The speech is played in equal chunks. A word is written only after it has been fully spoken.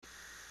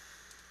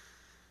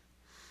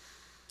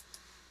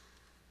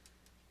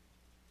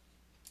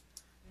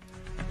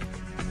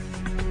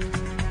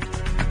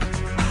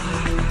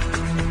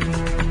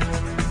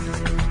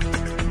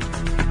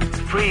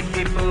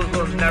people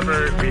will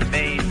never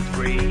remain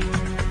free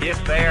if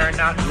they are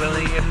not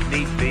willing, if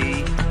need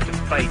be, to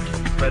fight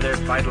for their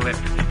vital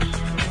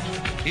interests.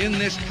 In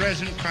this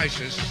present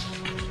crisis,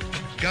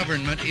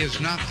 government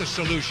is not the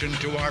solution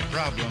to our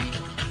problem.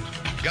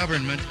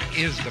 Government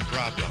is the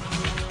problem.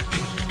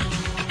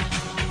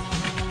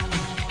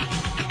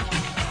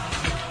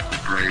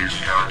 Raise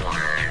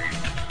Yahweh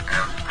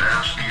and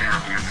pass the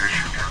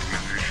ammunition.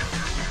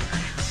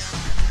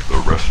 The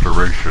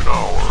Restoration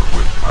Hour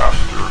with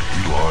Pastor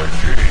Eli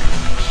James.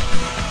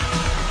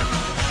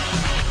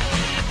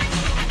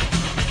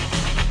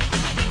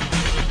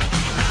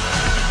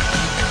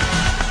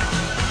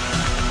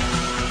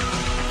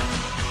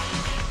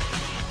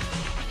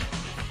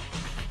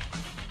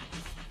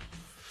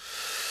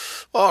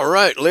 All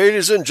right,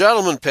 ladies and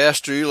gentlemen,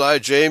 Pastor Eli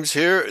James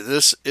here.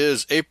 This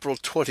is April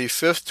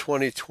 25th,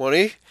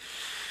 2020.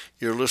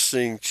 You're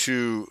listening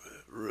to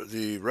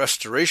the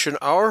Restoration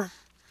Hour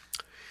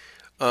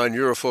on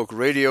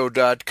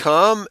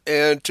EurofolkRadio.com,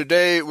 and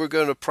today we're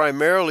going to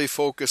primarily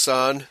focus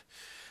on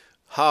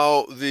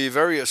how the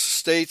various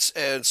states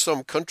and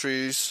some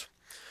countries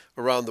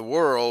around the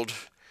world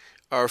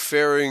are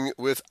faring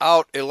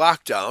without a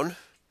lockdown.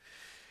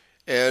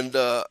 And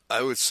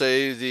I would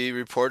say the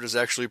report is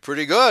actually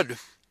pretty good,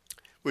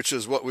 which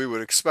is what we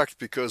would expect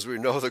because we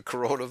know the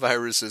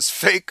coronavirus is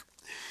fake.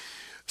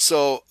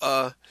 So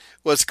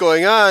what's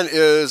going on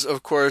is,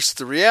 of course,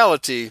 the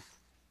reality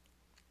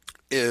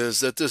is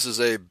that this is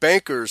a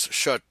banker's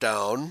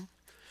shutdown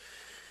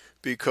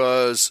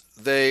because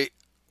they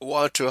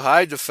want to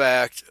hide the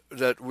fact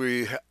that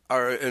we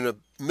are in the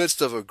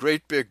midst of a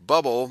great big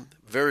bubble,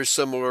 very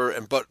similar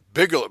but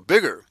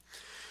bigger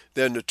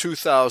than the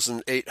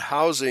 2008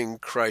 housing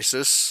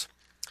crisis,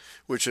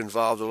 which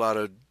involved a lot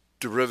of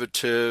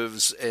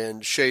derivatives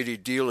and shady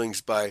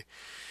dealings by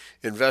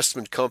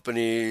investment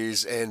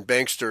companies and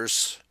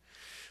banksters,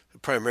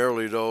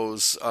 primarily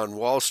those on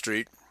Wall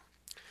Street.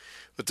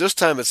 But this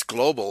time it's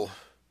global,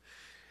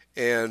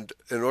 and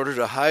in order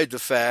to hide the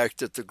fact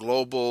that the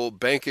global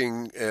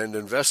banking and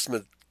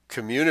investment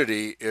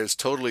community is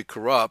totally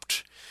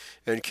corrupt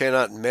and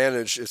cannot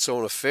manage its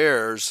own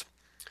affairs,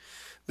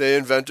 they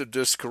invented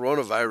this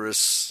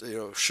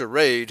coronavirus,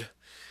 charade,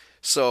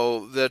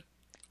 so that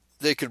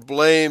they could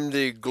blame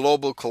the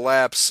global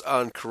collapse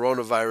on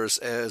coronavirus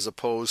as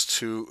opposed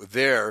to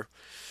their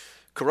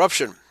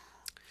corruption.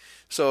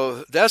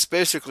 So that's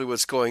basically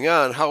what's going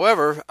on.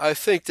 However, I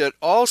think that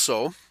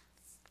also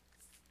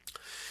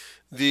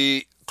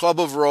the Club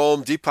of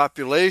Rome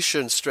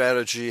depopulation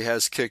strategy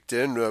has kicked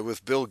in,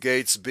 with Bill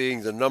Gates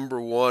being the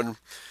number one,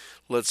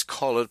 let's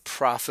call it,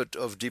 prophet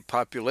of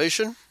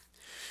depopulation,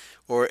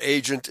 or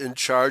agent in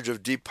charge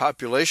of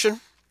depopulation,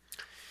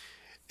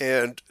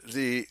 and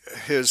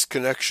his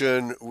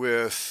connection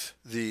with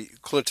the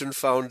Clinton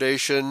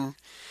Foundation,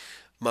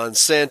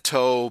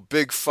 Monsanto,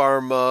 Big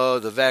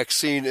Pharma, the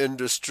vaccine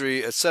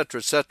industry,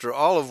 etc.,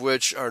 all of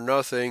which are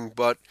nothing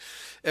but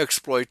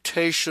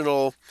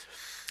exploitational,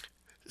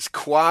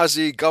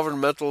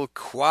 quasi-governmental,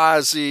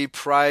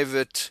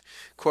 quasi-private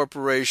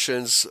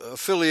corporations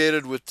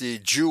affiliated with the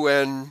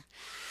UN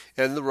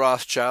and the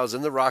Rothschilds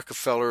and the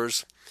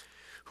Rockefellers,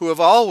 who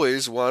have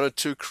always wanted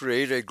to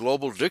create a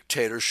global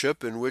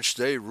dictatorship in which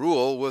they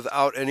rule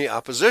without any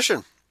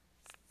opposition.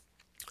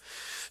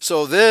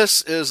 So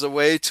this is a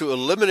way to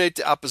eliminate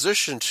the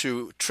opposition,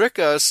 to trick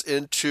us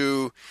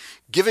into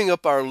giving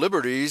up our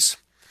liberties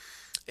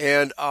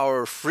and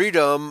our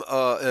freedom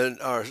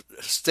and our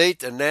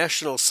state and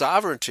national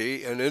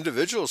sovereignty and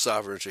individual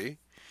sovereignty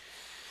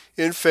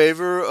in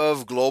favor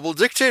of global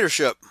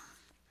dictatorship.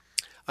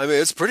 I mean,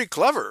 it's pretty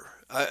clever.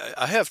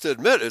 I have to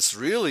admit, it's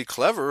really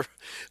clever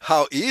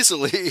how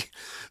easily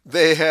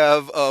they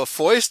have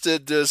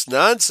foisted this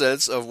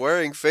nonsense of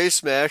wearing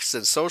face masks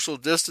and social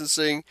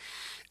distancing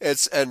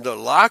and the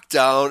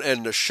lockdown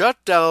and the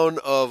shutdown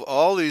of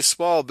all these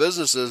small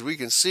businesses. We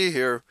can see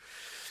here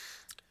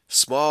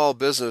small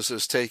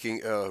businesses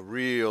taking a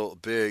real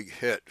big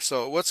hit.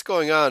 So what's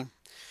going on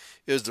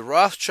is the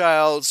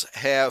Rothschilds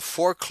have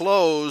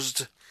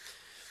foreclosed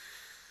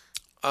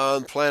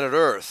on planet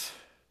Earth,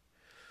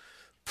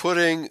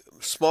 putting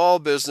small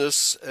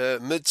business,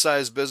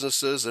 mid-sized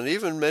businesses, and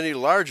even many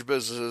large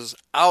businesses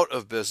out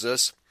of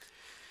business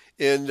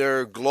in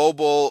their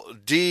global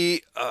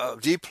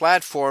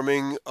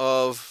deplatforming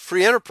of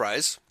free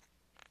enterprise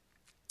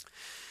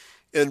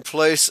in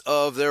place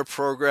of their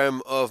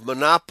program of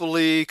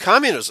monopoly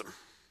communism.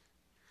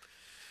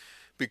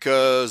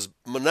 Because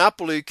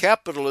monopoly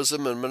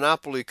capitalism and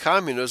monopoly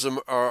communism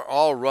are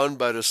all run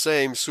by the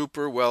same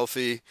super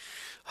wealthy,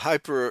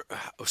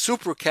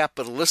 super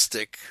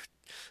capitalistic.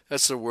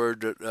 That's the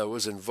word that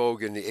was in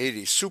vogue in the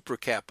 80s, super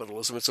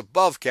capitalism. It's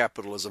above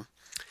capitalism.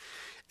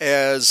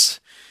 As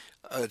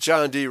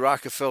John D.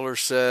 Rockefeller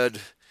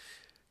said,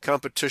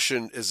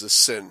 competition is a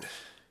sin.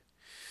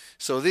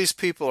 So these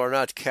people are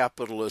not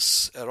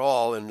capitalists at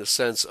all in the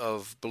sense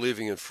of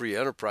believing in free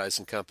enterprise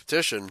and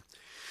competition.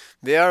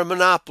 They are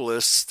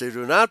monopolists. They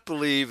do not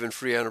believe in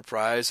free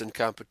enterprise and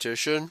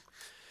competition.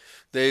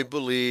 They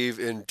believe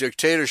in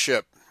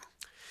dictatorship.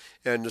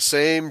 And the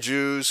same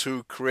Jews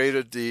who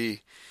created the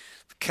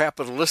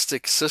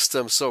capitalistic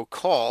system,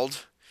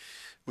 so-called,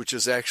 which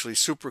is actually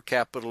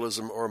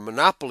supercapitalism or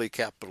monopoly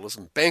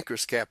capitalism,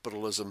 bankers'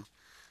 capitalism,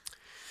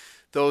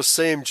 those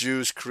same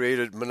Jews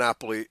created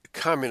monopoly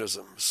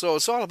communism. So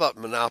it's all about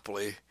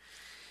monopoly.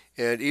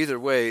 And either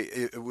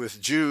way,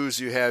 with Jews,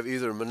 you have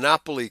either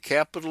monopoly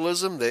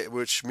capitalism,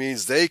 which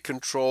means they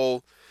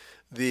control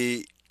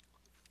the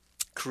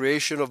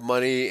creation of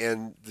money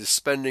and the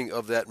spending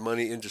of that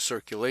money into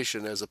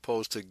circulation, as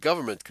opposed to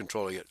government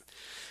controlling it,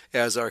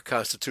 as our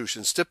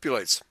Constitution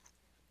stipulates.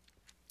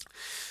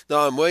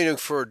 Now I'm waiting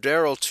for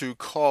Daryl to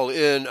call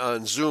in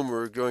on Zoom.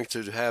 We're going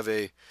to have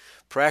a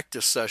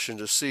practice session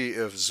to see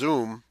if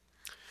Zoom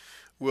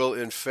will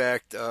in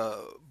fact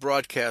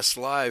broadcast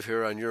live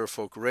here on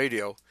Eurofolk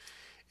Radio.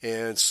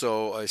 And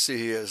so I see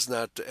he has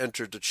not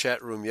entered the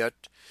chat room yet.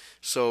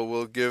 So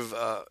we'll give,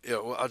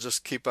 I'll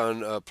just keep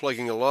on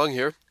plugging along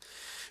here.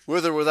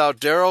 With or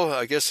without Daryl,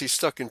 I guess he's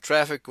stuck in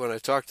traffic. When I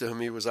talked to him,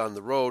 he was on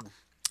the road.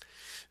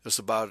 It was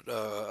about an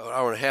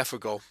hour and a half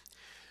ago.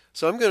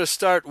 So I'm going to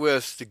start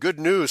with the good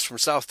news from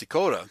South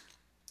Dakota.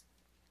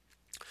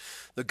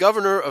 The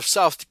governor of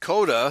South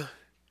Dakota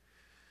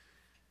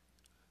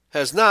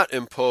has not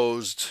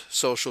imposed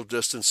social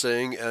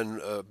distancing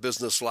and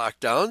business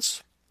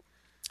lockdowns.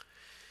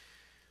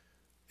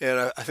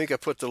 And I think I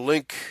put the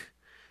link,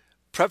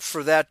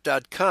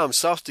 prepforthat.com.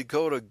 South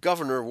Dakota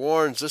governor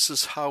warns this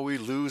is how we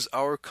lose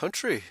our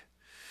country.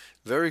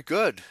 Very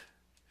good.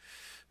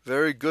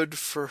 Very good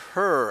for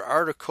her.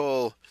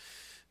 Article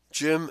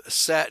Jim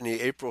Satney,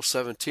 April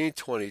 17,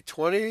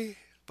 2020,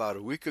 about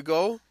a week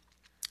ago.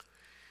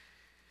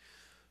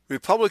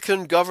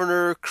 Republican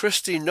Governor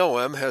Kristi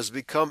Noem has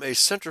become a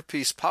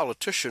centerpiece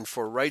politician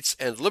for rights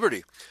and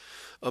liberty.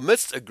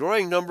 Amidst a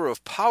growing number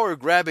of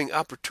power-grabbing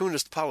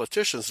opportunist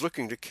politicians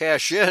looking to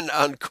cash in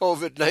on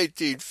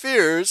COVID-19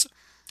 fears,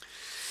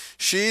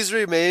 she's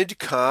remained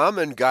calm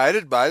and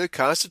guided by the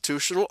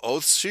constitutional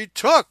oaths she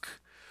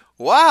took.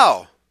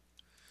 Wow!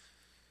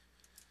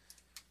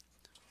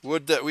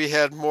 Would that we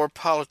had more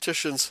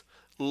politicians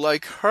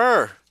like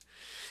her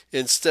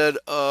instead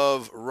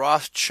of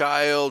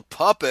Rothschild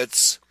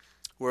puppets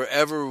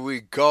wherever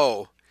we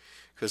go,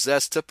 because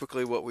that's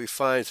typically what we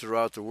find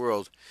throughout the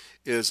world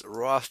is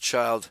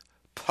Rothschild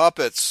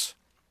puppets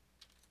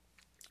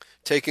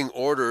taking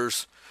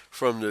orders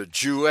from the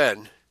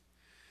UN.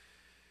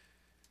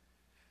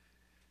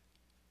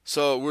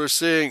 So we're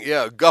seeing,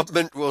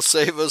 government will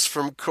save us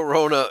from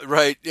corona,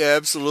 right? Yeah,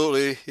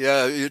 absolutely.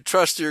 Yeah, you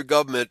trust your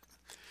government.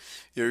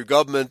 Your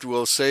government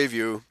will save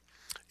you.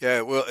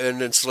 Yeah, well,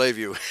 and enslave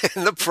you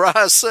in the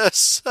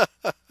process.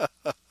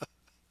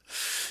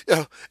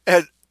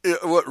 And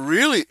what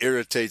really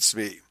irritates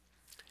me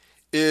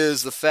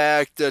is the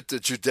fact that the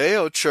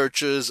Judeo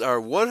churches are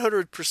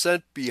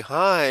 100%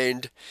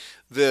 behind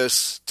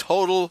this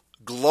total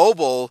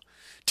global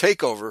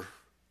takeover.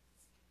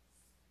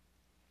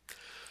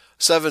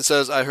 7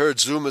 says, I heard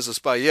Zoom is a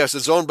spy. Yes,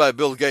 it's owned by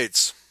Bill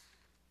Gates.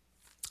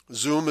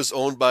 Zoom is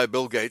owned by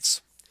Bill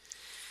Gates.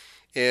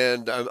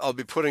 And I'll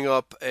be putting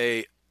up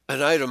an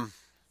item.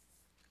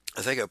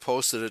 I think I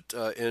posted it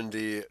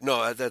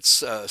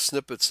that's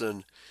Snippets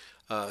and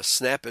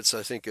Snappets,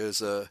 I think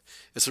it's a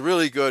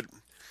really good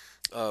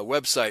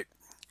website.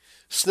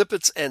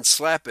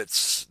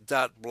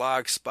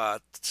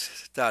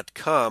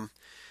 snippetsandslappets.blogspot.com.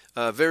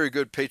 Very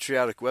good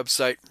patriotic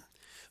website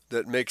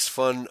that makes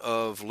fun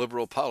of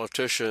liberal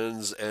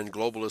politicians and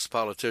globalist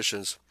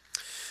politicians.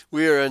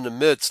 We are in the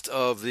midst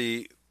of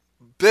the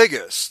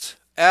biggest,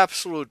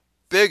 absolute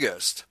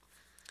biggest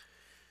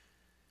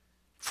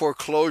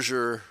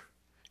foreclosure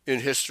in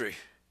history.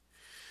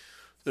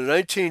 The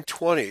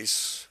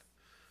 1920s,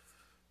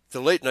 the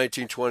late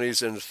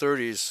 1920s and the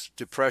 30s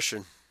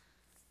depression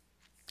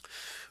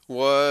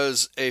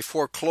was a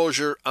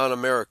foreclosure on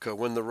America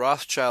when the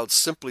Rothschilds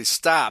simply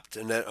stopped,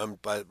 and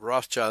that, by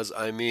Rothschilds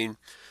I mean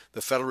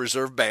the Federal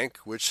Reserve Bank,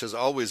 which has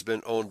always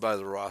been owned by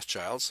the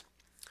Rothschilds,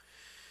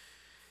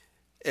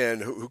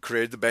 and who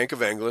created the Bank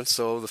of England.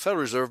 So the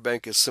Federal Reserve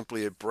Bank is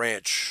simply a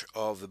branch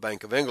of the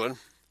Bank of England.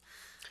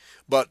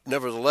 But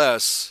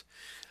nevertheless,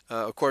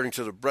 according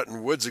to the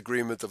Bretton Woods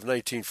Agreement of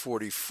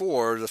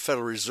 1944, the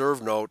Federal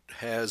Reserve Note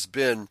has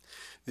been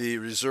the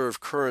reserve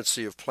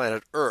currency of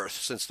planet Earth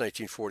since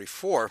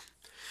 1944,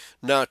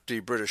 not the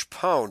British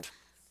pound.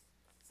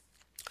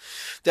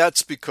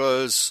 That's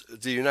because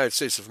the United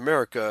States of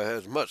America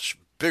has a much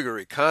bigger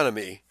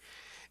economy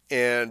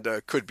and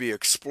could be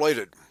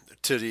exploited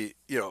to the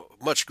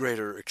much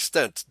greater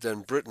extent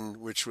than Britain,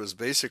 which was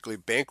basically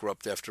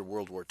bankrupt after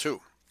World War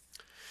II.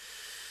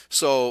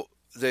 So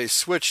they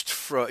switched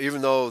from,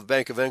 even though the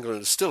Bank of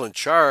England is still in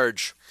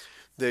charge,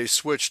 they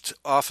switched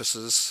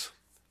offices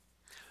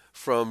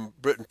from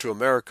Britain to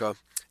America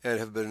and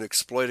have been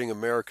exploiting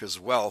America's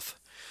wealth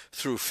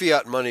through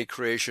fiat money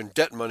creation,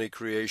 debt money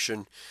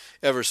creation,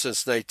 ever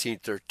since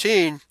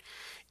 1913.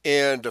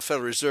 And the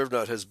Federal Reserve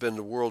Note has been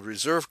the world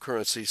reserve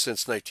currency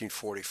since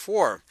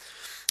 1944.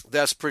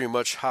 That's pretty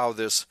much how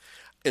this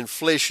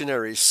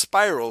inflationary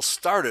spiral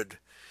started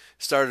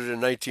started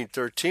in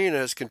 1913 and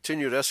has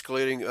continued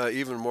escalating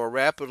even more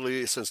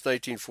rapidly since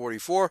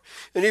 1944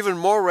 and even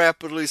more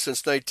rapidly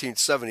since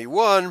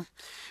 1971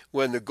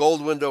 when the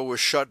gold window was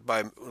shut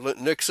by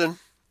Nixon,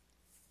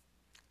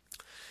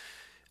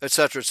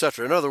 etc.,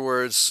 etc. In other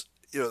words,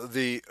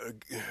 the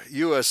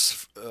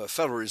U.S.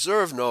 Federal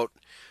Reserve note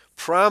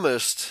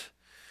promised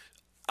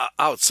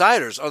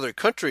outsiders, other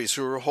countries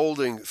who were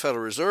holding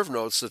Federal Reserve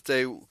notes, that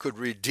they could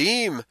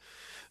redeem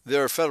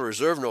their Federal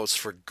Reserve notes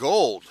for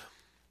gold.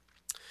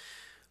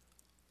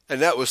 And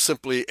that was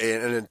simply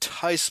an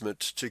enticement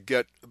to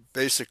get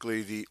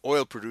basically the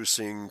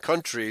oil-producing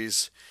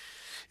countries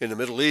in the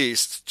Middle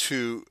East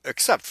to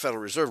accept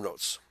Federal Reserve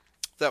notes.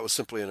 That was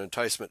simply an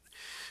enticement.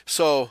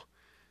 So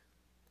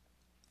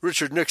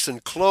Richard Nixon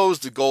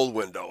closed the gold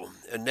window,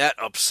 and that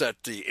upset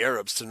the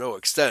Arabs to no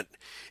extent.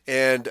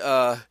 And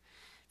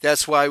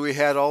that's why we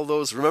had all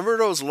those, remember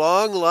those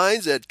long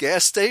lines at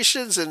gas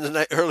stations in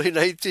the early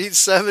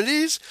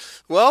 1970s?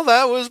 Well,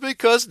 that was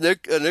because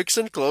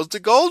Nixon closed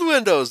the gold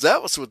windows.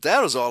 That was what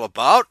that was all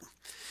about.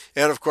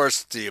 And of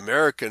course, the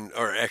American,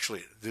 or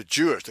actually the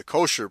Jewish, the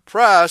kosher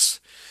press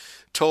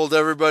told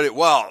everybody,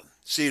 well,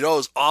 see,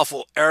 those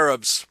awful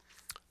Arabs,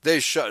 they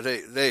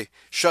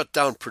shut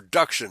down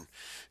production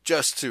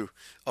just to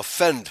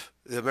offend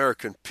the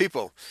American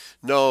people.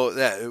 No,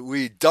 that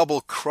we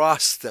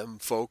double-crossed them,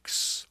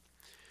 folks.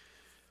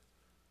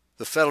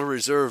 The Federal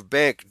Reserve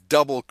Bank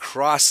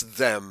double-crossed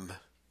them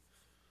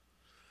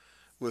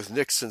with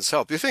Nixon's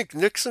help. You think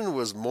Nixon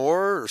was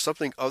more or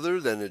something other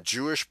than a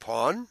Jewish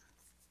pawn?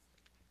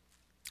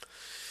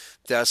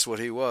 That's what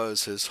he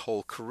was his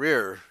whole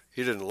career.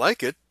 He didn't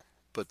like it,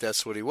 but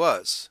that's what he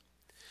was.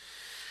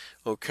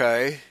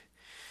 Okay.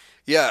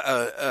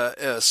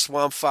 Yeah,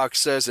 Swamp Fox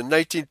says, in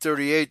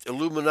 1938,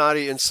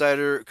 Illuminati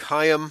insider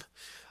Chaim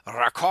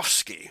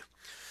Rakowski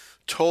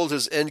told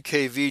his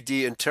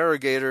NKVD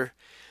interrogator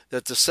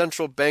that the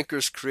central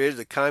bankers created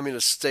the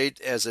communist state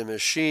as a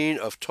machine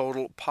of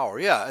total power.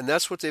 Yeah, and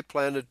that's what they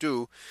plan to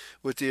do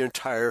with the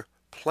entire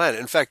planet.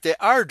 In fact, they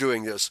are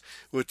doing this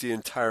with the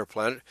entire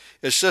planet.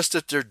 It's just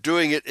that they're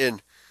doing it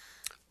in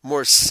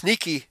more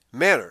sneaky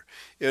manner.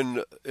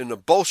 In the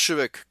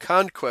Bolshevik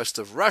conquest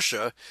of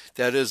Russia,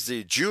 that is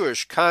the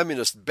Jewish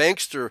communist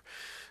bankster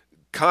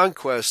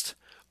conquest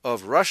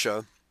of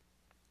Russia,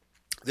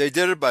 they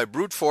did it by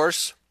brute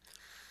force,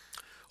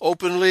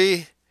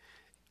 openly,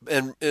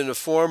 and in a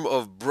form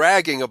of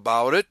bragging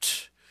about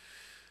it,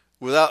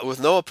 with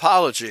no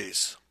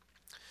apologies.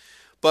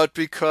 But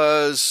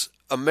because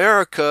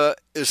America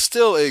is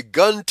still a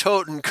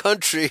gun-toting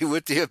country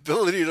with the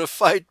ability to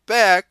fight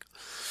back,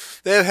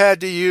 they've had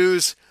to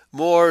use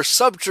more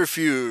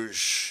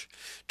subterfuge,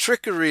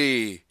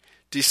 trickery,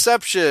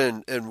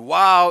 deception, and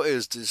wow,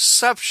 is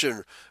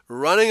deception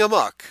running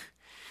amok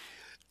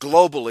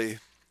globally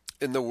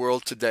in the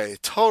world today.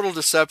 Total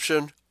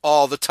deception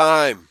all the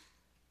time.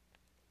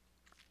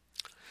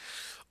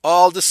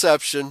 All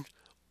deception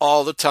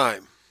all the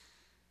time.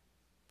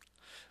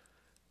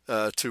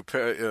 To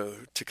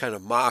kind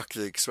of mock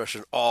the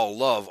expression all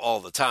love all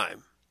the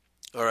time.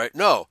 All right,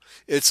 no,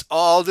 it's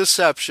all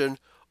deception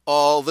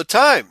all the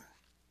time.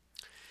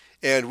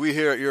 And we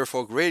here at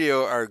Eurofolk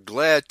Radio are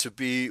glad to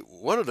be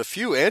one of the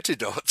few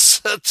antidotes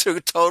to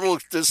total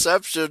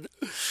deception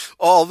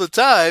all the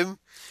time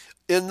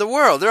in the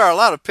world. There are a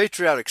lot of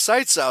patriotic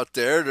sites out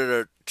there that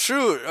are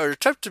true, or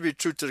attempt to be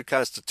true to the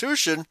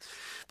Constitution,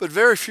 but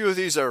very few of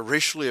these are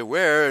racially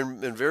aware,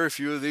 and very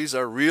few of these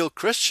are real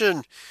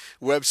Christian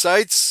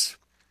websites.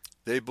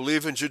 They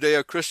believe in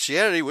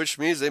Judeo-Christianity, which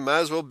means they might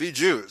as well be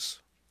Jews.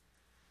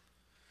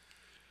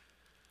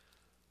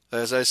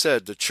 As I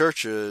said, the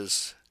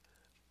churches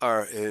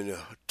are in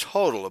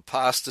total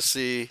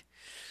apostasy.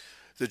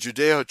 The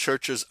Judeo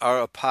churches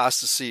are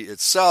apostasy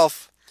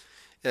itself,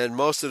 and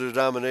most of the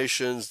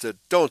denominations that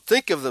don't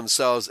think of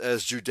themselves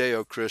as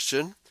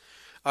Judeo-Christian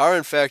are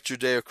in fact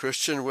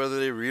Judeo-Christian, whether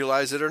they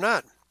realize it or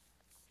not,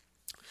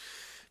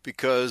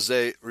 because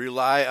they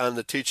rely on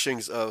the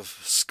teachings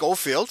of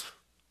Schofield,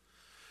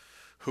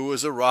 who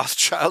was a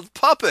Rothschild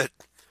puppet.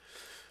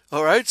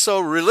 All right,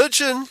 so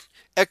religion,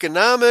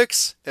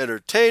 economics,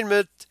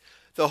 entertainment,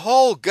 the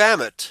whole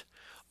gamut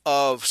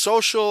of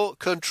social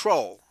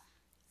control.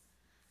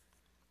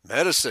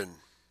 Medicine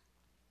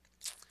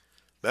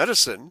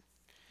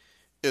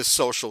is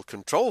social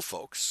control,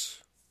 folks.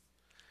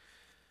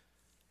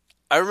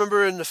 I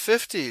remember in the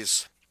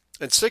 50s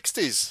and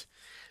 60s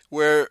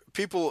where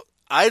people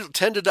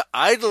tended to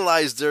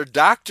idolize their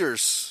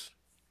doctors,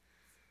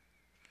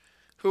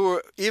 who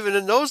were, even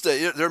in those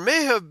days, there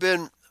may have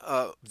been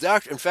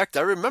doctor. In fact,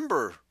 I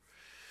remember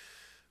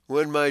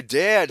when my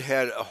dad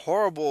had a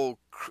horrible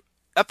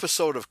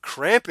episode of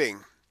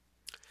cramping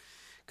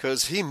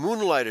because he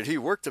moonlighted. He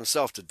worked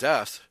himself to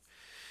death.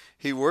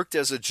 He worked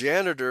as a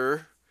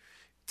janitor,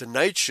 the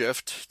night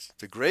shift,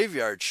 the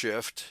graveyard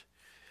shift,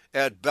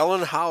 at Bell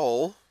 &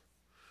 Howell,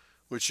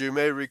 which you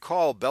may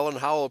recall, Bell &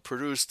 Howell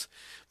produced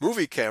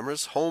movie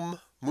cameras, home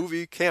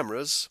movie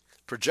cameras,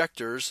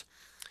 projectors,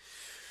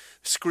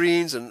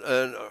 screens, and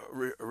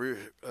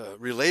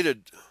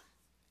related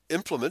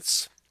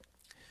implements.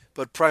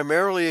 but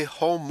primarily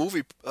home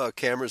movie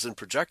cameras and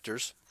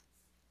projectors.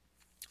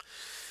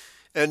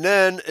 And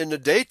then in the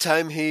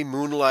daytime, he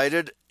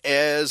moonlighted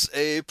as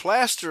a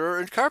plasterer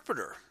and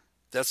carpenter.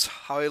 That's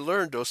how he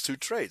learned those two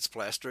trades,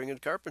 plastering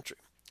and carpentry.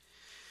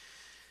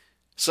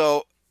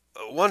 So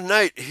one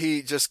night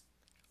he just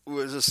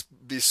was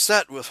just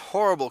beset with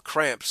horrible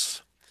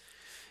cramps,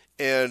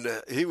 and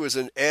he was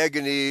in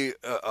agony.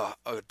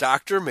 A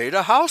doctor made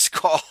a house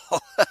call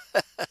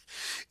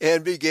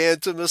and began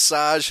to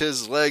massage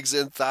his legs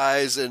and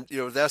thighs, and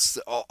that's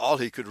all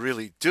he could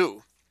really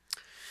do.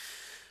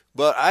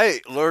 But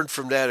I learned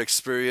from that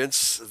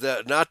experience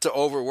that not to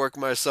overwork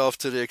myself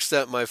to the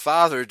extent my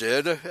father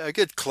did. I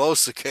get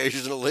close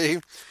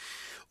occasionally,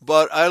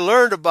 but I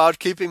learned about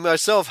keeping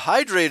myself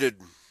hydrated.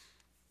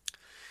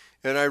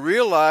 And I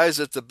realized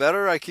that the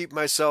better I keep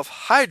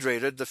myself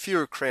hydrated, the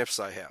fewer cramps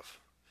I have.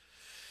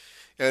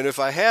 And if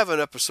I have an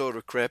episode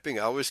of cramping,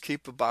 I always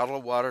keep a bottle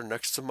of water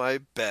next to my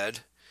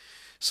bed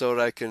so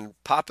that I can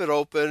pop it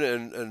open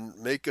and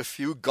make a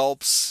few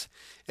gulps.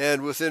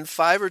 And within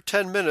 5 or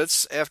 10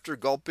 minutes after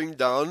gulping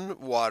down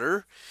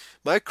water,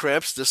 my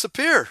cramps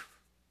disappear.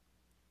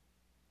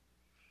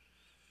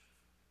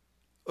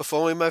 If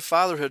only my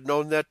father had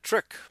known that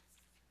trick.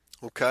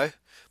 Okay?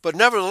 But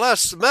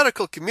nevertheless, the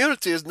medical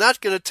community is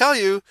not going to tell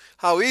you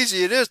how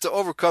easy it is to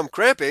overcome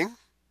cramping,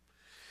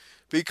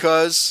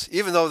 because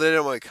even though they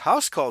don't make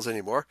house calls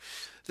anymore,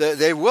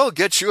 they will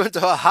get you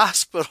into a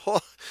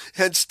hospital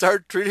and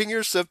start treating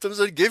your symptoms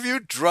and give you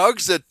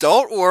drugs that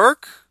don't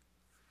work.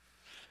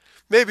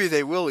 Maybe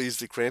they will ease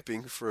the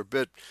cramping for a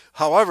bit.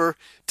 However,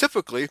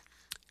 typically,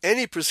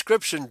 any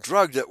prescription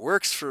drug that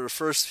works for the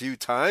first few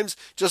times,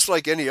 just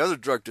like any other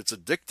drug that's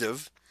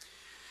addictive,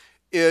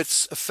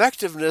 its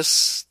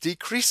effectiveness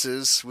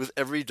decreases with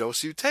every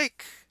dose you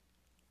take.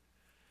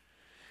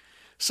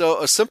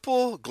 So a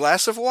simple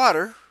glass of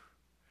water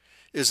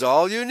is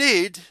all you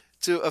need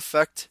to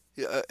effect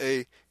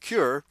a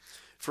cure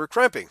for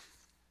cramping.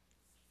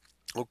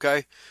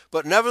 Okay?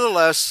 But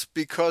nevertheless,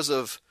 because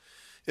of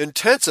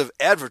intensive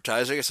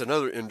advertising, it's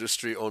another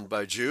industry owned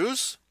by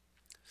Jews,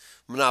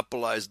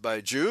 monopolized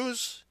by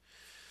Jews,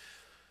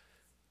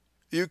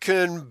 you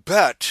can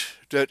bet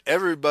that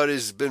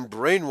everybody's been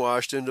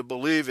brainwashed into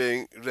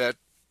believing that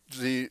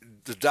the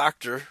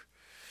doctor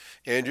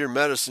and your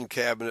medicine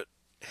cabinet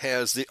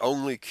has the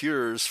only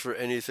cures for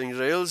anything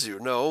that ails you.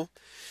 No,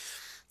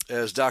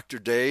 as Dr.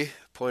 Day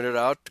pointed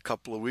out a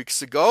couple of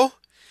weeks ago,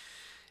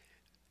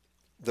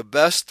 the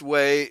best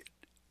way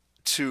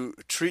to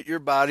treat your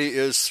body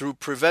is through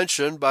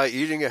prevention by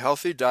eating a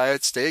healthy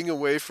diet, staying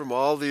away from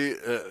all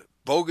the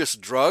bogus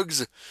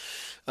drugs,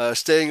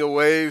 staying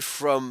away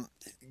from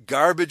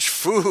garbage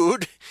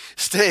food,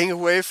 staying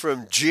away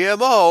from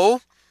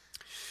GMO.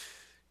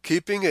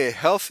 Keeping a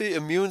healthy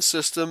immune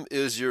system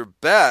is your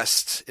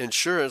best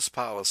insurance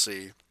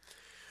policy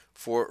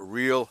for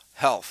real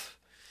health.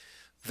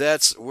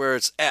 That's where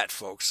it's at,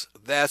 folks.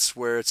 That's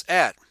where it's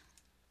at.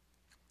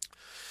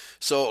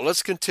 So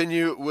let's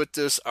continue with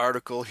this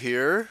article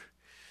here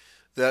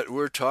that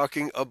we're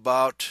talking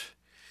about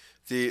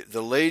the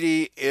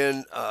lady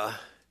in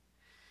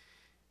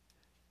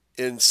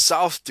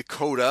South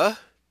Dakota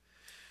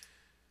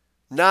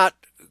not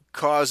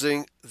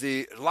causing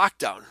the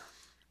lockdown.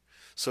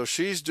 So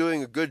she's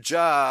doing a good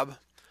job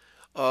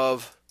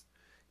of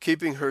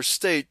keeping her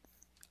state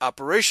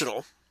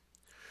operational,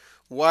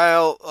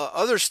 while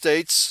other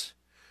states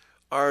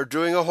are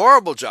doing a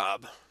horrible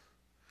job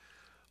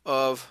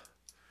of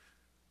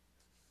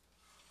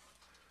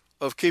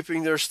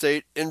keeping their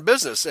state in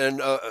business.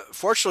 And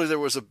fortunately, there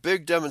was a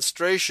big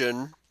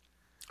demonstration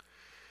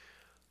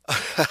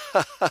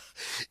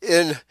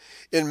in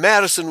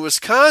Madison,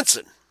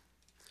 Wisconsin.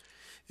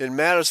 In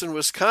Madison,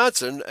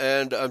 Wisconsin,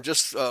 and I'm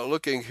just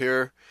looking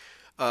here,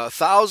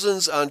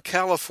 thousands on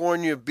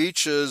California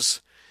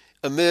beaches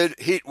amid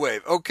heat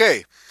wave.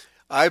 Okay,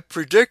 I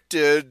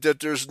predicted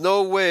that there's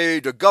no way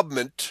the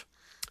government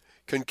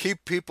can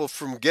keep people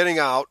from getting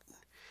out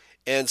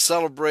and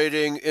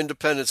celebrating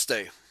Independence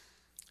Day.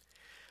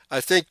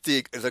 I think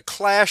the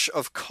clash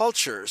of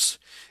cultures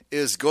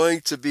is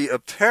going to be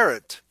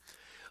apparent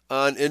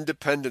on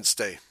Independence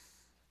Day,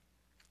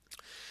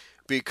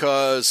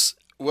 because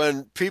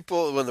when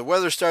the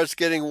weather starts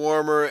getting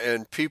warmer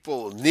and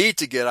people need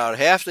to get out,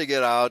 have to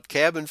get out,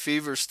 cabin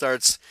fever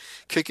starts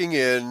kicking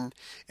in,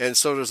 and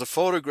so there's a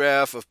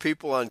photograph of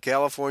people on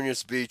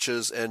California's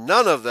beaches, and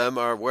none of them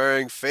are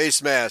wearing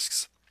face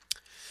masks.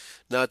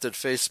 Not that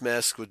face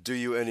masks would do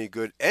you any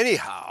good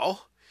anyhow,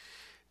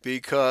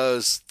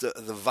 because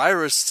the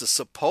virus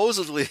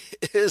supposedly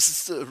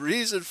is the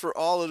reason for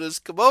all of this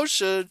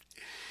commotion.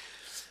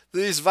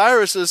 These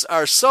viruses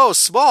are so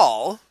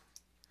small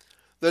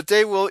that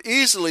they will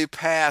easily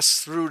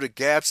pass through the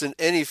gaps in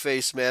any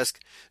face mask,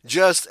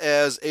 just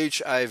as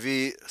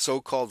HIV,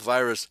 so-called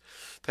virus,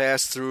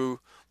 pass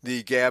through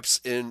the gaps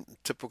in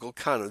typical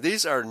condom.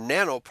 These are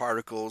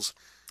nanoparticles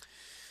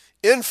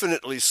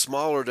infinitely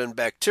smaller than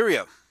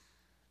bacteria.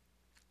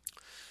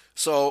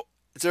 So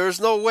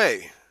there's no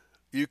way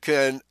you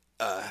can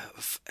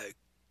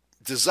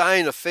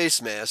design a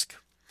face mask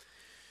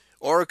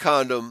or a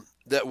condom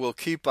that will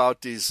keep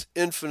out these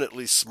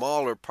infinitely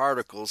smaller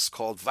particles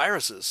called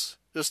viruses.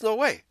 There's no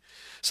way.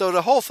 So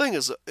the whole thing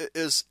is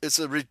it's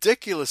a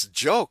ridiculous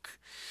joke.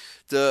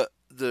 The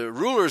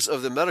rulers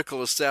of the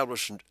medical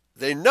establishment,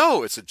 they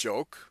know it's a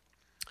joke.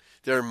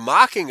 They're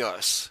mocking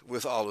us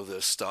with all of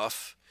this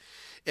stuff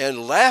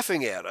and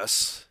laughing at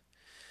us.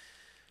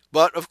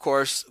 But of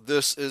course,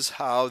 this is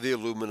how the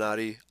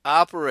Illuminati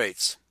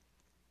operates.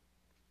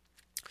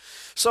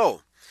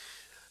 So,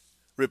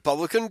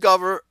 Republican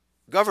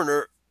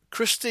Governor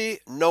Kristi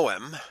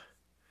Noem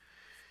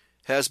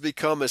has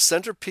become a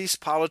centerpiece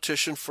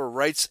politician for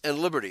rights and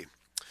liberty.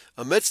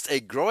 Amidst a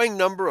growing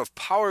number of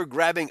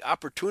power-grabbing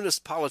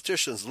opportunist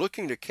politicians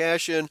looking to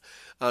cash in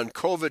on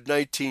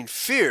COVID-19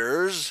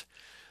 fears,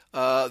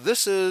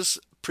 this is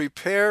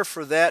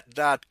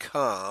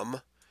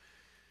prepareforthat.com.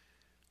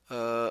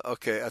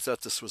 Okay, I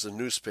thought this was a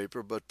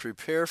newspaper, but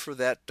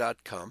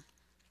prepareforthat.com.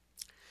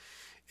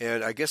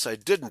 And I guess I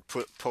didn't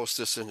post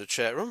this in the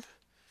chat room,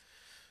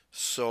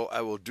 so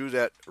I will do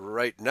that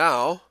right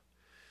now,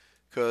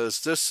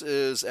 because this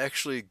is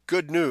actually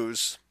good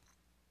news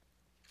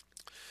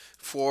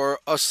for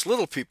us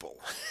little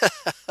people.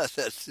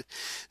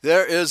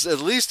 There is at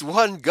least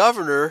one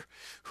governor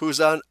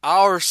who's on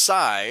our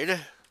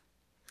side.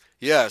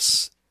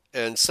 Yes,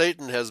 and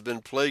Satan has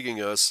been plaguing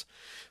us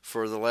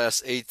for the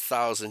last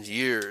 8,000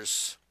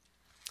 years.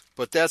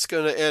 But that's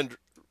going to end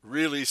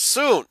really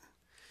soon.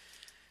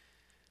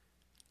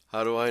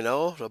 How do I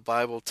know? The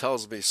Bible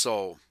tells me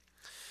so.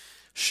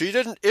 She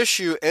didn't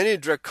issue any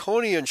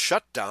draconian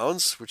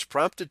shutdowns, which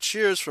prompted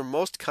cheers from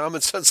most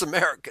common-sense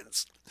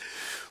Americans.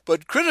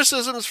 But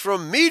criticisms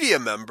from media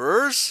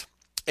members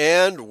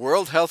and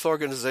World Health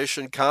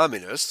Organization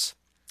communists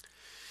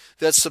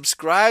that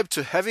subscribe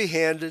to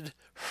heavy-handed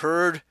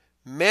herd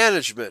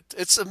management.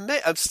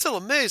 I'm still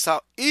amazed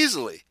how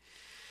easily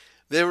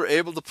they were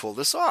able to pull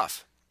this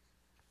off.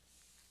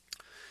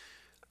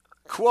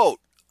 Quote,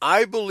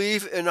 "I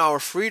believe in our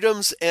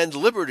freedoms and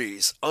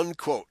liberties,"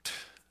 unquote,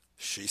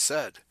 she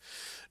said.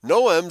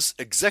 Noem's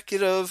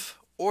executive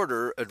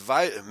order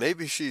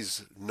maybe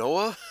she's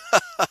Noah?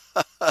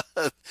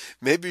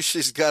 Maybe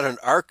she's got an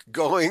ark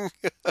going,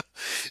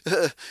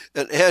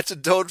 an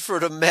antidote for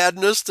the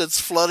madness that's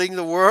flooding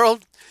the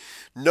world.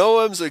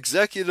 Noem's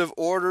executive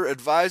order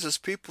advises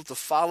people to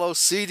follow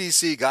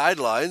CDC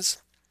guidelines,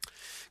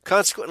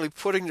 consequently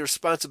putting the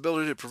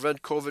responsibility to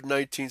prevent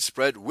COVID-19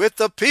 spread with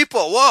the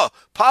people. Whoa!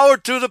 Power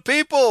to the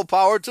people!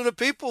 Power to the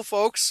people,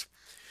 folks!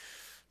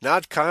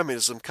 Not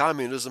communism.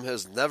 Communism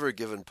has never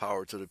given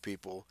power to the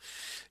people.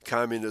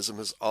 Communism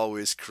has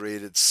always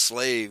created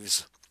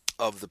slaves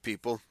of the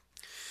people.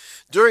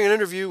 During an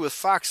interview with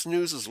Fox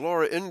News'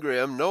 Laura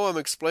Ingraham, Noem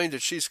explained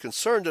that she's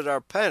concerned that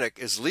our panic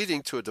is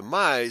leading to a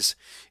demise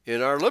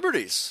in our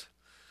liberties.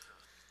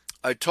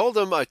 "I told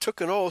them I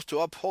took an oath to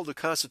uphold the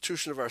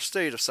Constitution of our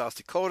state of South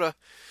Dakota.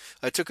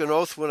 I took an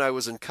oath when I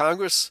was in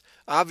Congress,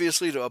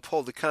 obviously to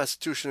uphold the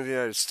Constitution of the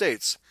United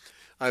States.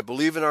 I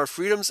believe in our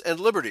freedoms and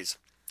liberties.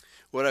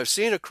 What I've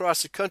seen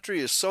across the country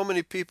is so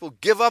many people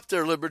give up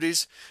their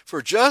liberties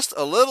for just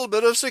a little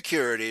bit of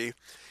security,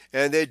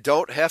 and they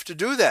don't have to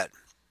do that.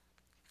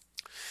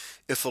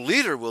 If a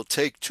leader will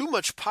take too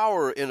much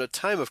power in a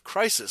time of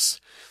crisis,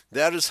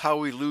 that is how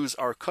we lose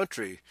our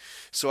country.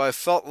 So I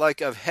felt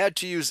like I've had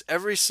to use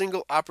every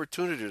single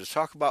opportunity to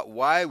talk about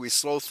why we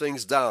slow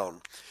things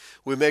down.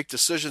 We make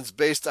decisions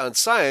based on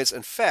science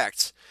and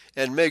facts,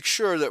 and make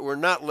sure that we're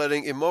not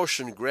letting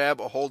emotion grab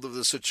a hold of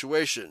the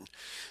situation."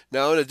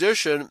 Now, in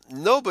addition,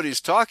 nobody's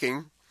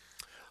talking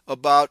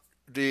about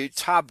the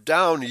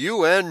top-down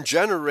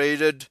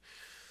UN-generated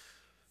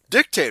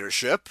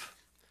dictatorship,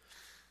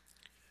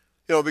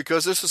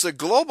 because this is a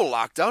global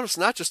lockdown. It's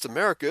not just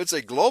America. It's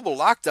a global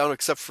lockdown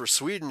except for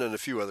Sweden and a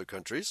few other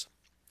countries.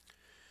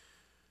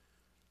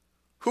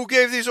 Who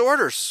gave these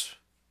orders?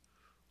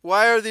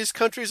 Why are these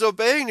countries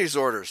obeying these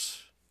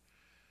orders?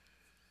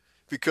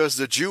 Because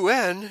the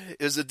UN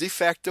is the de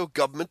facto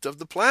government of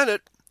the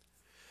planet,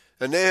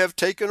 and they have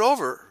taken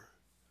over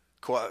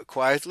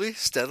quietly,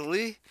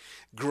 steadily,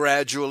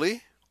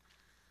 gradually,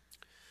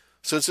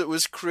 since it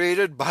was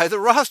created by the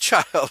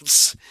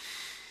Rothschilds.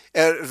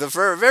 And the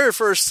very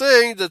first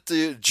thing that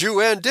the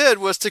UN did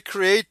was to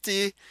create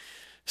the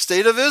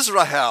State of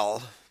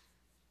Israel,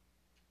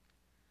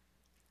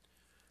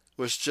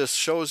 which just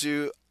shows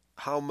you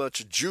how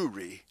much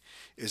Jewry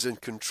is in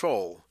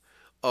control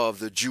of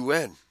the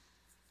UN.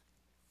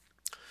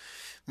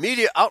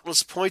 Media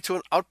outlets point to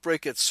an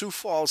outbreak at Sioux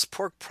Falls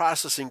pork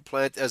processing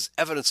plant as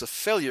evidence of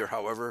failure.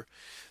 However,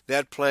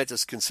 that plant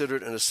is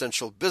considered an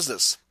essential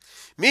business,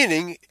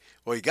 meaning,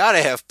 well, you got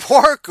to have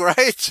pork,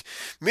 right?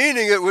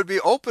 Meaning it would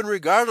be open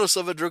regardless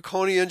of a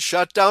draconian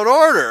shutdown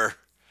order.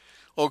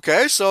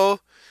 Okay, so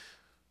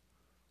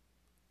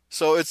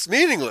it's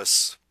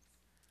meaningless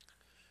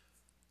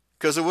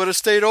because it would have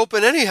stayed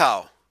open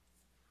anyhow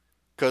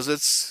because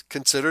it's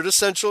considered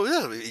essential.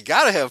 Yeah, you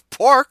got to have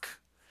pork.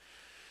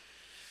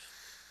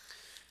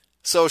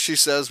 So she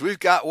says, we've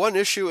got one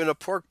issue in a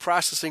pork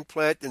processing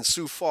plant in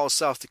Sioux Falls,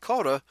 South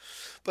Dakota,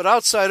 but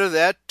outside of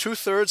that,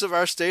 2/3 of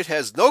our state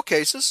has no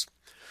cases,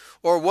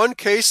 or one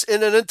case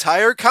in an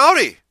entire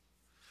county.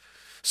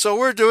 So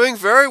we're doing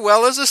very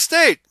well as a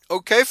state.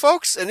 Okay,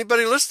 folks?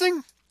 Anybody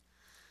listening?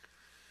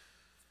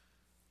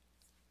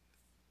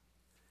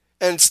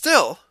 And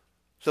still,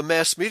 the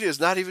mass media is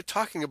not even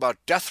talking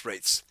about death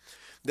rates.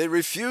 They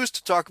refuse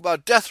to talk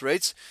about death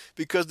rates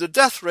because the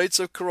death rates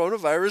of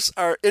coronavirus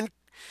are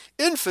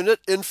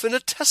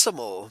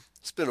infinitesimal.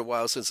 It's been a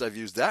while since I've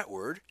used that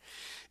word.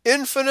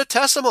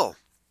 Infinitesimal.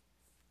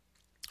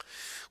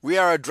 We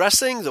are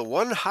addressing the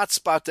one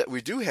hotspot that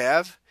we do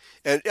have,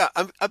 and yeah,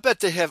 I bet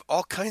they have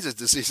all kinds of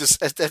diseases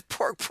at that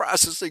pork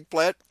processing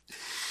plant,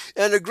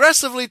 and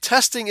aggressively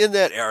testing in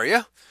that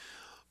area.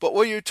 But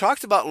what you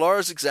talked about, Laura,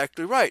 is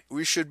exactly right.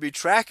 We should be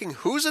tracking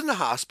who's in the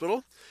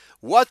hospital,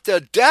 what the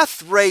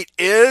death rate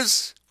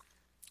is.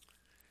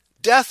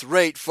 Death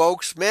rate,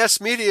 folks.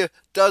 Mass media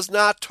does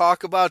not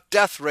talk about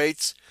death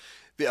rates.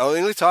 They're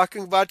only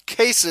talking about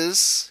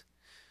cases.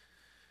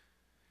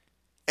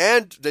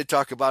 And they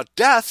talk about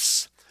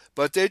deaths,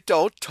 but they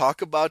don't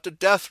talk about the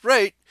death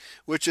rate,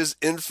 which is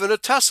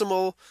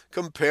infinitesimal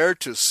compared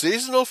to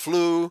seasonal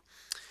flu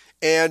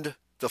and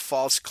the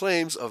false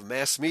claims of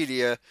mass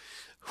media,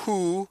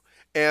 WHO,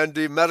 and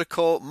the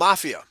medical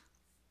mafia.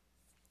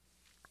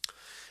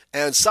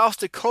 And South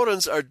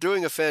Dakotans are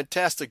doing a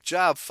fantastic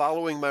job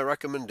following my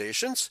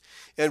recommendations,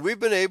 and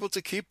we've been able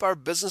to keep our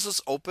businesses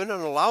open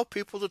and allow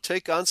people to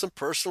take on some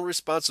personal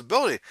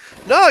responsibility.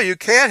 No, you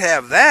can't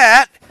have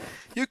that.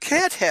 You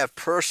can't have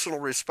personal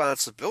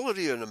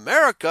responsibility in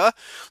America.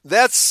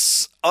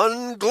 That's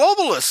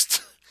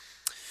unglobalist.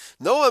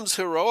 Noam's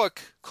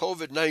heroic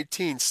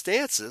COVID-19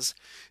 stances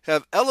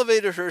have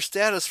elevated her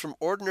status from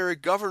ordinary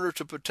governor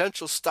to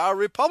potential star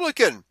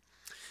Republican.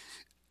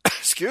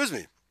 Excuse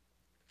me.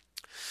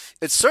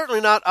 It's certainly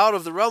not out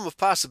of the realm of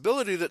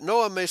possibility that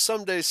Noam may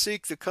someday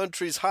seek the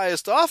country's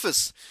highest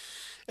office.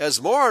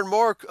 As more and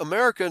more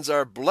Americans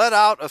are bled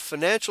out of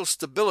financial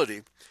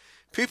stability,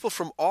 people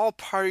from all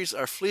parties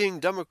are fleeing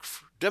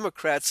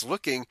Democrats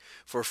looking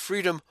for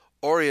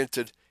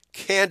freedom-oriented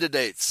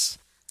candidates.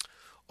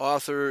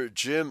 Author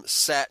Jim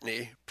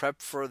Satney,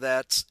 Prep for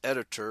That's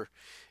editor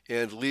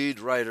and lead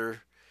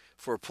writer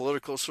for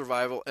political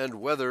survival and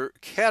weather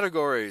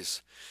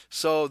categories.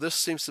 So this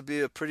seems to be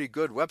a pretty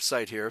good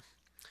website here.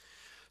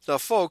 Now,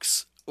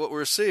 folks, what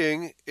we're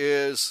seeing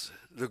is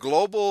the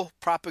global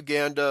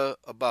propaganda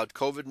about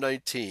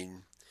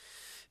COVID-19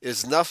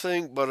 is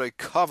nothing but a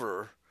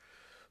cover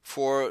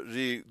for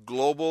the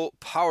global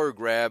power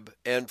grab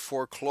and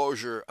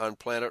foreclosure on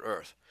planet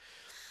Earth.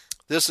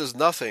 This is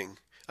nothing.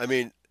 I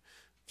mean,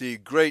 the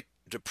Great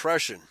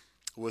Depression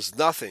was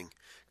nothing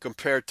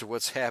compared to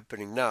what's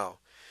happening now.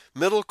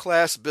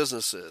 Middle-class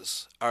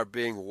businesses are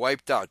being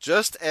wiped out,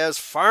 just as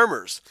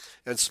farmers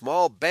and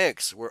small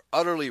banks were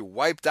utterly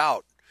wiped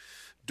out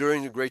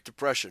during the Great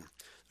Depression.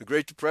 The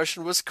Great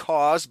Depression was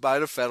caused by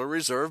the Federal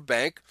Reserve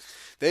Bank.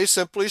 They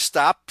simply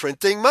stopped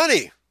printing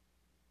money.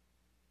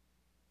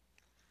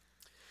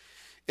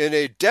 In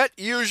a debt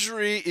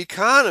usury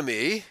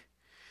economy,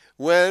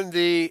 when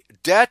the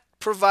debt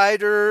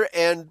provider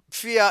and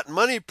fiat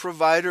money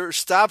provider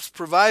stops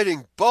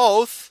providing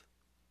both,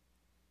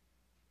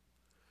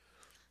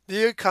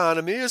 the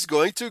economy is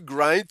going to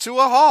grind to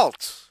a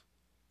halt.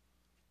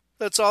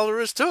 That's all there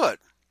is to it.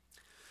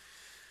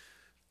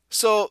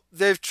 So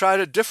they've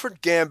tried a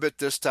different gambit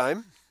this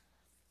time.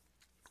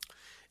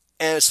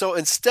 And so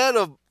instead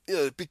of,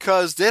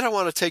 because they don't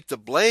want to take the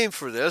blame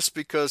for this,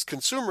 because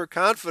consumer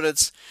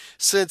confidence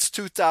since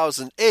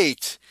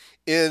 2008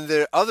 in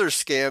the other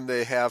scam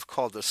they have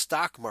called the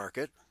stock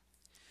market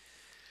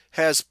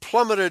has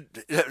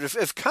plummeted.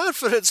 If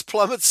confidence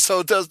plummets,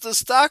 so does the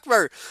stock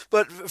market.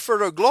 But for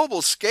the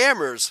global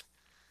scammers,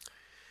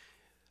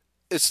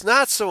 it's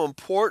not so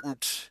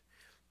important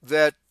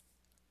that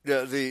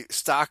the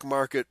stock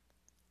market,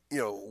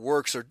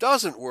 works or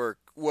doesn't work.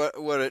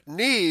 What it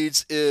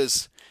needs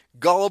is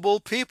gullible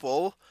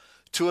people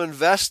to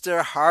invest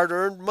their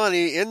hard-earned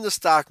money in the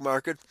stock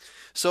market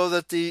so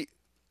that the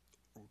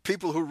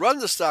people who run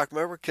the stock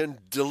market can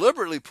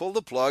deliberately pull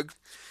the plug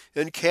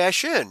and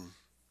cash in.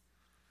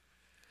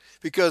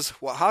 Because,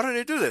 how do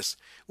they do this?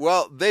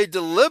 Well, they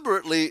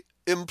deliberately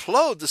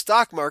implode the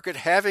stock market,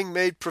 having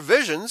made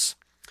provisions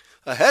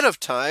ahead of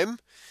time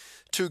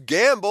to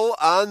gamble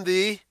on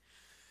the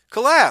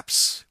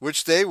collapse,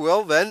 which they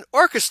will then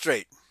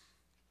orchestrate.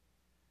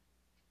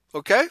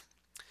 Okay?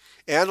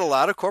 And a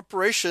lot of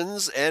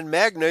corporations and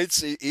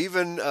magnates,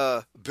 even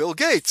Bill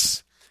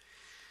Gates,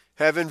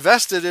 have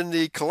invested in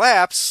the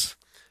collapse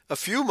a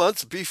few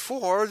months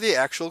before the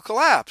actual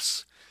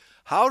collapse.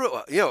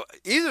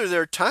 Either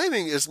their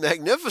timing is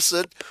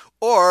magnificent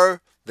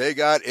or they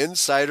got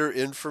insider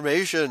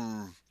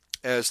information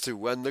as to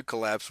when the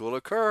collapse will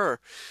occur.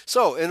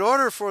 So, in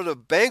order for the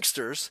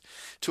banksters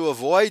to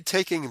avoid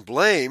taking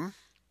blame,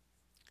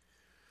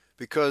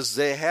 because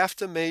they have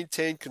to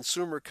maintain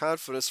consumer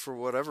confidence for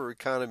whatever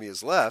economy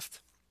is left,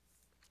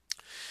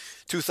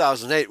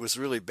 2008 was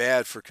really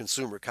bad for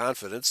consumer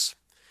confidence.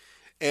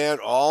 And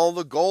all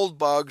the gold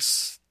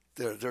bugs,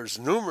 there's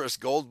numerous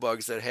gold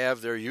bugs that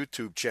have their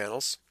YouTube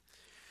channels.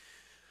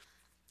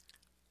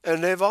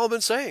 And they've all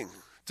been saying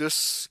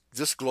this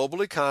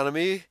global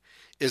economy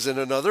is in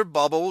another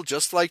bubble,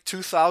 just like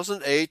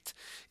 2008.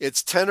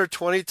 It's 10 or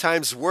 20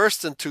 times worse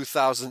than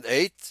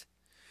 2008.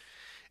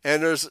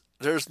 And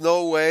there's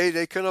no way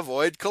they can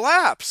avoid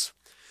collapse.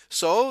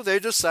 So they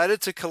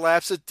decided to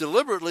collapse it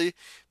deliberately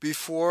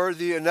before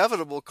the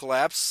inevitable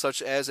collapse,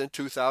 such as in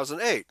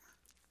 2008.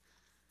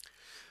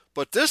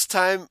 But this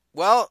time,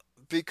 well,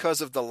 because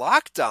of the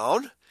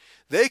lockdown,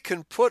 they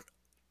can put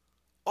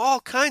all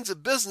kinds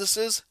of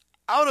businesses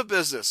out of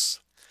business,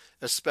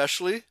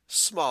 especially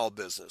small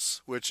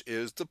business, which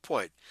is the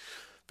point,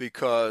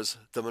 because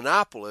the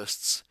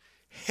monopolists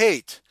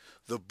hate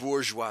the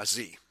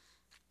bourgeoisie.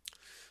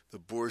 The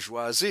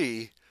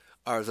bourgeoisie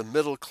are the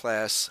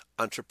middle-class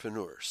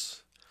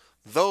entrepreneurs.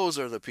 Those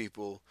are the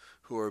people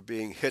who are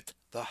being hit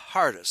the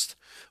hardest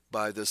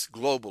by this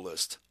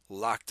globalist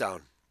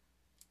lockdown.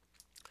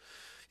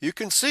 You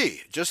can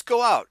see, just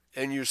go out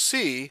and you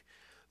see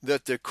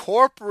that the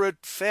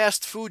corporate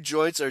fast food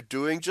joints are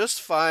doing just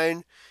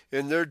fine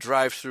in their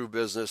drive-through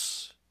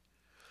business.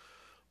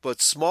 But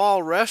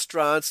small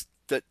restaurants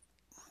that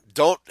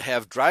don't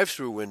have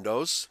drive-through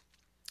windows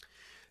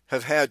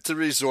have had to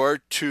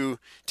resort to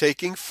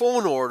taking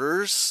phone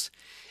orders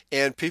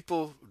and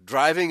people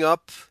driving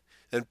up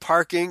and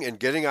parking and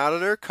getting out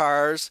of their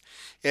cars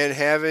and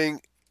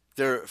having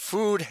their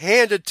food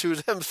handed to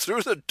them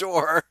through the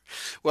door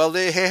while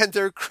they hand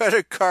their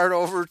credit card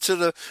over to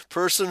the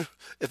person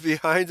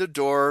behind the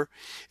door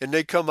and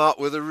they come out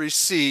with a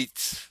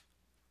receipt.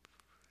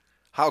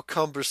 How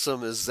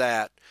cumbersome is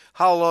that?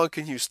 How long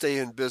can you stay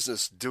in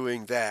business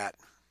doing that?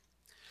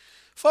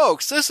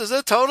 Folks, this is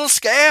a total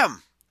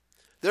scam.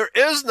 There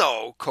is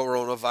no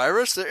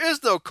coronavirus. There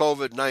is no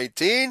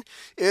COVID-19.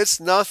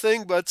 It's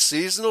nothing but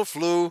seasonal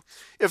flu,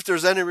 if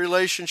there's any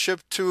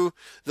relationship to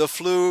the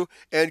flu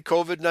and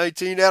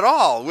COVID-19 at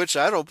all, which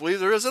I don't believe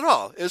there is at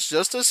all. It's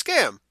just a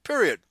scam,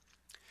 period.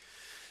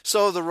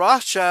 So the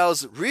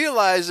Rothschilds,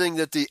 realizing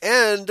that the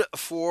end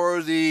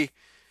for the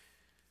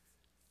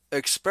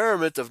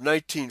experiment of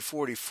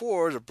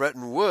 1944, the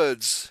Bretton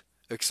Woods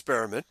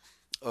experiment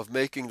of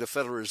making the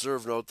Federal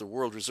Reserve note the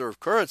world reserve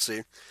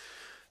currency,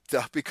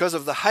 because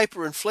of the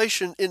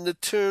hyperinflation in the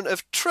tune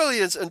of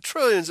trillions and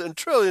trillions and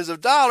trillions of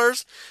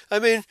dollars. I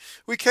mean,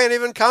 we can't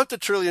even count the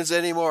trillions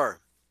anymore.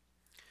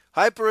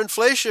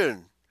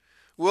 Hyperinflation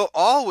will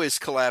always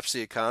collapse the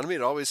economy.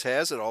 It always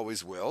has. It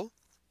always will.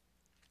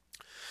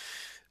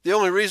 The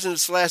only reason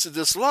it's lasted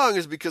this long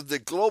is because the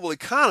global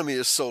economy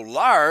is so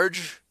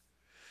large.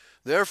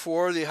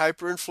 Therefore, the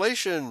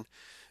hyperinflation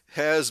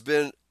has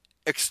been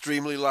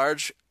extremely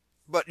large.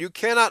 But you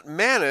cannot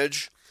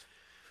manage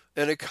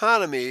an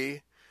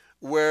economy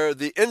where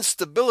the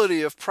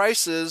instability of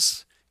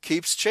prices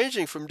keeps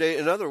changing from day.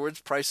 In other words,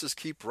 prices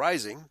keep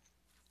rising.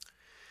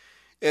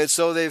 And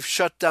so they've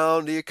shut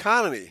down the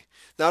economy.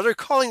 Now they're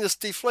calling this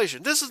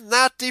deflation. This is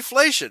not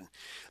deflation.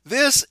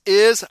 This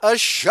is a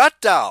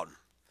shutdown.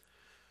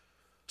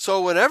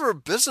 So whenever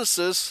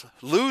businesses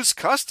lose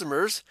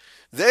customers,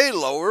 they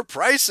lower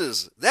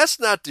prices. That's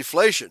not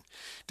deflation.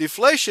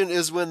 Deflation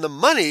is when the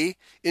money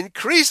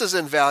increases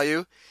in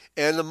value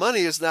and the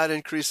money is not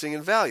increasing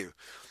in value.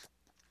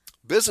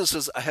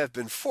 Businesses have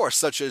been forced,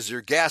 such as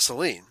your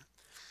gasoline.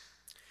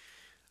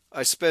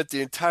 I spent the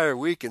entire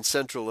week in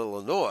central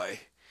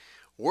Illinois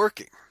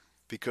working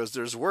because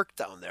there's work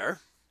down there.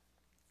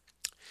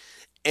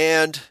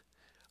 And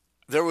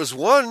there was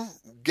one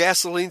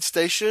gasoline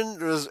station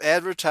that was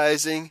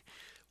advertising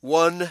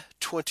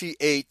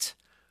 $1.28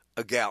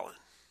 a gallon.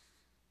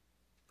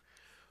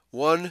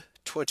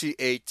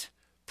 $1.28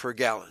 per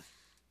gallon.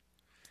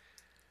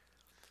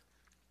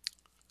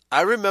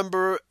 I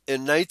remember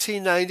in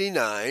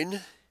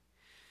 1999,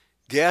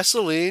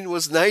 gasoline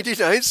was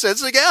 99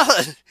 cents a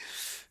gallon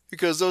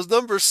because those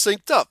numbers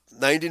synced up.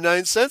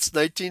 99 cents,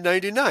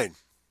 1999.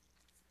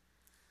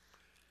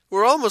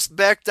 We're almost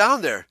back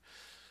down there.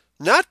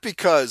 Not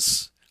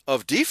because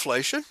of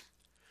deflation,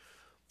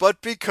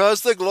 but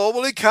because the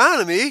global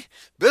economy,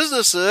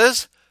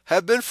 businesses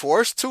have been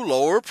forced to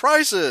lower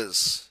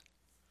prices.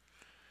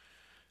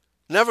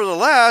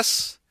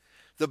 Nevertheless,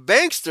 the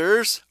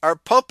banksters are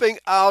pumping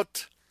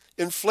out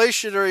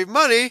inflationary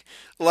money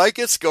like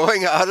it's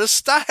going out of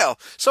style.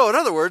 So in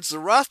other words, the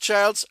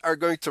Rothschilds are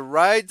going to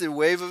ride the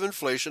wave of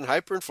inflation,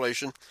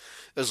 hyperinflation,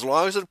 as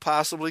long as it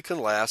possibly can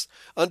last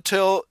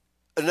until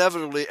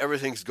inevitably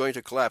everything's going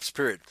to collapse,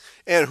 period.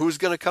 And who's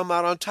going to come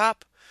out on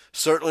top?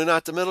 Certainly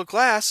not the middle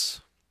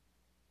class.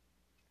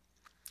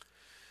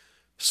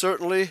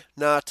 Certainly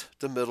not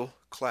the middle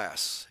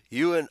class.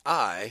 You and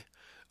I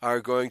are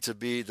going to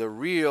be the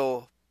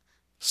real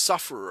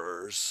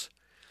sufferers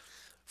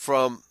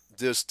from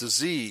this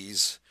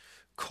disease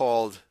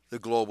called the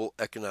global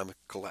economic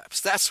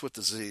collapse. That's what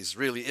the disease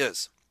really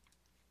is.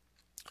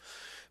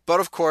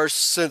 But of course,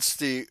 since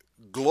the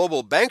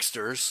global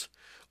banksters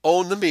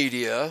own the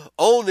media,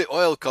 own the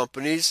oil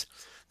companies,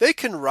 They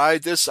can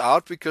ride this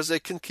out because they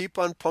can keep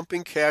on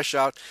pumping cash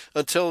out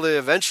until they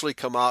eventually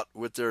come out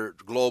with their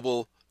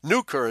global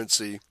new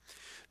currency,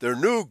 their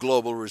new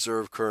global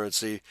reserve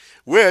currency,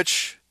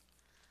 which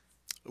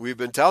we've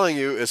been telling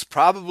you is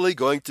probably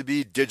going to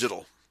be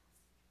digital,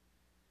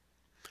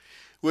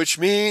 which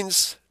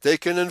means they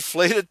can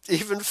inflate it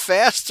even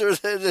faster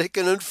than they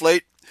can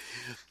inflate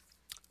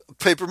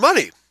paper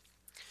money.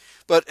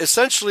 But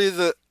essentially,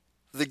 the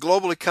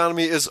global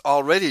economy is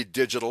already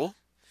digital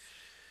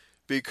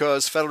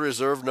because Federal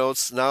Reserve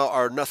notes now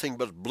are nothing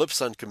but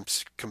blips on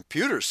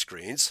computer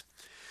screens.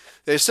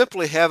 They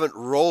simply haven't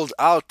rolled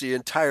out the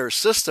entire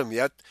system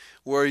yet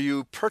where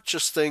you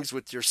purchase things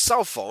with your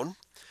cell phone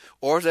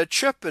or that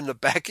chip in the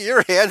back of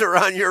your hand or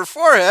on your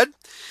forehead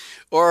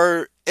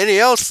or any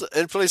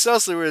place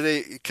else where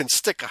they can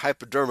stick a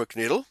hypodermic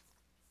needle.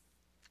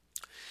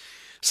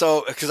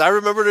 So, because I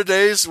remember the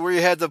days where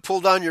you had to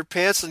pull down your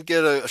pants and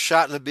get a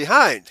shot in the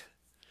behind.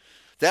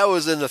 That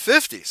was in the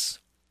 50s.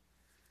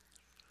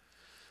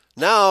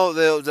 Now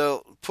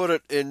they'll put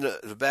it in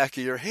the back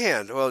of your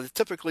hand. Well,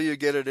 typically you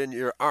get it in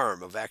your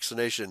arm, a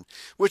vaccination,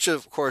 which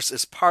of course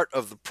is part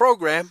of the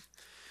program,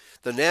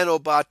 the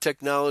nanobot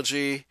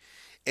technology,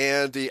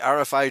 and the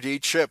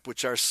RFID chip,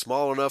 which are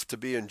small enough to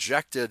be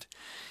injected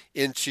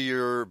into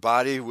your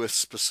body with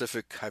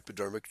specific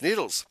hypodermic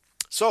needles.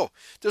 So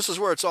this is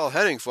where it's all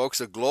heading,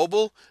 folks, a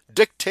global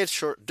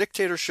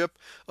dictatorship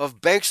of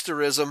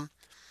banksterism,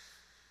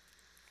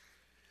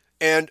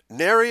 and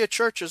nary a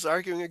church is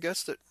arguing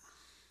against it.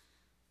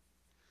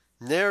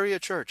 Nary a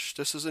church.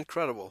 This is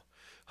incredible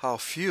how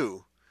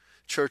few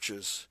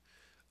churches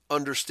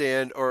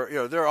understand,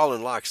 or, they're all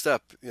in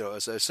lockstep,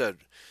 as I said,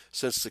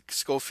 since the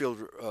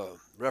Scofield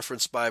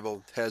Reference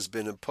Bible has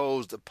been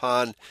imposed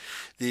upon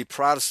the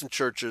Protestant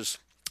churches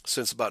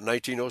since about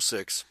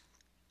 1906.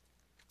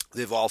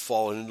 They've all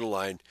fallen into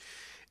line,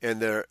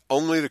 and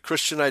only the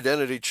Christian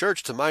Identity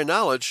Church, to my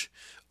knowledge,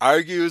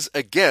 argues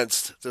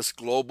against this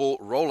global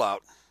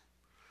rollout,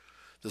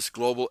 this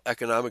global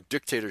economic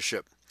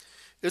dictatorship.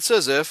 It's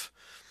as if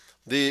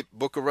the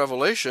book of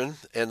Revelation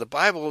and the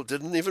Bible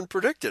didn't even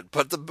predict it,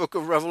 but the book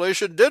of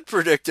Revelation did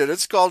predict it.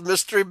 It's called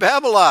Mystery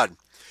Babylon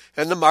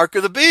and the Mark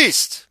of the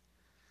Beast.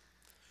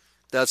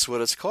 That's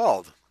what it's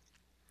called.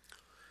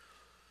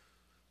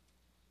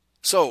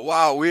 So,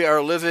 wow, we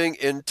are living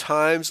in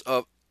times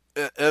of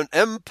an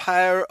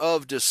empire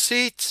of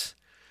deceit,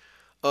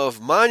 of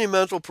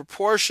monumental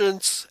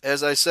proportions.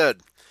 As I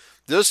said,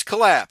 this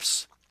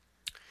collapse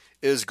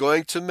is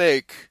going to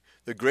make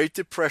the Great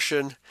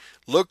Depression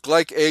look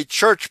like a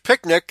church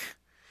picnic,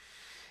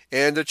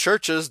 and the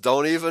churches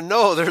don't even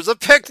know there's a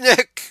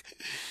picnic.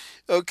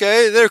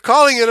 Okay, they're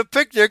calling it a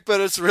picnic,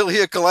 but it's really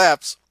a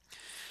collapse.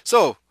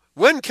 So,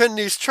 when can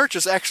these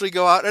churches actually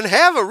go out and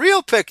have a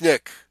real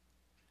picnic?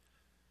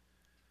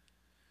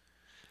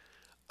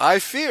 I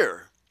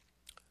fear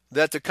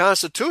that the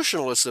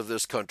constitutionalists of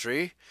this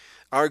country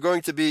are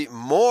going to be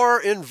more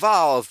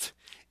involved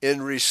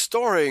in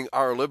restoring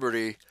our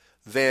liberty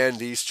than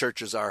these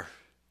churches are.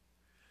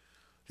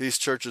 These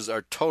churches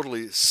are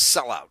totally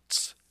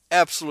sellouts,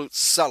 absolute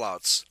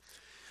sellouts.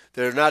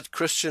 They're not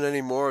Christian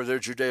anymore, they're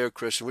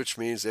Judeo-Christian, which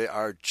means they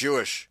are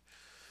Jewish.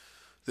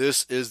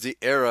 This is the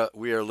era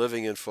we are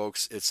living in,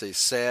 folks. It's a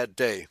sad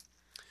day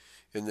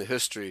in the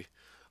history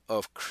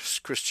of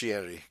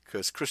Christianity,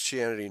 because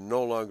Christianity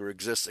no longer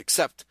exists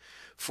except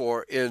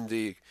for in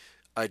the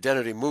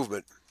identity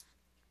movement.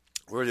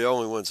 We're the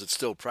only ones that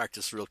still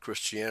practice real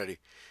Christianity.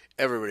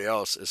 Everybody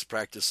else is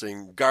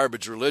practicing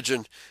garbage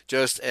religion,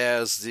 just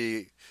as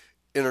the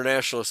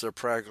internationalists are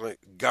practicing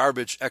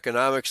garbage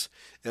economics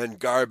and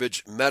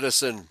garbage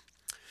medicine.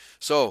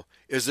 So,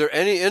 is there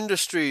any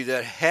industry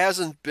that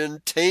hasn't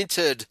been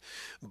tainted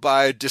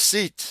by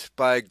deceit,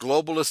 by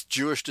globalist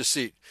Jewish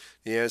deceit?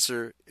 The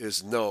answer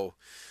is no.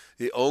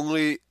 The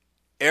only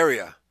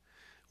area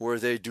where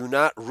they do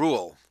not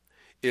rule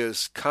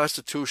is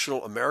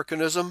constitutional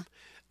Americanism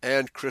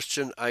and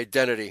Christian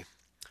identity.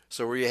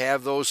 So where you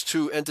have those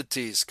two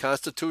entities,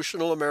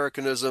 constitutional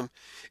Americanism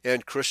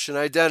and Christian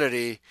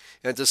identity,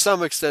 and to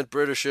some extent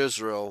British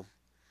Israel,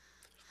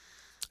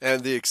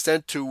 and the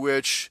extent to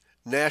which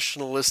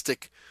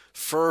nationalistic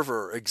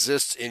fervor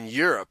exists in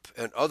Europe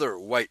and other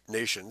white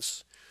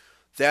nations,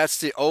 that's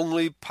the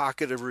only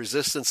pocket of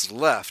resistance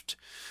left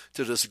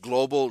to this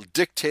global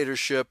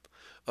dictatorship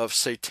of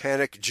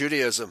satanic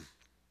Judaism.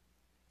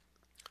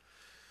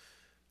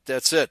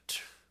 That's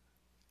it.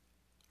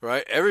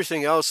 Right?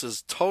 Everything else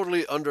is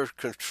totally under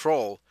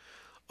control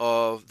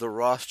of the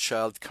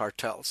Rothschild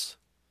cartels.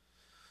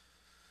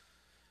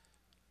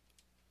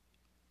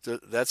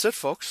 That's it,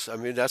 folks. I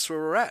mean, that's where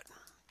we're at.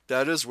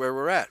 That is where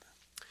we're at.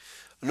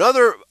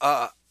 Another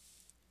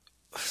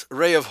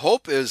ray of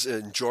hope is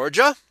in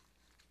Georgia.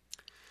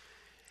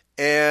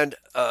 And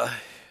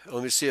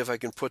let me see if I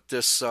can put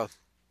this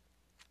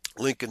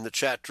link in the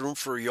chat room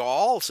for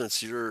y'all.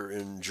 Since you're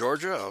in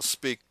Georgia, I'll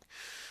speak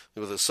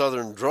with a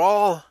southern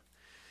drawl,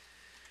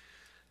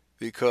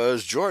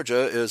 because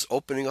Georgia is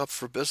opening up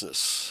for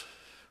business.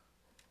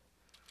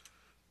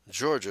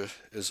 Georgia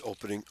is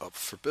opening up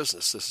for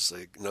business. This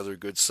is another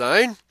good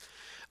sign.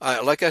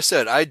 Like I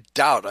said,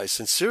 I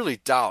sincerely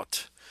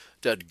doubt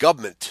that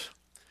government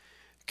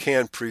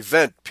can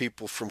prevent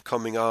people from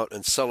coming out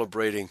and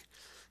celebrating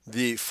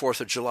the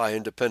 4th of July,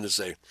 Independence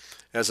Day.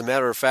 As a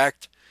matter of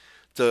fact,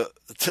 the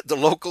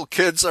local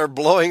kids are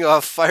blowing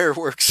off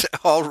fireworks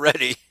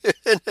already.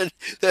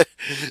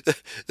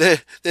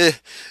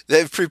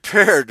 They've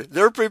prepared.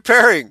 They're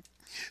preparing.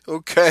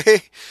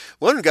 Okay?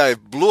 One guy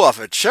blew off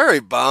a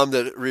cherry bomb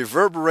that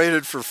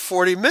reverberated for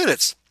 40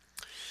 minutes.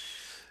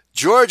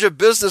 Georgia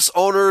business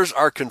owners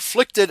are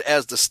conflicted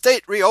as the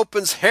state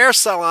reopens hair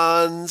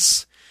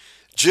salons,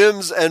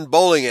 gyms, and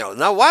bowling alleys.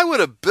 Now, why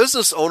would a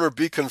business owner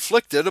be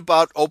conflicted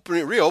about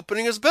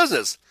reopening his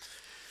business?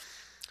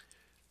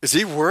 Is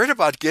he worried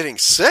about getting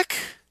sick?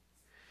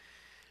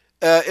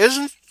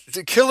 Isn't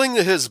killing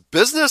his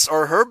business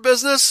or her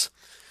business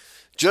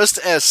just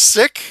as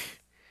sick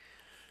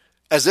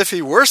as if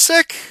he were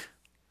sick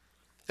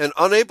and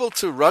unable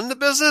to run the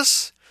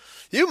business?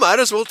 You might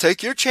as well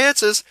take your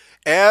chances,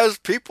 as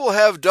people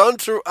have done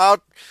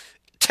throughout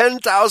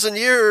 10,000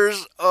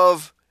 years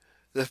of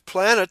the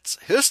planet's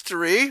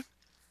history.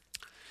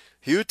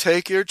 You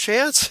take your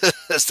chances.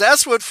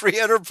 That's what free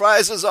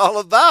enterprise is all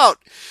about.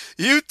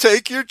 You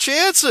take your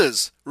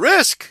chances.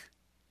 Risk.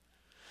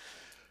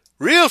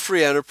 Real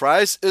free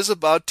enterprise is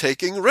about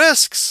taking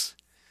risks.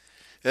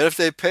 And if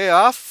they pay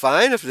off,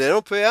 fine. If they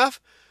don't pay off,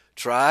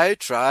 try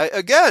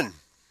again.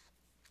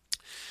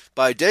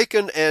 By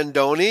Dakin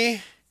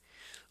Andoni,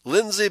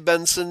 Lindsay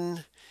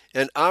Benson,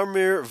 and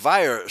Amir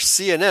Vire,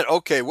 CNN.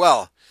 Okay,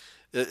 well,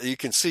 you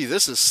can see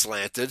this is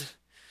slanted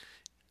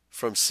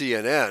from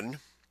CNN.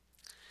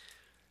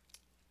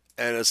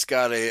 And it's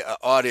got a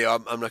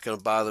audio. I'm not going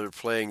to bother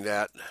playing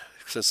that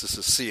since this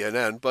is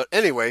CNN. But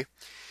anyway,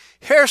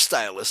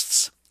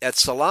 hairstylists at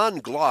Salon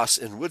Gloss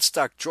in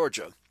Woodstock,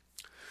 Georgia,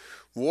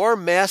 wore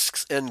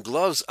masks and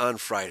gloves on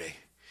Friday,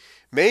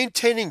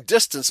 maintaining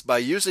distance by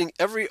using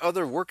every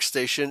other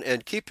workstation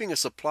and keeping a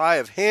supply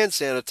of hand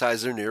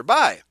sanitizer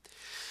nearby.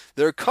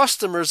 Their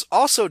customers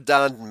also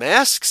donned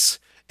masks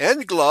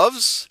and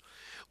gloves,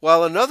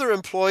 while another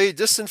employee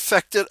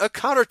disinfected a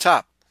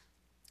countertop.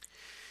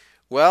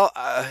 Well,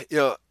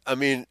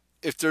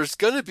 if there's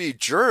going to be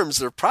germs,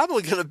 they're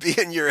probably going to be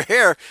in your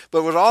hair.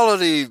 But with all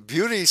of the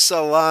beauty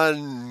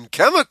salon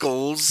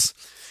chemicals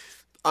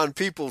on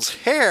people's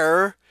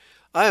hair,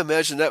 I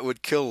imagine that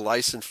would kill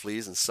lice and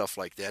fleas and stuff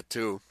like that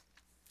too.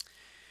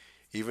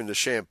 Even the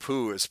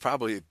shampoo is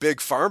probably big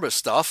pharma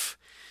stuff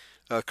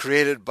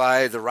created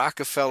by the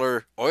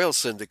Rockefeller Oil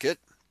Syndicate.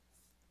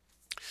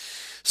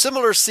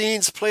 Similar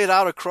scenes played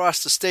out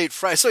across the state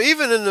Friday. So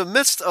even in the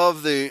midst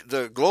of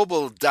the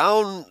global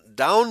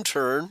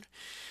downturn,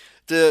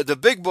 the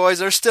big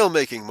boys are still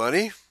making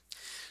money.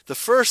 The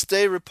first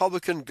day,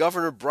 Republican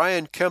Governor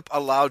Brian Kemp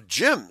allowed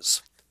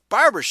gyms,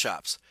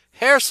 barbershops,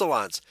 hair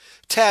salons,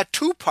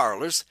 tattoo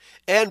parlors,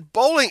 and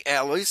bowling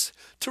alleys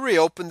to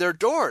reopen their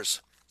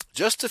doors,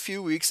 just a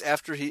few weeks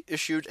after he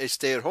issued a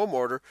stay-at-home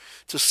order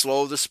to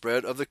slow the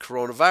spread of the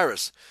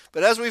coronavirus.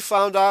 But as we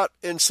found out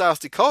in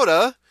South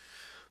Dakota,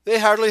 they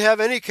hardly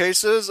have any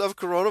cases of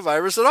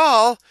coronavirus at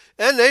all,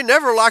 and they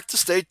never locked the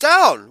state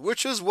down,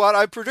 which is what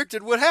I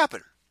predicted would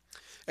happen,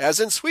 as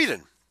in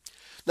Sweden.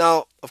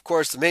 Now, of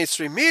course, the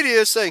mainstream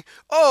media is saying,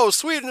 oh,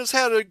 Sweden has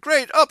had a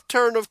great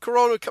upturn of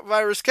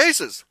coronavirus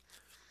cases.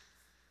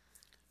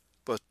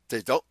 But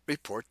they don't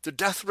report the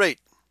death rate.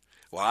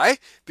 Why?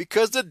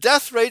 Because the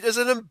death rate is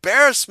an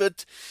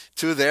embarrassment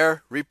to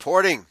their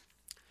reporting.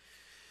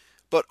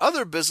 But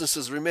other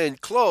businesses remain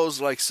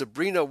closed, like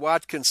Sabrina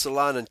Watkins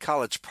Salon in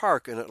College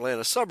Park, an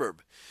Atlanta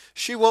suburb.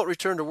 She won't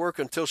return to work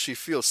until she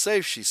feels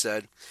safe, she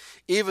said,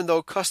 even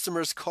though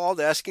customers called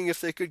asking if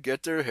they could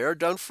get their hair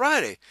done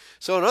Friday.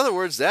 So in other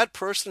words, that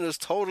person is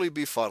totally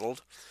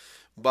befuddled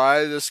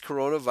by this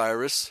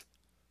coronavirus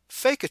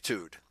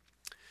fakeitude.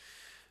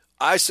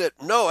 I said,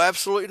 no,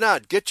 absolutely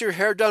not. Get your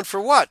hair done for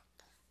what?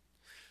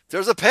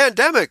 There's a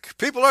pandemic.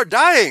 People are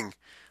dying.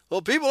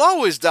 Well, people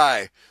always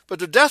die, but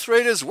the death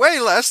rate is way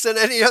less than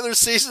any other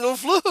seasonal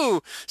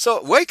flu.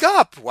 So wake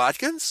up,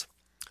 Watkins.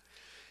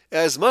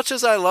 As much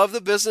as I love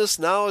the business,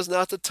 now is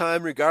not the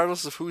time,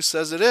 regardless of who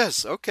says it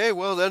is. Okay,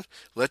 well then,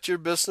 let your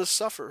business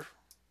suffer.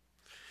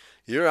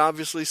 You're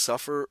obviously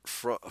suffering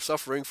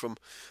from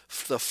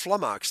the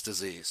flummox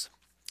disease.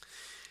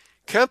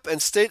 Kemp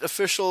and state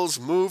officials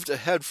moved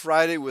ahead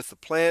Friday with the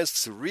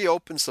plans to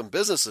reopen some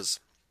businesses,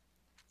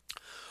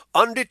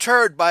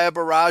 undeterred by a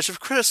barrage of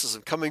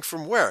criticism coming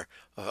from where?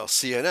 Well,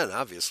 CNN,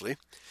 obviously.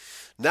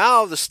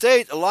 Now, the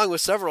state, along with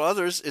several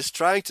others, is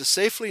trying to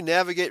safely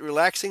navigate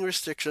relaxing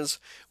restrictions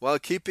while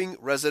keeping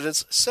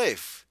residents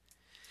safe.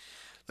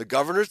 The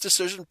governor's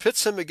decision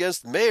pits him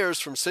against mayors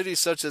from cities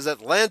such as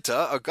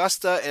Atlanta,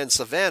 Augusta, and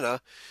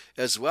Savannah,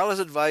 as well as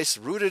advice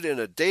rooted in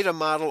a data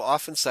model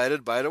often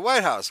cited by the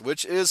White House,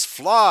 which is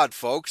flawed,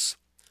 folks.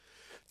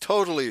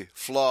 Totally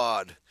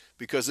flawed,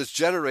 because it's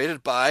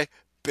generated by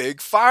Big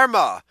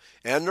Pharma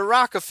and the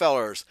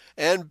Rockefellers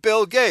and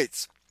Bill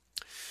Gates.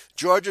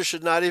 Georgia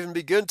should not even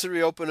begin to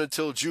reopen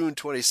until June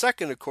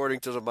 22nd, according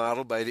to the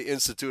model by the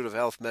Institute of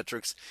Health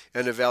Metrics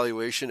and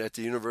Evaluation at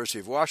the University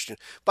of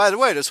Washington. By the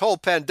way, this whole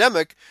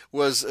pandemic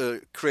was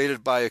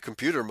created by a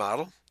computer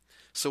model.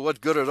 So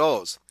what good are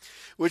those?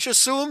 Which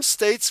assumes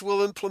states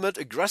will implement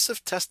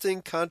aggressive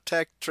testing,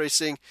 contact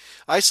tracing,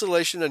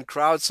 isolation, and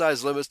crowd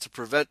size limits to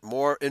prevent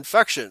more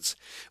infections.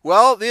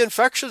 Well, the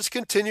infections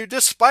continue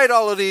despite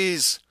all of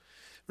these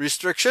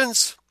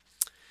restrictions,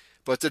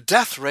 but the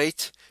death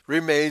rate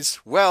remains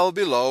well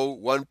below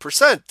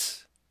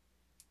 1%.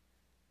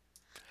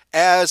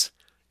 As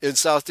in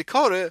South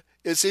Dakota,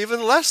 it's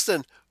even less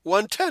than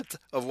 1/10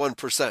 of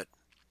 1%.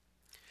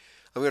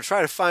 I'm going to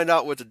try to find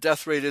out what the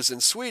death rate is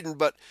in Sweden,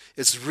 but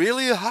it's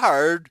really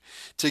hard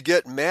to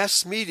get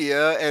mass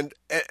media, and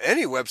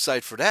any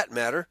website for that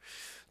matter,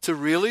 to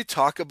really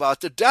talk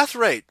about the death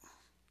rate.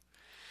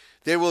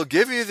 They will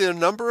give you the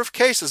number of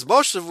cases,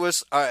 most of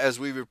which, as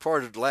we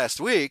reported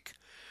last week,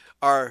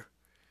 are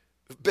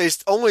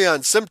based only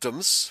on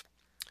symptoms,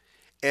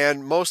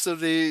 and most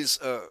of these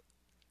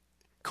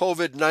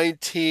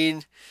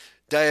COVID-19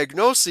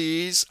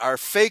 diagnoses are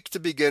fake to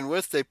begin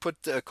with. They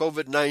put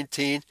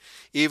COVID-19,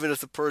 even if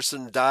the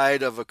person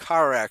died of a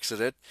car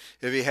accident,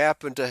 if he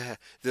happened to have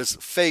this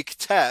fake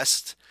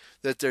test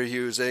that they're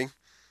using,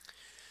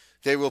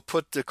 they will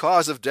put the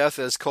cause of death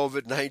as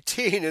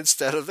COVID-19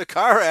 instead of the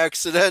car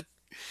accident.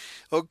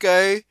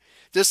 Okay?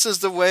 This is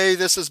the way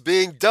this is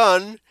being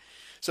done.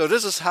 So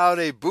this is how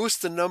they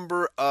boost the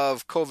number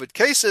of COVID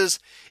cases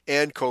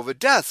and COVID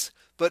deaths.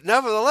 But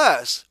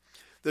nevertheless,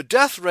 the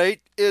death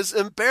rate is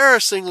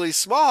embarrassingly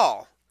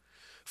small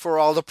for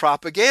all the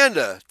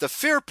propaganda, the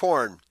fear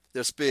porn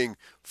that's being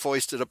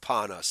foisted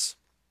upon us.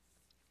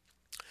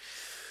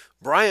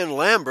 Brian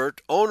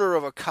Lambert, owner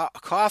of a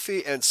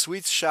coffee and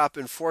sweets shop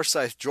in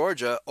Forsyth,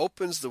 Georgia,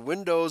 opens the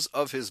windows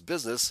of his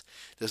business,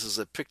 this is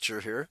a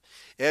picture here,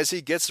 as he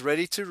gets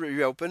ready to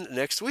reopen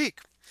next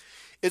week.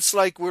 It's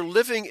like we're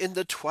living in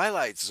the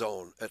twilight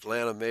zone,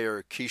 Atlanta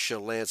Mayor Keisha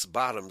Lance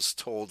Bottoms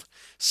told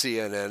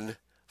CNN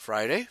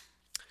Friday.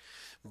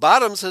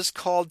 Bottoms has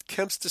called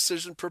Kemp's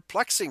decision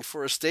perplexing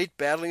for a state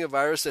battling a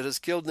virus that has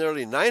killed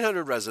nearly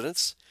 900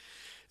 residents.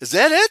 Is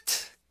that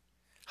it?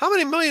 How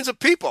many millions of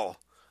people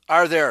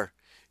are there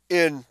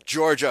in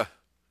Georgia?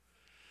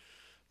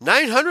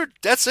 900?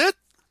 That's it?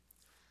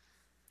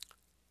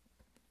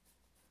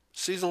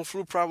 Seasonal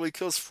flu probably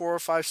kills 4 or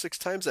 5, 6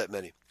 times that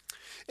many.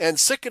 And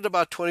sickened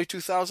about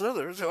 22,000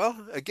 others.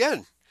 Well,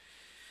 again,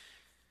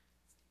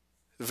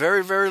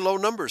 very, very low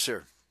numbers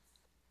here.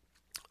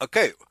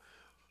 Okay.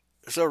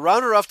 So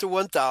round her off to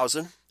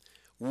 1,000.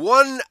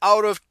 1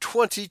 out of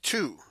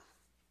 22.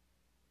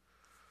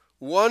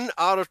 1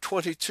 out of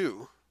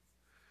 22.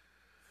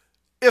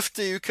 If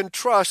you can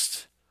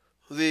trust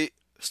the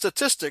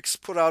statistics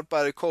put out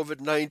by the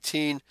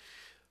COVID-19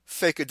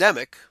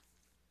 fakedemic,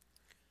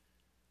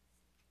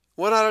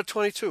 1 out of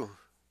 22.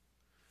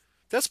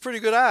 That's pretty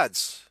good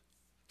odds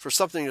for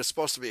something that's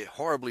supposed to be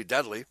horribly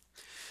deadly.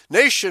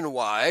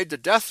 Nationwide, the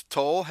death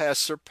toll has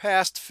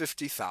surpassed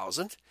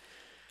 50,000.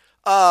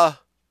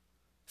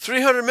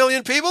 300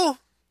 million people?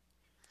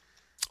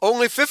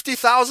 Only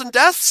 50,000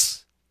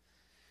 deaths?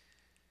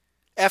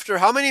 After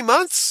how many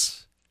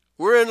months?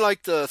 We're in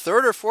like the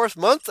 3rd or 4th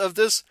month of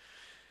this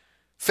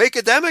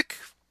fakedemic.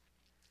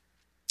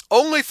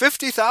 Only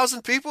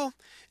 50,000 people?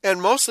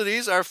 And most of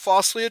these are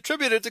falsely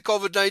attributed to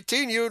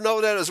COVID-19. You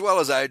know that as well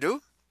as I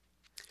do.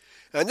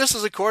 And this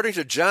is according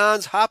to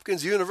Johns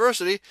Hopkins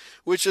University,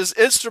 which is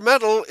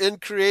instrumental in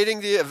creating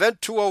the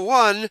Event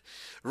 201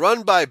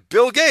 run by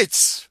Bill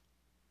Gates,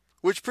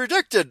 which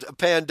predicted a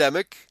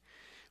pandemic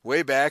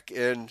way back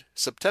in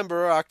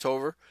September or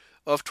October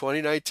of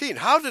 2019.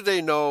 How did they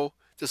know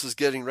this is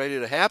getting ready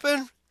to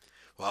happen?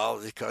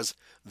 Well, because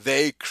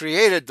they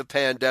created the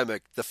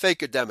pandemic, the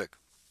fakedemic.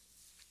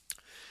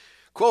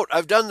 Quote,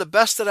 I've done the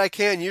best that I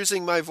can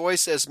using my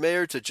voice as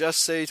mayor to just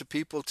say to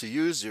people to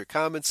use your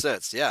common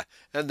sense. Yeah,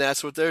 and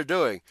that's what they're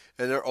doing,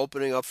 and they're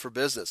opening up for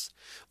business.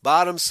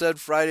 Bottoms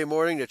said Friday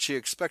morning that she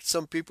expects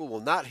some people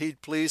will not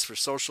heed pleas for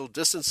social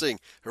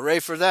distancing. Hooray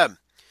for them.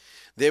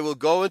 They will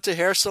go into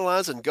hair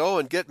salons and go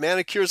and get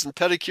manicures and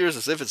pedicures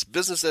as if it's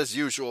business as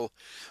usual,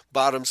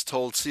 Bottoms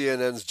told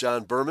CNN's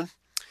John Berman.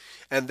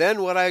 And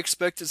then what I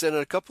expect is that in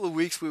a couple of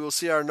weeks we will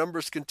see our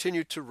numbers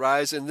continue to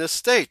rise in this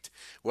state.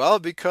 Well,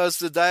 because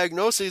the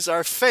diagnoses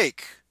are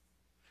fake.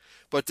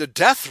 But the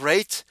death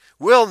rate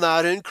will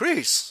not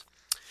increase.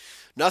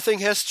 Nothing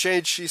has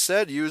changed, she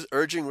said,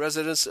 urging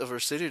residents of her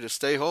city to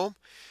stay home.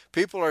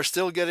 People are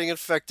still getting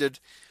infected.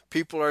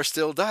 People are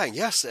still dying.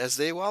 Yes, as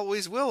they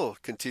always will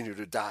continue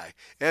to die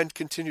and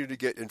continue to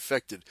get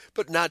infected,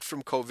 but not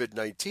from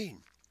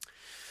COVID-19.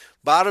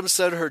 Bottoms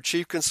said her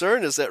chief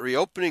concern is that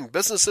reopening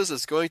businesses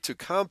is going to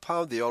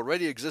compound the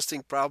already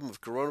existing problem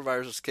of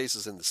coronavirus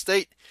cases in the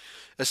state,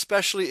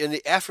 especially in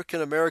the African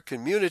American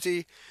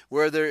community,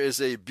 where there is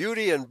a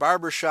beauty and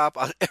barber shop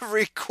on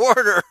every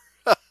corner.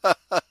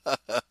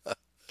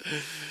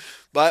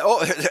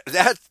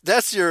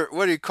 That's your,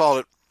 what do you call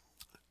it?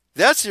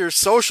 That's your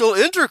social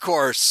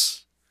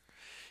intercourse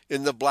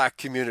in the black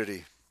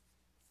community.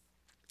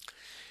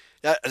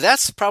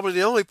 That's probably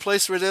the only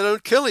place where they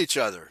don't kill each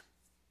other.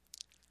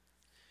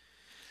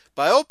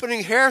 By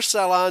opening hair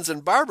salons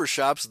and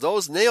barbershops,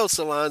 those nail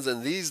salons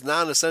and these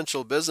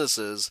non-essential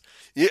businesses,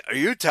 are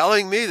you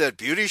telling me that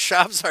beauty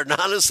shops are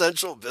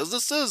non-essential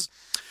businesses?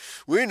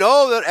 We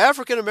know that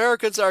African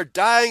Americans are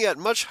dying at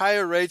much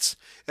higher rates,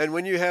 and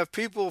when you have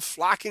people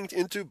flocking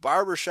into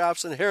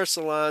barbershops and hair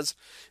salons,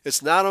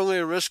 it's not only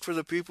a risk for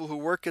the people who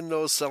work in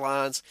those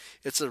salons,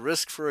 it's a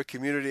risk for a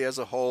community as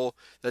a whole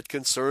that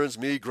concerns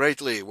me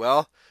greatly.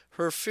 Well,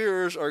 her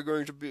fears are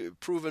going to be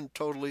proven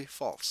totally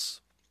false.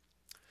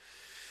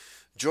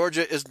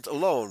 Georgia isn't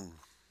alone.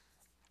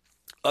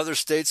 Other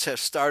states have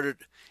started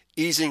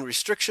easing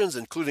restrictions,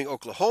 including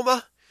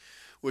Oklahoma,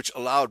 which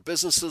allowed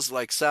businesses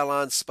like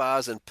salons,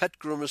 spas, and pet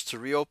groomers to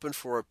reopen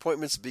for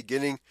appointments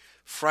beginning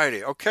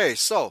Friday. Okay,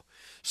 so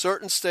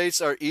certain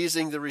states are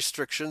easing the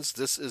restrictions.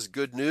 This is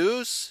good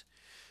news.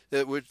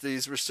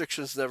 These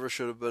restrictions never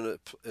should have been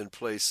in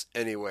place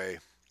anyway.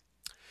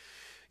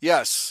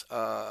 Yes,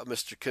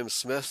 Mr. Kim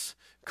Smith,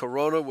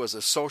 Corona was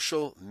a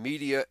social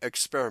media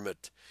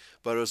experiment,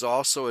 but it was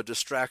also a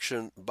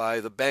distraction by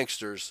the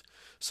banksters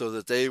so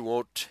that they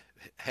won't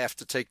have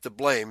to take the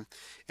blame.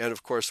 And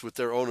of course, with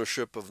their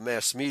ownership of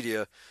mass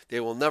media, they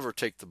will never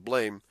take the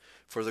blame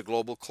for the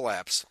global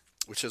collapse,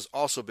 which has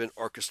also been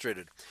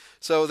orchestrated.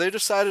 So they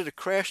decided to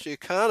crash the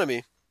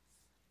economy,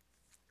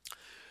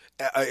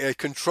 a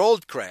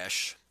controlled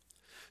crash,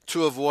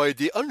 to avoid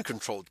the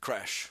uncontrolled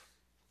crash.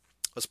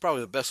 That's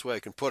probably the best way I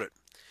can put it.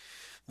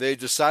 They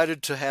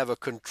decided to have a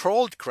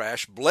controlled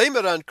crash, blame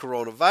it on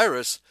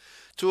coronavirus,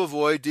 to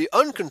avoid the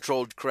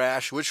uncontrolled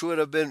crash, which would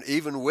have been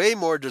even way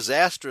more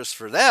disastrous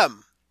for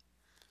them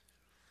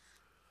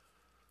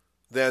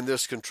than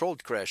this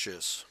controlled crash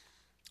is.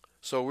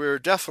 So we're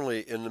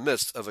definitely in the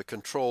midst of a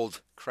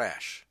controlled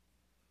crash.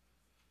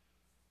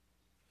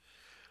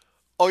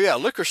 Oh yeah,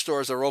 liquor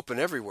stores are open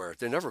everywhere.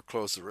 They never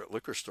close the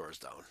liquor stores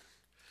down.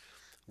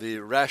 The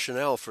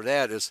rationale for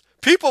that is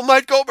people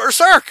might go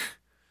berserk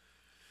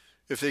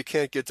if they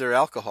can't get their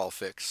alcohol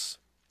fix.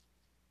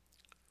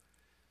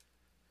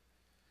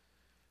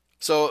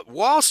 So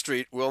Wall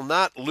Street will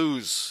not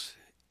lose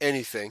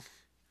anything.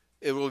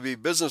 It will be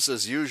business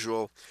as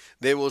usual.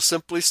 They will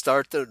simply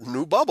start the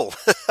new bubble,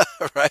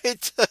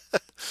 right?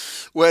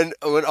 When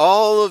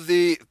all of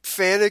the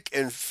panic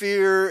and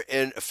fear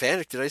and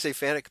panic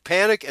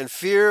and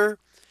fear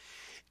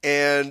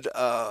and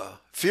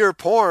fear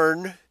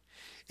porn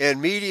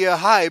and media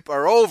hype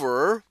are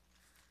over,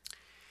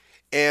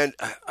 and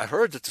I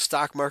heard that the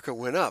stock market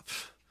went up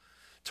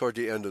toward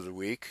the end of the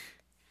week.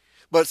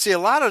 But see, a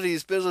lot of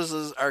these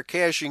businesses are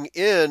cashing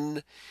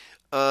in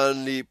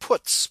on the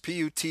puts,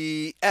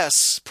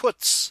 P-U-T-S,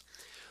 puts,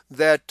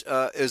 that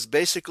is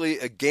basically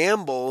a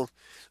gamble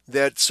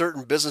that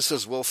certain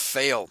businesses will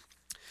fail.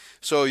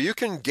 So you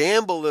can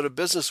gamble that a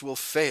business will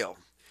fail.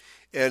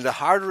 And the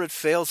harder it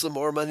fails, the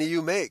more money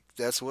you make.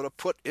 That's what a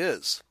put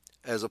is,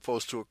 as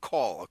opposed to a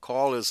call. A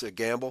call is a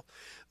gamble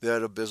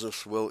that a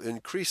business will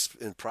increase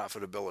in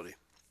profitability.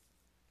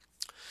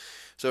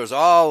 So there's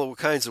all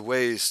kinds of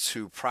ways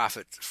to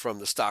profit from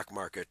the stock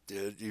market.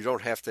 You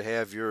don't have to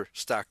have your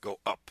stock go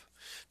up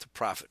to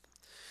profit.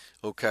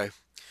 Okay.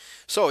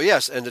 So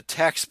yes, and the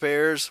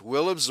taxpayers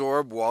will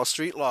absorb Wall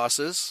Street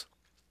losses,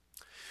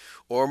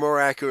 or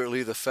more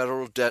accurately, the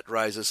federal debt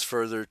rises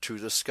further to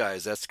the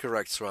skies. That's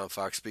correct, Swamp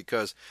Fox,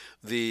 because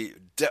the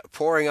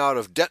pouring out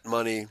of debt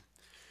money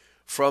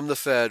from the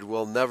Fed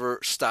will never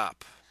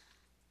stop.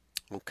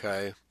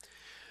 Okay.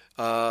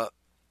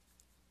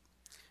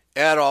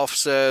 Adolf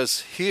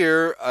says,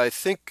 here,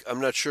 I'm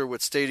not sure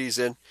what state he's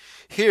in.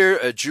 Here,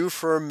 a Jew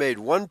firm made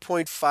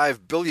 $1.5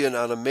 billion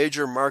on a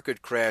major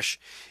market crash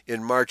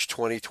in March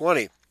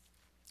 2020.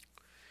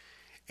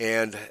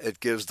 And it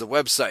gives the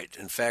website.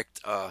 In fact,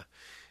 I'll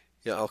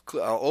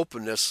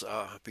open this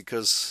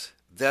because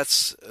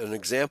that's an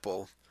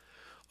example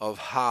of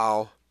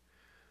how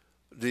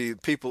the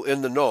people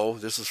in the know,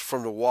 this is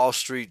from the Wall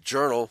Street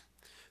Journal.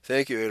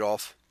 Thank you,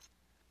 Adolf.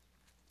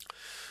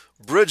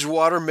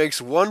 Bridgewater makes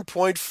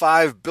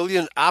 $1.5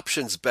 billion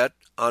options bet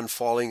on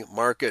falling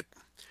market.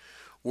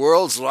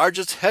 World's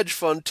largest hedge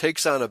fund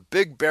takes on a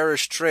big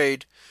bearish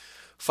trade.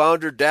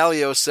 Founder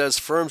Dalio says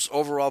firm's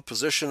overall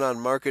position on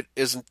market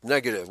isn't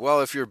negative.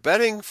 Well, if you're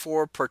betting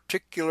for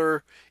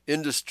particular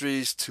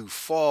industries to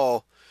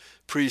fall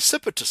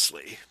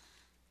precipitously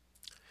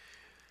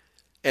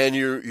and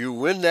you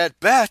win that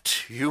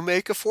bet, you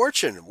make a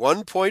fortune.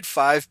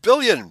 $1.5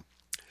 billion.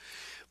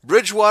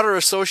 Bridgewater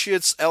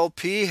Associates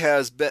LP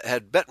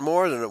had bet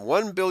more than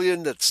 $1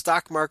 billion that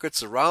stock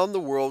markets around the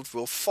world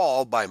will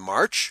fall by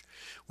March,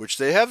 which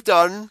they have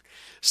done,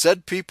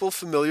 said people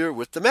familiar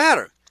with the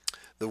matter.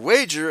 The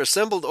wager,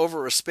 assembled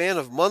over a span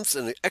of months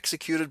and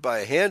executed by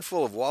a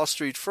handful of Wall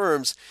Street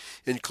firms,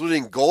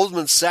 including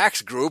Goldman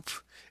Sachs Group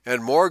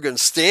and Morgan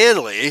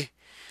Stanley.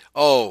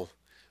 Oh,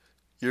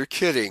 you're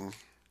kidding.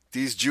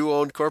 These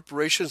Jew-owned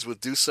corporations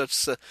would do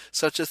such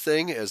a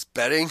thing as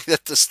betting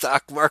that the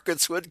stock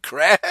markets would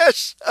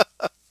crash?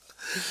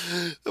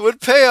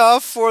 would pay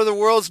off for the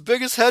world's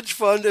biggest hedge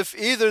fund if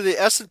either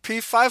the S&P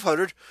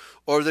 500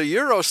 or the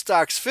Euro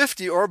Stoxx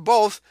 50 or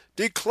both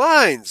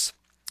declines,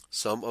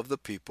 some of the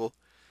people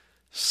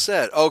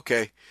said.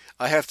 Okay,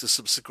 I have to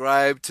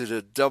subscribe to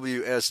the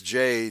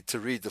WSJ to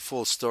read the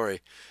full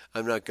story.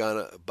 I'm not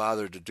going to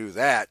bother to do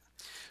that.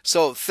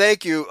 So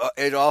thank you,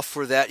 Adolf,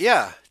 for that.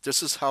 Yeah,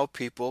 this is how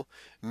people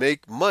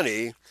make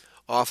money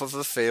off of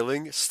a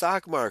failing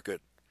stock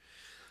market.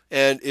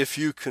 And if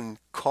you can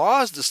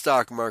cause the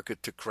stock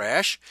market to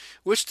crash,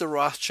 which the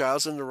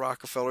Rothschilds and the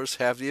Rockefellers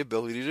have the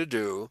ability to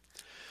do,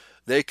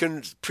 they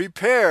can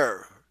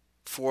prepare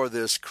for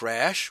this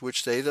crash,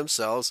 which they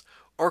themselves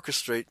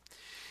orchestrate.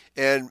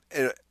 And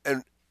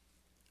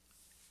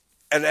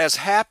as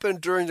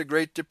happened during the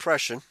Great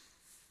Depression,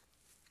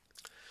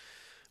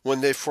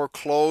 when they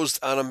foreclosed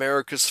on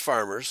America's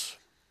farmers,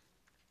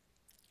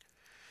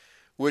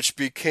 much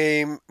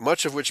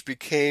of which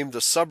became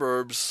the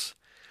suburbs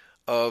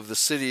of the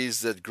cities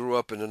that grew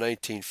up in the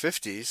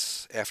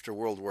 1950s after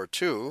World War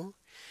II.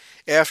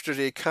 After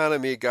the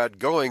economy got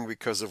going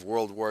because of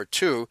World War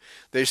II,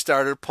 they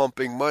started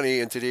pumping money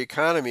into the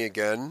economy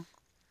again,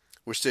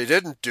 which they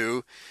didn't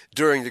do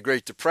during the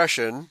Great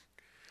Depression.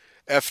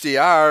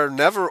 FDR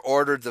never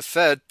ordered the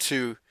Fed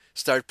to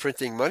start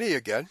printing money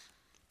again,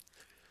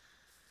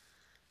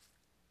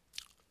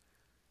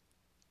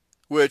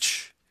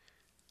 which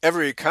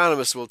every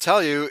economist will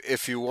tell you,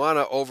 if you want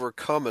to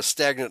overcome a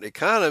stagnant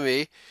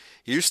economy,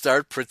 you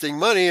start printing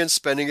money and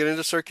spending it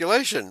into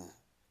circulation.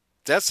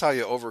 That's how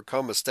you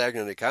overcome a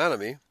stagnant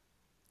economy.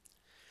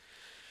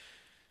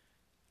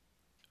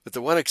 With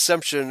the one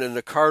exception in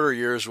the Carter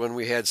years when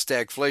we had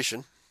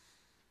stagflation.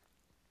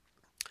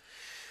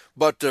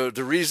 But the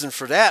reason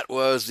for that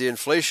was the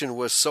inflation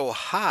was so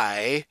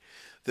high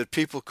that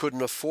people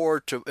couldn't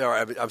afford to,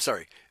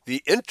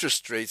 the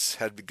interest rates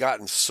had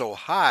gotten so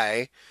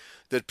high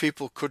that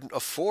people couldn't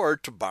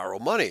afford to borrow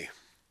money.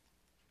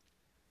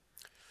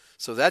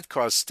 So that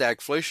caused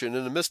stagflation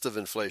in the midst of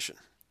inflation.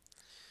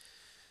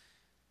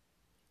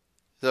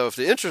 So if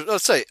the interest,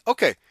 let's say,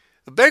 okay,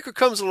 the banker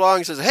comes along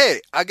and says, hey,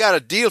 I got a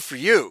deal for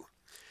you.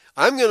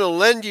 I'm going to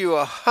lend you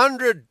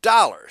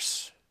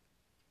 $100.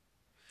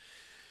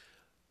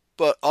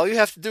 But all you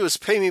have to do is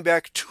pay me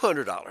back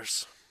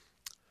 $200.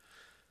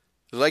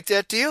 You like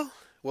that deal?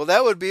 Well,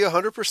 that would be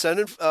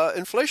 100%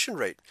 inflation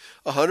rate,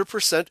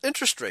 100%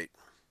 interest rate.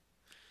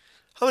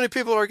 How many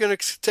people are going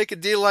to take a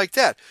deal like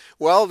that?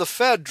 Well, the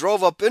Fed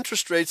drove up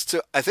interest rates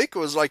to, I think it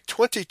was like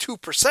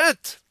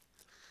 22%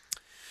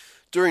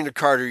 during the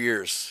Carter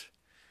years.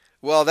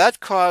 Well,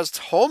 that caused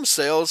home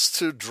sales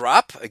to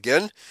drop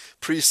again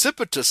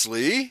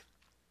precipitously.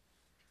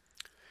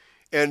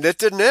 And it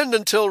didn't end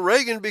until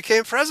Reagan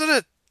became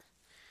president.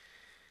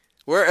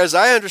 Where, as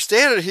I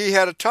understand it, he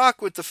had a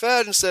talk with the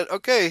Fed and said,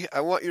 okay,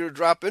 I want you to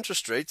drop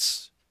interest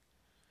rates.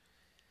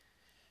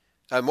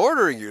 I'm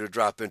ordering you to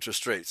drop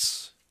interest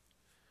rates.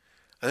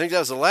 I think that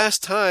was the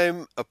last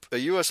time a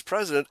U.S.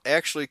 president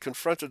actually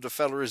confronted the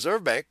Federal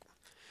Reserve Bank,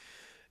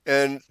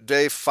 and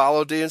they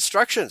followed the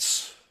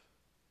instructions.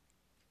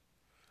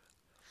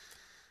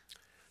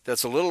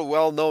 That's a little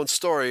well-known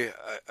story.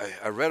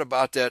 I read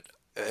about that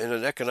in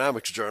an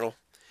economics journal,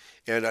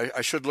 and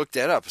I should look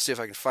that up, see if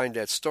I can find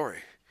that story.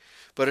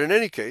 But in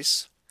any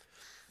case,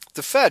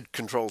 the Fed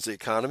controls the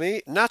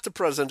economy, not the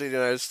President of the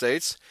United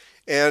States.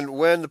 And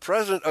when the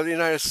President of the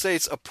United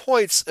States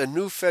appoints a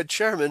new Fed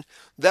chairman,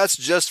 that's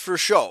just for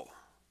show.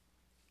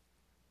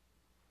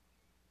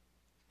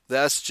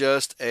 That's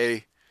just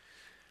a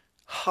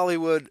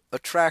Hollywood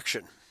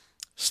attraction,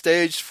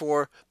 staged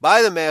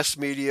by the mass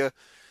media,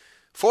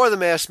 for the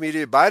mass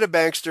media, by the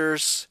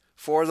banksters,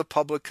 for the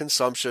public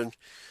consumption,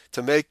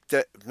 to make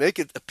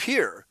it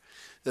appear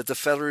that the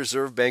Federal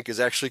Reserve Bank is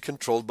actually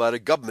controlled by the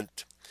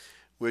government,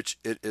 which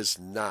it is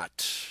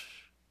not.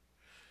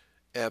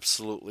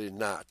 Absolutely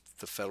not.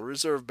 The Federal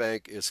Reserve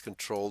Bank is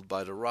controlled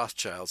by the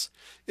Rothschilds.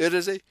 It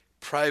is a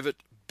private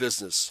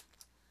business.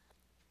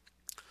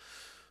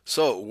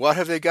 So, what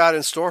have they got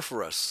in store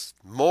for us?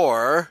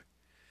 More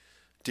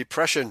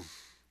depression.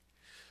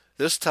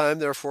 This time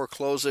they're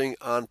foreclosing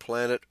on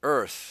planet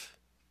Earth.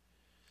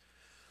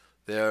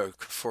 They're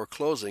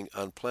foreclosing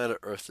on planet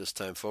Earth this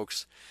time,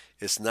 folks.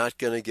 It's not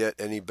going to get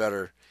any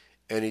better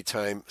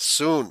anytime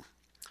soon.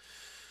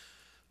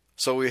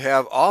 So we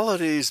have all of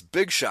these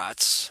big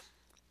shots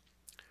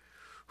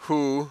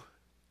who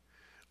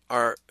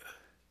are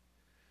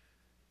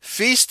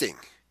feasting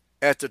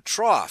at the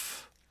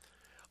trough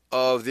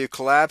of the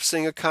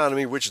collapsing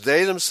economy which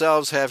they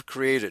themselves have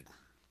created.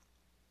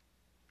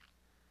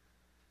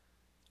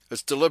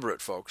 It's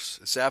deliberate, folks.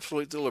 It's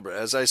absolutely deliberate.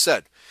 As I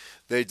said,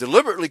 they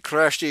deliberately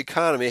crashed the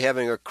economy,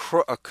 having a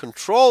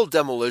controlled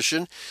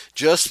demolition,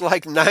 just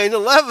like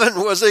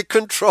 9/11 was a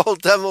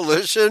controlled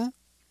demolition,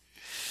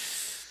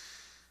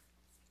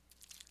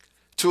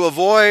 to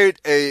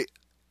avoid a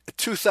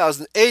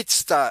 2008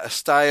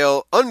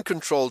 style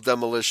uncontrolled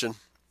demolition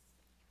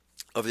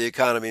of the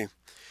economy,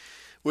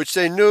 which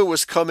they knew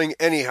was coming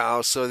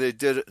anyhow, so they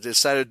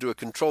decided to do a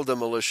controlled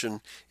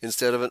demolition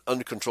instead of an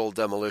uncontrolled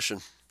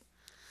demolition.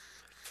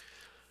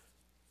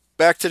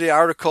 Back to the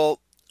article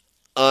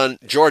on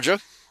Georgia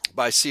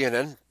by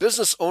CNN.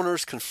 Business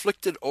owners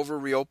conflicted over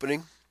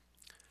reopening.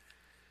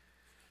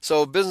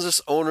 So business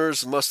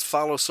owners must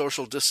follow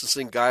social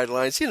distancing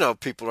guidelines. You know,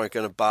 people aren't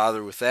going to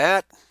bother with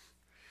that.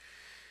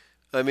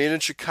 I mean,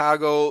 in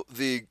Chicago,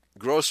 the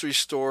grocery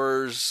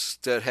stores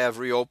that have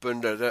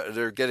reopened,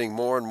 they're getting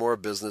more and more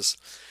business.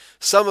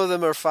 Some of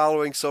them are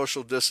following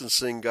social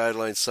distancing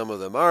guidelines, some of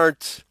them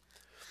aren't.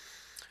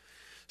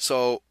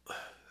 So,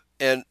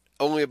 and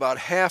only about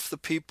half the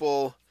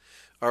people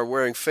are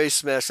wearing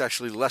face masks,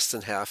 actually less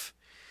than half,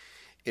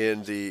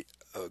 in the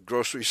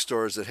grocery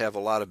stores that have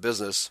a lot of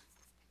business.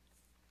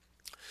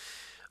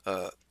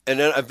 And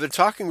then I've been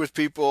talking with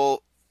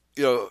people,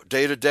 you know,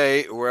 day to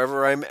day,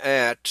 wherever I'm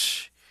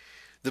at.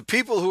 The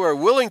people who are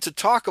willing to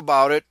talk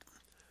about it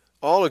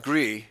all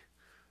agree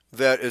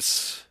that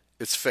it's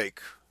fake.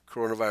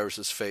 Coronavirus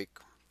is fake.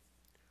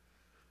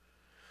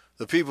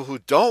 The people who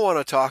don't want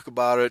to talk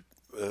about it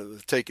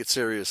take it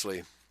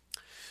seriously.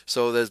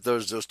 So there's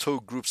those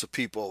two groups of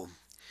people.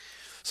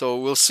 So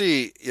we'll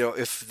see, you know,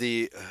 if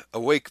the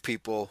awake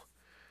people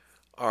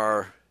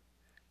are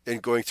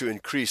going to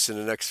increase in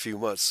the next few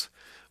months.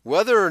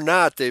 Whether or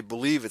not they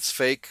believe it's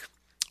fake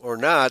or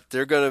not,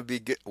 they're going to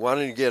be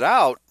wanting to get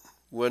out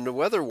when the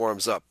weather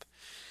warms up,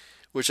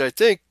 which I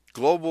think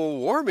global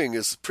warming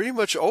is pretty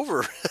much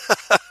over,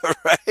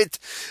 right?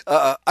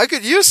 I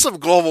could use some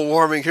global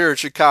warming here in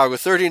Chicago,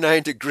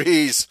 39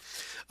 degrees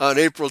on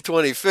April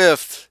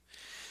 25th.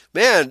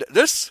 Man,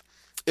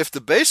 if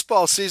the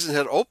baseball season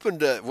had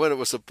opened when it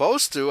was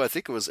supposed to, I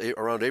think it was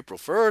around April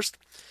 1st,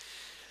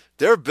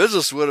 their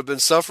business would have been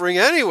suffering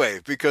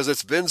anyway because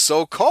it's been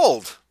so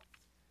cold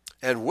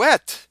and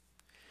wet.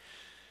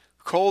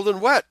 Cold and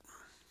wet.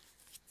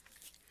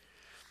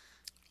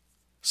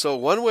 So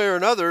one way or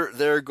another,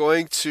 they're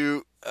going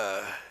to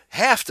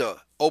have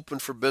to open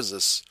for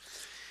business.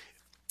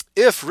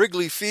 If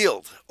Wrigley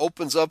Field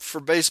opens up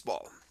for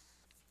baseball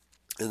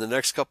in the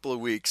next couple of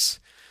weeks,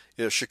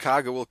 you know,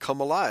 Chicago will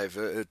come alive.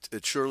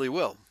 It surely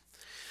will.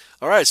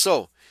 All right,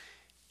 so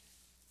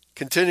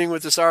continuing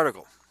with this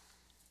article.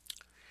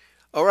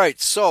 All right,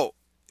 so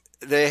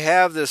they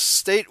have this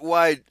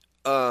statewide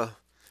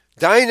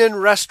dine-in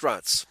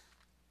restaurants.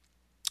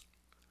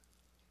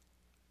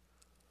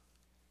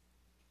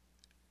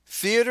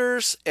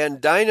 Theaters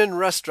and dine-in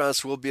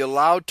restaurants will be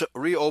allowed to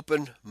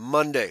reopen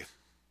Monday.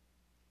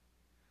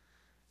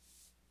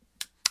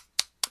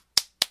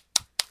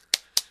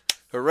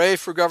 Hooray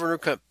for Governor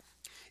Kemp.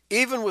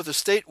 Even with a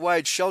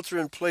statewide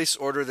shelter-in-place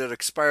order that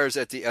expires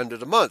at the end of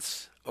the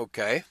month.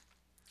 Okay.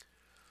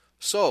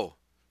 So,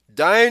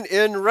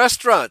 dine-in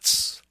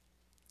restaurants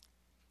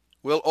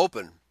will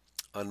open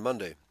on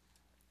Monday.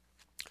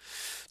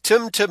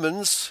 Tim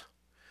Timmons,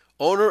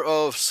 owner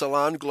of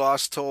Salon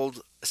Gloss,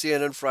 told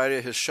CNN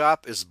Friday his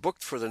shop is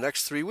booked for the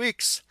next 3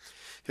 weeks.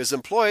 His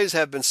employees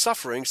have been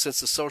suffering since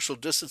the social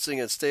distancing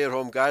and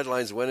stay-at-home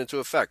guidelines went into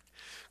effect.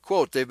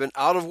 Quote, they've been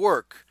out of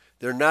work.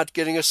 They're not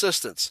getting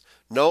assistance.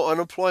 No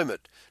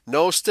unemployment.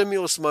 No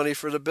stimulus money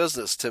for the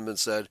business,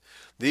 Timmons said.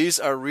 These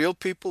are real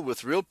people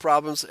with real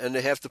problems, and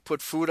they have to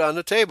put food on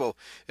the table.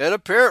 And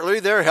apparently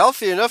they're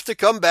healthy enough to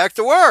come back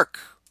to work.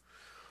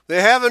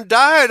 They haven't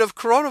died of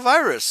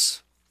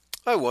coronavirus.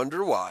 I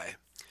wonder why.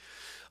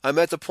 I'm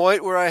at the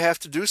point where I have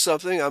to do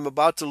something. I'm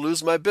about to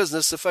lose my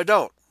business if I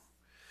don't.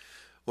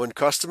 When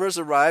customers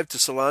arrived to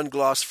Salon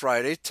Gloss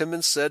Friday,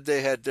 Timmons said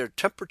they had their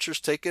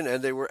temperatures taken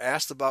and they were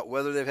asked about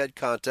whether they've had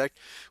contact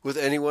with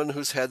anyone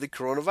who's had the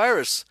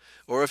coronavirus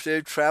or if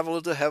they've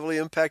traveled to heavily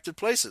impacted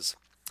places.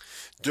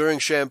 During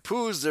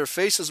shampoos, their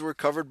faces were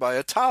covered by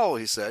a towel,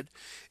 he said.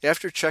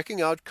 After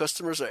checking out,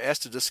 customers are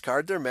asked to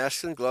discard their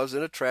masks and gloves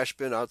in a trash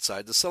bin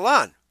outside the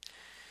salon,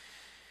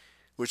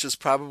 which is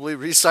probably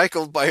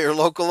recycled by your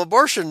local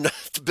abortion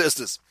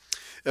business.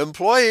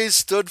 Employees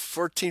stood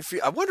 14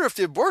 feet. I wonder if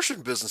the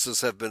abortion businesses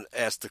have been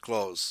asked to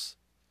close.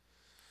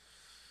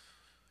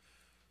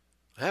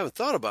 I haven't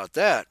thought about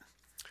that.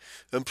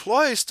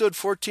 Employees stood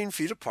 14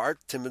 feet apart,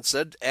 Timmons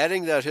said,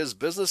 adding that his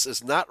business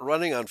is not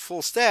running on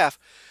full staff,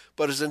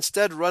 but is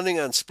instead running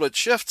on split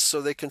shifts so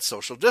they can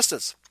social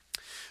distance.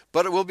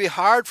 But it will be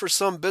hard for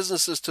some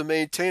businesses to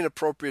maintain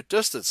appropriate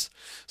distance.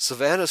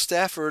 Savannah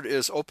Stafford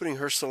is opening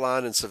her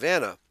salon in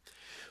Savannah,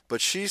 but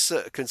she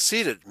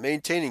conceded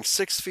maintaining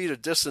 6 feet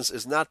of distance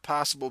is not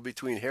possible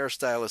between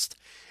hairstylist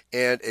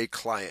and a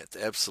client.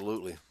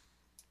 Absolutely.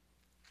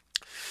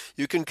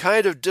 You can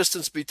kind of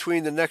distance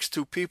between the next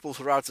two people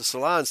throughout the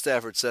salon,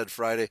 Stafford said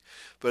Friday,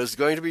 but it's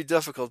going to be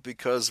difficult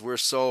because we're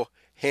so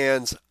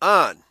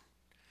hands-on.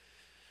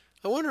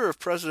 I wonder if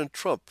President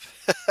Trump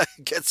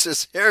gets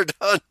his hair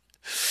done.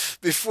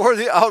 Before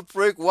the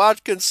outbreak,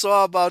 Watkins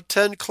saw about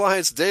 10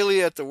 clients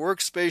daily at the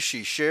workspace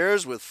she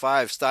shares with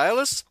 5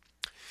 stylists.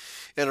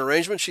 An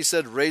arrangement, she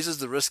said, raises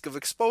the risk of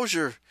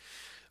exposure.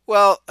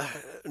 Well,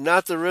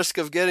 not the risk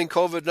of getting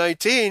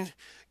COVID-19.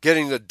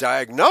 Getting the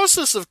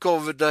diagnosis of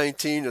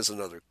COVID-19 is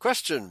another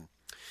question.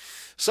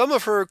 Some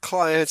of her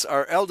clients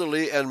are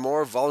elderly and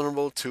more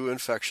vulnerable to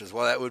infections.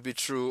 Well, that would be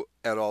true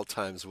at all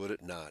times, would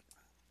it not?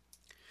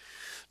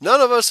 None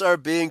of us are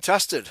being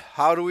tested.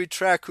 How do we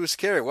track who's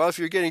carrying? Well, if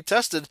you're getting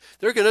tested,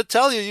 they're going to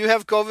tell you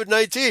have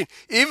COVID-19,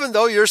 even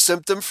though you're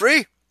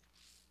symptom-free.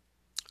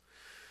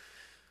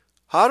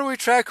 How do we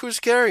track who's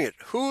carrying it?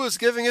 Who is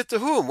giving it to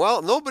whom?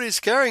 Well, nobody's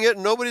carrying it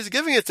and nobody's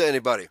giving it to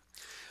anybody.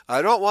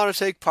 I don't want to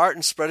take part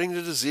in spreading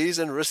the disease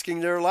and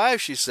risking their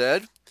lives, she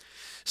said.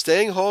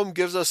 Staying home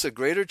gives us a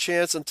greater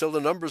chance until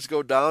the numbers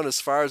go down as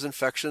far as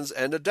infections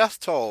and the death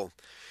toll.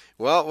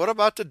 Well, what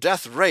about the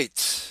death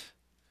rate?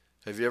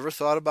 Have you ever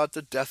thought about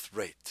the death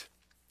rate?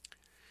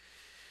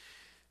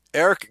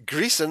 Eric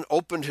Greason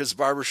opened his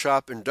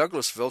barbershop in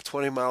Douglasville,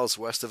 20 miles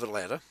west of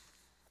Atlanta,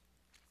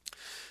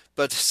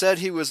 but said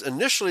he was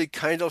initially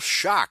kind of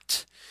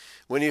shocked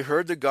when he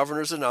heard the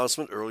governor's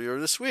announcement earlier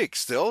this week.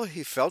 Still,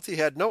 he felt he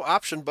had no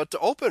option but to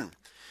open.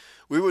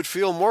 We would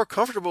feel more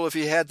comfortable if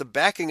he had the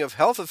backing of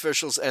health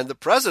officials and the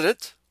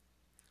president,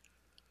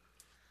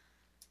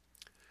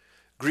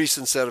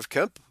 Greason said of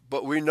Kemp,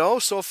 but we know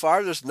so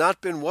far there's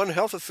not been one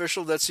health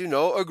official that's,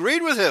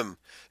 agreed with him.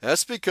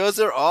 That's because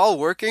they're all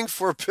working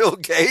for Bill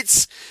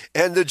Gates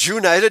and the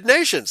United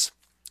Nations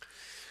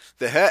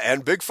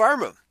and Big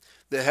Pharma.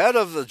 The head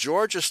of the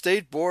Georgia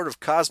State Board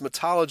of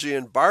Cosmetology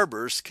and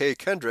Barbers, Kay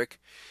Kendrick,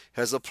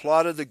 has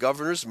applauded the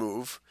governor's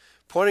move,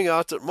 pointing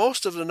out that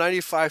most of the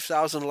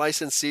 95,000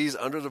 licensees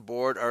under the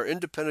board are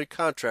independent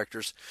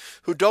contractors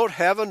who don't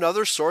have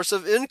another source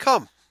of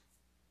income.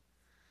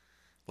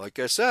 Like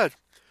I said,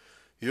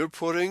 you're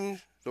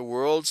putting the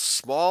world's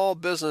small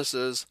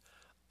businesses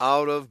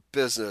out of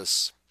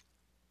business.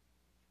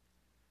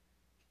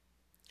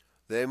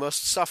 They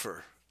must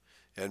suffer,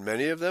 and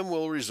many of them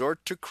will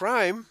resort to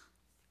crime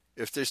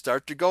if they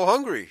start to go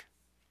hungry.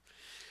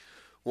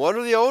 One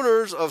of the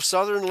owners of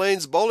Southern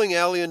Lanes Bowling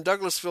Alley in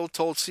Douglasville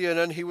told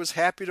CNN he was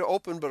happy to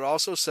open but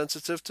also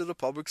sensitive to the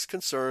public's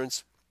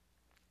concerns.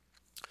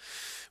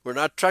 We're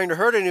not trying to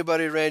hurt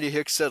anybody, Randy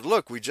Hicks said.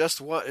 Look, we just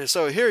want...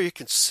 So here you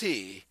can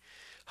see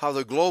how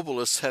the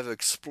globalists have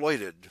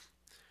exploited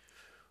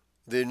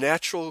the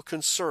natural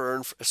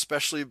concern,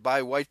 especially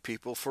by white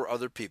people, for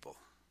other people.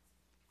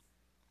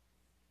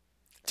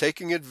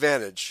 Taking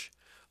advantage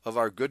of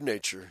our good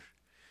nature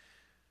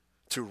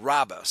to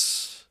rob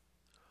us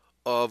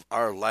of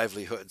our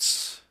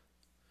livelihoods.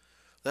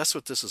 That's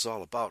what this is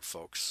all about,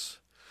 folks.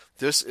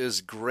 This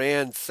is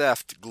grand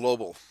theft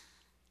global.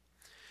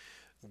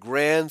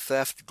 Grand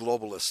theft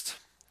globalist.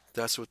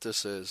 That's what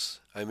this is.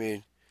 I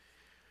mean,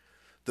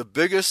 the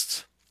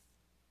biggest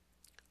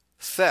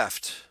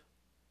theft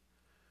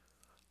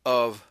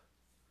of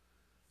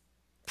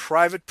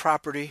private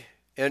property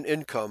and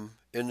income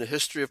in the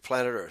history of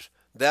planet Earth.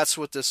 That's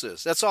what this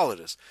is. That's all it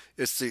is.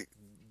 It's the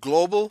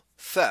global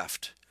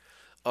theft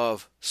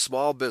of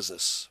small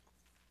business.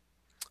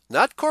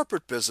 Not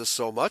corporate business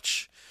so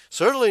much.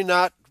 Certainly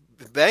not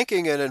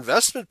banking and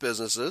investment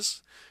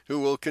businesses who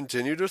will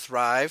continue to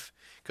thrive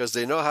because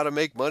they know how to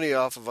make money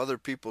off of other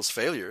people's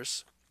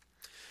failures.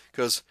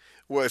 Because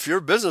if your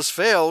business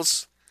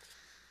fails,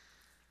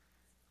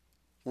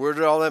 where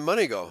did all that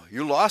money go?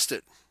 You lost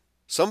it.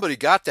 Somebody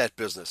got that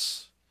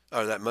business.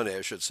 Or that money,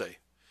 I should say.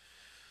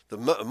 The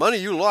money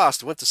you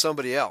lost went to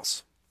somebody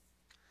else.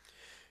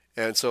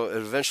 And so it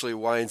eventually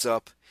winds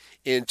up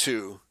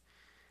into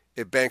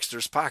a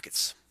bankster's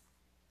pockets.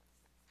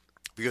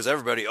 Because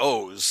everybody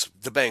owes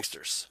the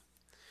banksters.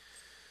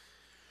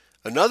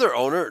 Another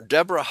owner,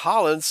 Deborah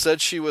Holland,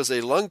 said she was a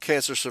lung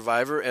cancer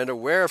survivor and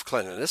aware of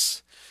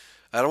cleanliness.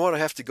 I don't want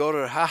to have to go to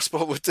the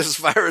hospital with this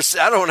virus.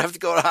 I don't want to have to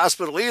go to the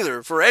hospital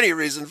either, for any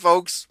reason,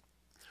 folks.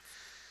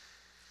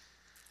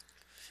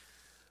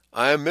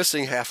 I am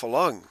missing half a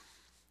lung.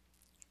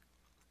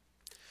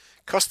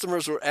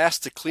 Customers were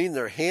asked to clean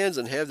their hands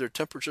and have their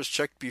temperatures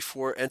checked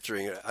before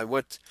entering. I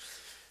went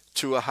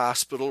to a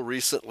hospital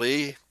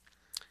recently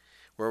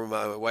where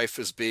my wife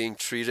is being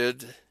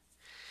treated,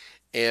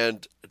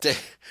 and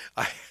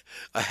I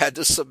had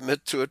to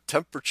submit to a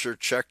temperature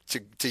check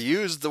to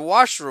use the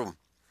washroom.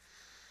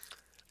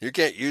 You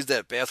can't use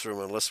that bathroom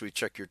unless we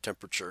check your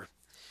temperature.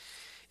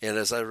 And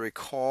as I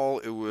recall,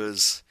 it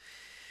was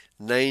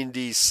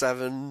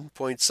 97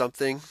 point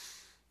something.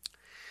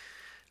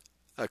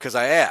 Because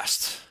I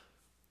asked.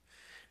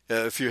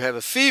 If you have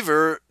a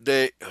fever,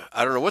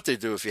 I don't know what they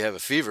do if you have a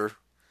fever.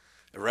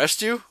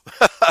 Arrest you?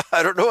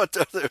 I don't know what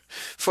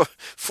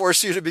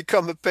force you to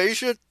become a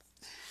patient.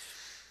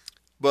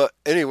 But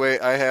anyway,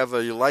 I have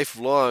a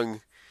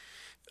lifelong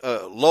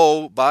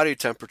low body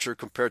temperature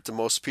compared to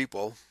most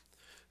people.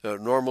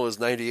 Normal is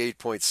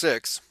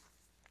 98.6.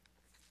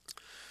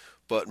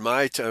 But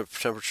my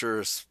temperature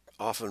is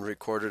often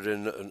recorded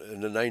in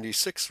the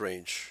 96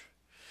 range.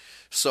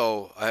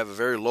 So I have a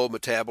very low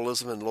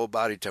metabolism and low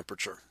body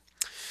temperature.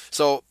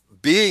 So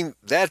being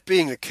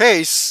the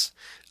case,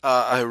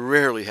 I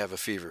rarely have a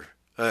fever.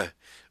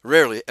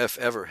 Rarely, if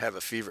ever, have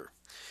a fever.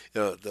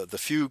 The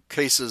few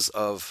cases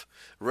of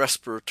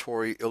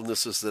respiratory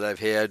illnesses that I've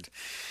had,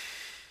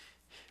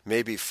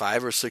 maybe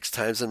 5 or 6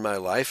 times in my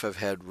life, I've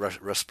had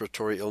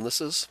respiratory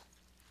illnesses.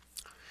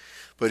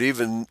 But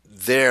even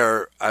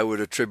there, I would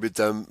attribute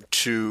them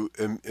to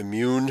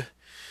immune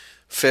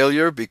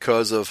failure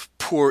because of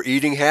poor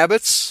eating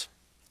habits,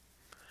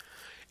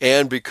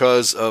 and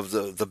because of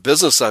the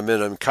business I'm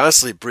in, I'm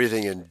constantly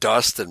breathing in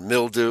dust and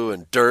mildew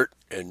and dirt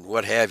and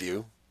what have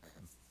you,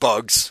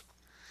 bugs.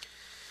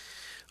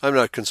 I'm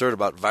not concerned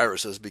about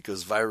viruses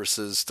because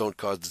viruses don't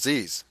cause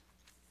disease.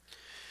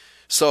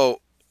 So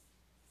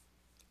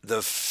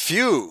the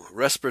few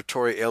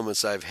respiratory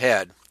ailments I've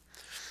had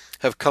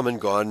have come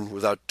and gone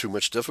without too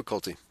much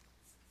difficulty.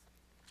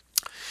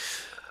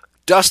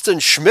 Dustin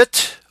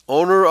Schmidt,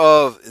 owner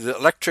of the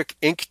Electric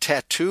Ink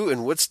Tattoo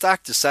in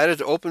Woodstock, decided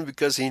to open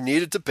because he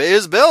needed to pay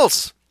his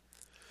bills.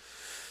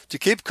 To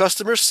keep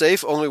customers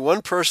safe, only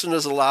one person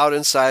is allowed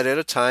inside at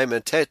a time,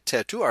 and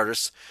tattoo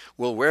artists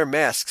will wear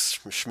masks,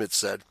 Schmidt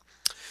said.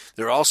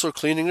 They're also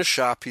cleaning the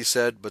shop, he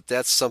said, but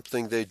that's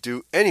something they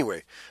do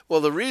anyway.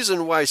 Well, the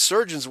reason why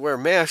surgeons wear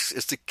masks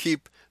is to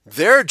keep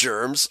their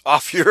germs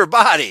off your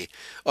body,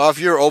 off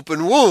your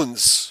open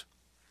wounds.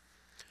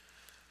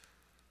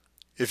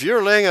 If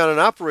you're laying on an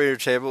operator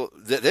table,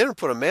 they don't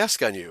put a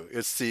mask on you.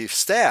 It's the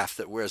staff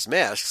that wears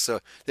masks, so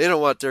they don't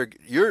want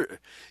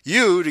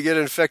you to get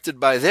infected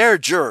by their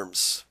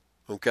germs.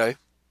 Okay?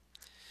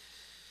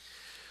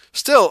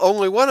 Still,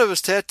 only one of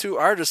his tattoo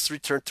artists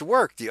returned to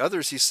work. The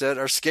others, he said,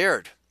 are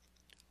scared.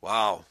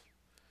 Wow.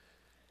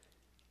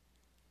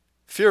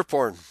 Fear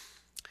porn.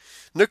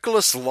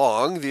 Nicholas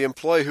Long, the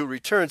employee who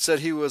returned, said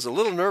he was a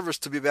little nervous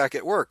to be back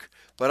at work,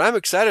 but I'm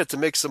excited to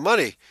make some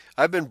money.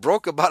 I've been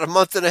broke about a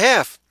month and a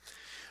half.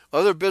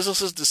 Other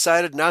businesses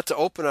decided not to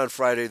open on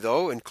Friday,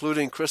 though,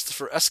 including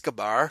Christopher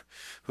Escobar,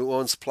 who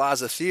owns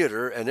Plaza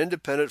Theater, an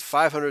independent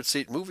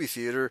 500-seat movie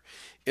theater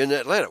in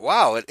Atlanta.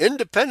 Wow, an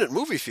independent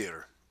movie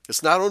theater.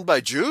 It's not owned by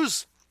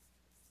Jews?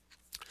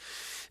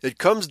 It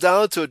comes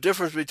down to a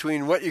difference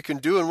between what you can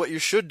do and what you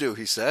should do,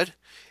 he said,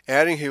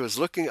 adding he was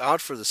looking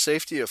out for the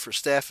safety of for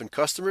staff and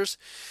customers.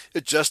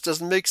 It just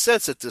doesn't make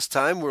sense at this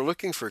time. We're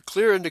looking for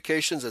clear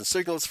indications and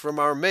signals from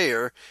our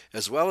mayor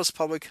as well as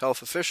public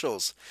health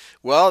officials.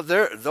 Well,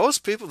 those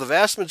people, the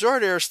vast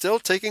majority, are still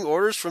taking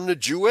orders from the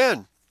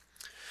UN.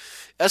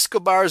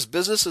 Escobar's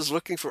business is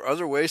looking for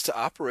other ways to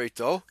operate,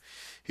 though.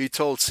 He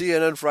told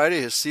CNN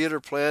Friday his theater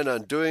planned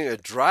on doing a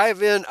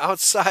drive-in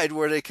outside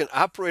where they can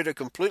operate a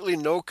completely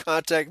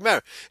no-contact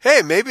manner.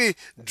 Hey, maybe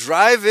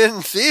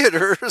drive-in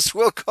theaters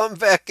will come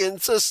back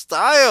into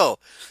style.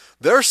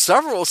 There are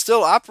several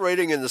still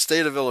operating in the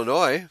state of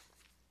Illinois.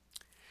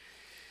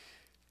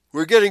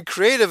 We're getting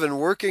creative and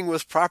working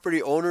with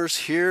property owners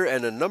here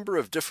and a number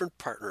of different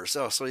partners.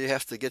 Oh, so you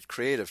have to get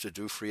creative to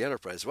do free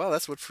enterprise. Well,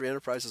 that's what free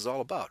enterprise is all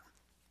about.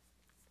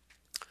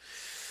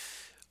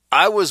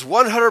 I was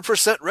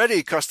 100%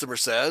 ready, customer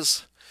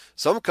says.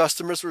 Some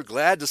customers were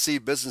glad to see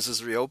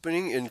businesses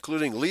reopening,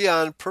 including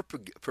Leon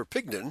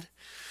Perpignan,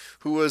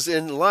 who was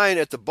in line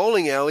at the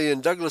bowling alley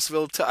in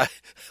Douglasville.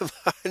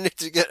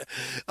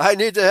 I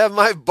need to have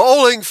my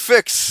bowling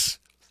fixed.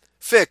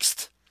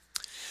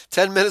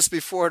 10 minutes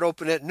before it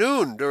opened at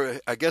noon.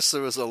 I guess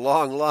there was a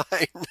long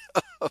line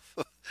of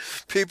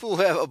people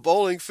who have a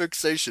bowling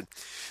fixation.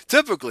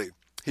 Typically,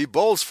 he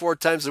bowls 4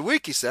 times a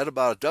week, he said.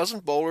 About a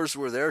dozen bowlers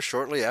were there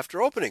shortly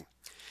after opening.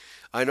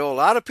 I know a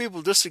lot of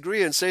people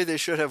disagree and say they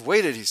should have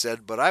waited, he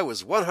said, but I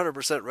was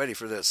 100% ready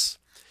for this.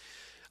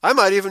 I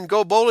might even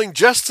go bowling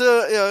just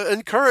to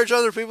encourage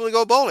other people to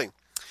go bowling.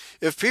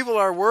 If people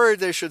are worried,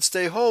 they should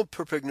stay home,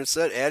 Perpignan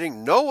said,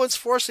 adding, no one's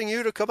forcing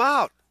you to come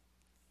out.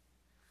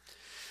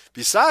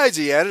 Besides,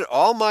 he added,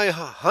 all my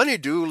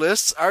honey-do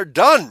lists are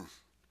done.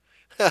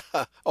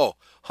 Oh,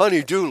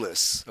 honey-do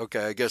lists.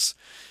 Okay, I guess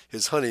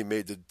his honey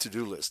made the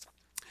to-do list.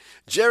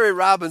 Jerry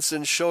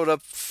Robinson showed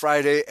up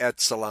Friday at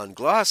Salon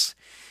Gloss.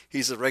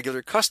 He's a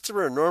regular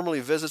customer and normally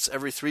visits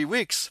every 3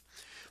 weeks.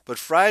 But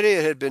Friday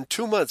it had been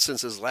 2 months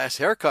since his last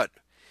haircut.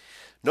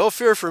 No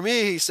fear for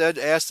me, he said,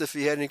 asked if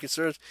he had any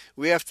concerns.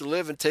 We have to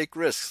live and take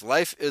risks.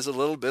 Life is a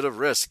little bit of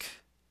risk.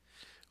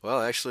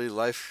 Well, actually,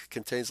 life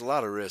contains a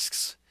lot of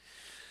risks.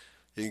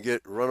 You can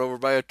get run over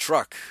by a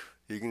truck.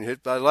 You can get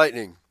hit by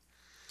lightning.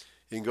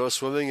 You can go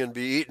swimming and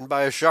be eaten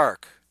by a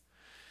shark.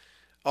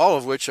 All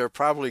of which are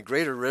probably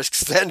greater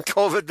risks than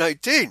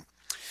COVID-19.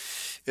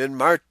 In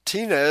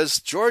Martinez,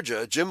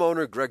 Georgia, gym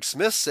owner Greg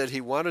Smith said he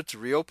wanted to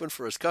reopen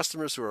for his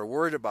customers who are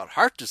worried about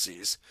heart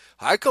disease,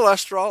 high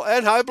cholesterol,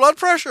 and high blood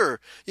pressure.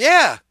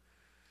 Yeah,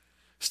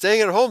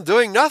 staying at home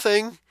doing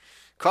nothing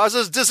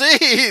causes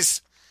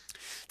disease.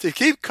 To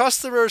keep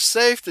customers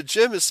safe, the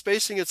gym is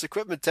spacing its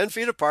equipment 10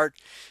 feet apart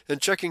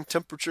and checking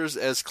temperatures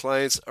as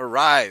clients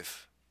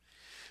arrive.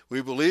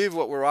 We believe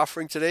what we're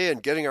offering today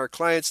and getting our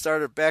clients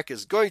started back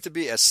is going to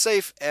be as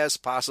safe as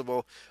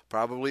possible,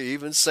 probably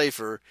even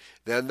safer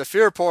than the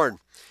fear porn.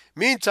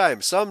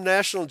 Meantime, some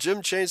national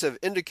gym chains have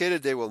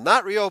indicated they will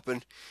not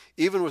reopen,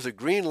 even with a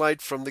green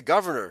light from the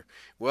governor.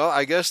 Well,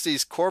 I guess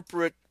these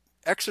corporate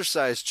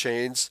exercise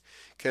chains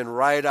can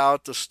ride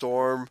out the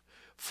storm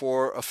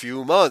for a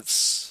few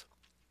months.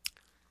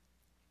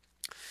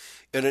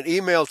 In an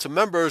email to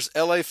members,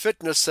 LA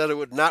Fitness said it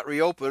would not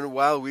reopen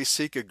while we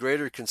seek a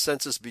greater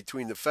consensus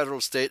between the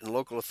federal, state, and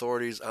local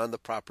authorities on the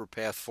proper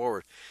path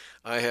forward.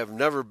 I have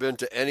never been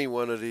to any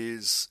one of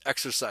these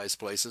exercise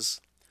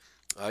places.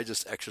 I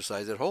just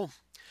exercise at home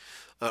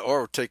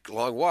or take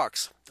long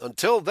walks.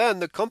 Until then,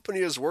 the company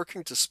is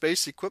working to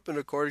space equipment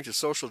according to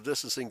social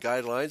distancing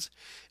guidelines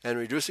and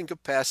reducing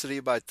capacity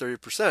by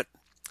 30%.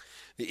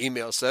 The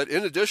email said,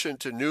 in addition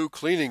to new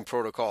cleaning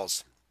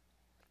protocols.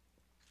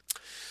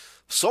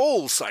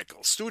 Soul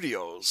Cycle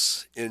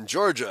Studios in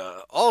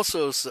Georgia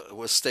also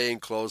was staying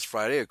closed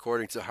Friday,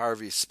 according to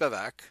Harvey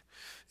Spivak,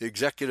 the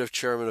executive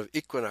chairman of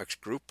Equinox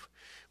Group,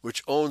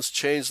 which owns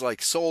chains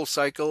like Soul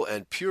Cycle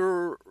and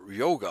Pure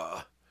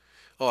Yoga.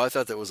 Oh, I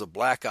thought that was a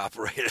black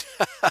operated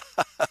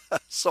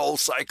Soul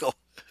Cycle.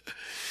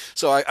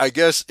 So I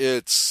guess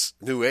it's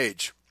New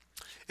Age.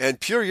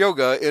 And Pure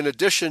Yoga, in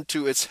addition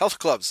to its health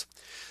clubs.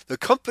 The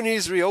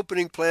company's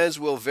reopening plans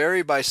will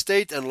vary by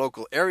state and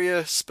local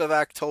area,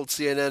 Spivak told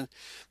CNN,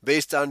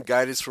 based on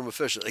guidance from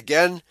officials.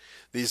 Again,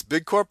 these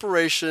big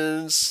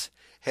corporations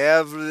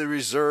have the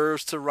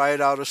reserves to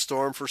ride out a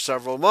storm for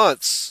several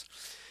months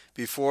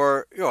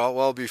before,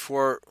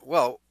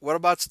 what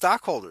about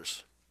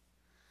stockholders?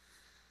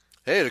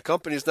 Hey, the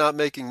company's not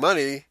making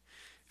money.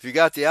 If you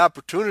got the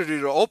opportunity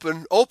to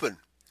open.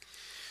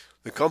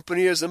 The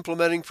company is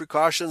implementing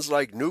precautions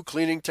like new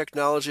cleaning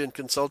technology and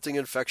consulting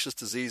infectious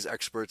disease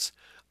experts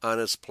on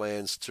its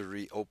plans to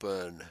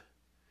reopen.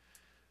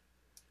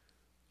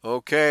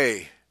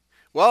 Okay.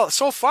 Well,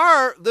 so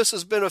far, this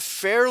has been a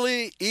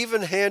fairly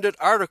even-handed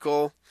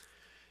article,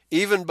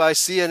 even by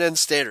CNN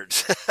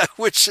standards,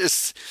 which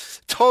is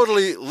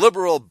totally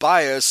liberal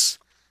bias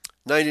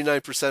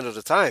 99% of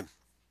the time.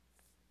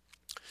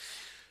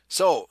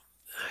 So,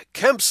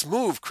 Kemp's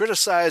move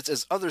criticized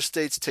as other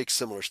states take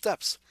similar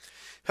steps.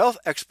 Health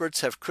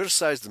experts have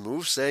criticized the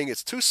move, saying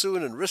it's too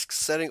soon and risks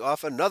setting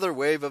off another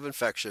wave of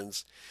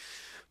infections.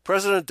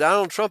 President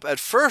Donald Trump at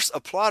first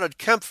applauded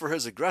Kemp for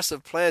his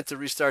aggressive plan to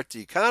restart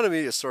the economy,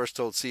 a source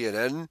told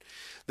CNN,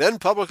 then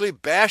publicly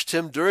bashed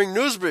him during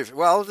news briefings.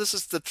 Well, this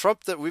is the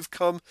Trump that we've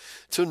come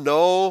to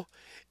know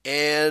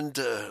and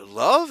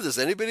love. Does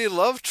anybody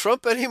love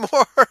Trump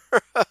anymore?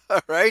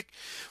 Right?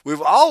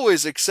 We've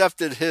always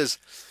accepted his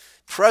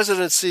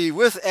presidency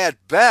with,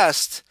 at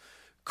best,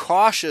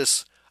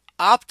 cautious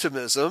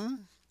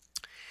optimism,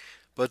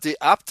 but the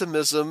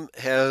optimism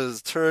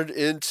has turned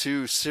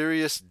into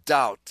serious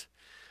doubt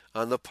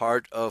on the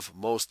part of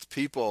most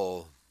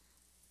people.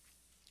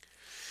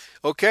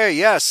 Okay,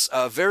 yes,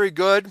 very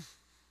good.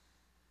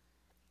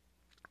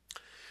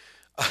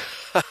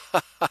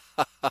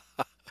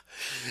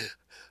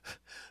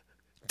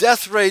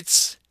 Death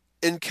rates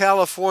in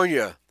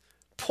California,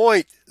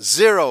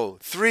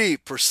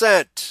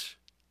 0.03%.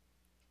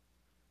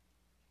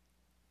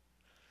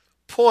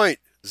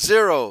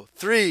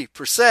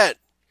 0.03%.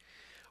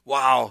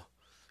 Wow,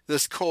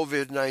 this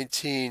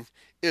COVID-19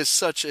 is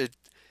such a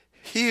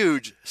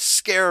huge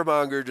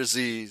scaremonger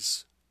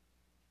disease.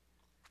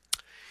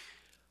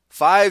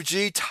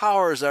 5G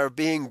towers are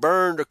being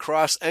burned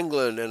across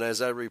England, and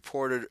as I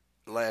reported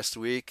last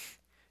week,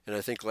 and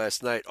I think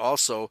last night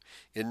also,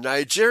 in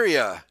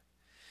Nigeria.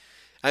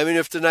 I mean,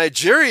 if the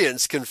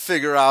Nigerians can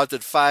figure out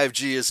that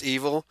 5G is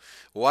evil,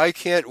 why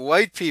can't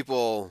white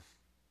people?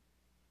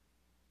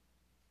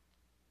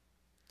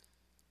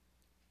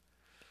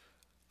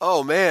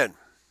 Oh, man.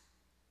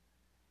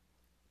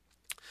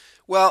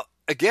 Well,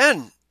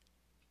 again,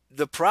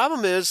 the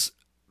problem is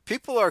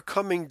people are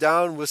coming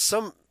down with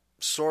some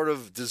sort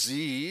of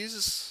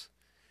disease,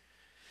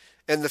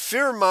 and the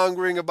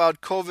fear-mongering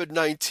about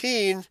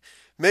COVID-19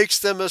 makes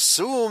them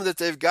assume that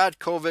they've got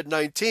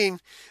COVID-19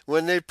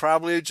 when they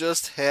probably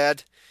just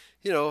had,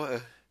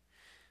 a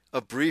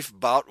brief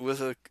bout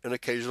with an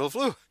occasional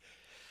flu.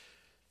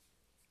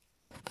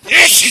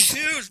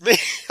 Excuse me,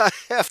 I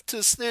have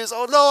to sneeze.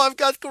 Oh no, I've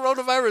got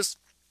coronavirus.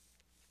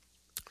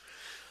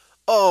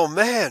 Oh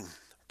man,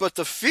 but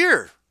the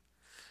fear,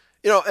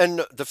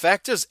 and the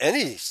fact is,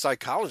 any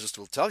psychologist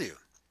will tell you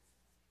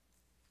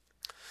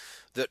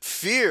that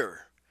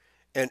fear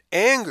and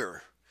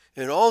anger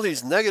and all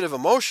these negative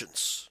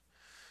emotions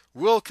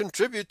will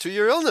contribute to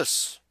your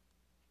illness.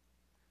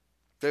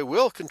 They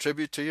will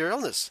contribute to your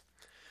illness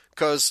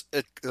because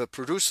it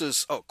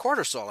produces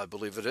cortisol, I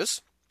believe it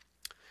is.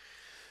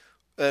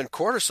 And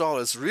cortisol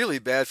is really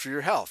bad for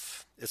your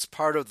health. It's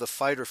part of the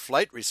fight or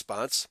flight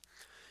response.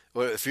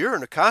 Well, if you're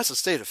in a constant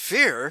state of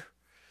fear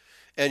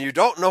and you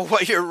don't know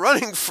what you're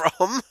running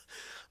from,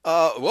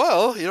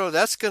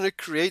 that's going to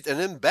create an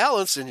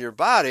imbalance in your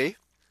body.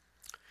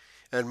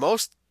 And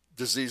most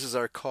diseases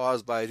are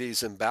caused by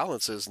these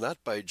imbalances,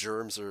 not by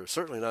germs or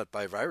certainly not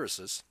by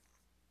viruses,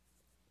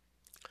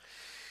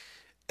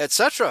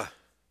 etc.,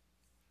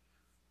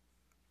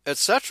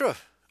 etc.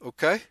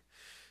 Okay?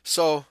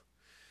 So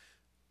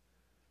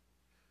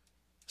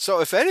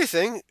if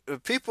anything,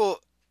 people,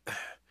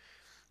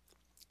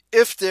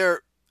 if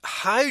their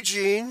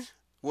hygiene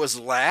was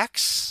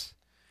lax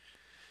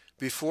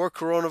before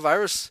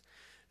coronavirus,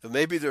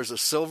 maybe there's a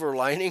silver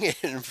lining in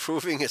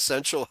improving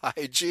essential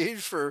hygiene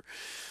for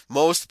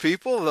most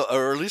people,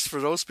 or at least for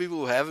those people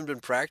who haven't been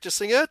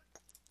practicing it.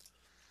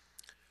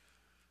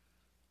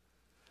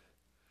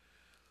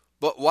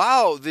 But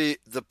wow, the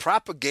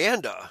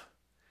propaganda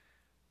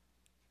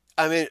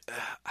I mean,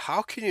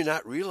 how can you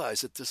not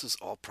realize that this is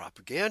all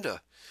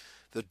propaganda?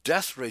 The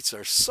death rates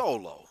are so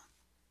low.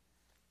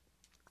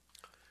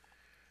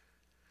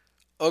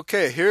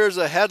 Okay, here's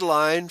a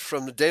headline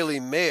from the Daily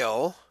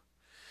Mail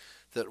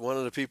that one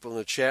of the people in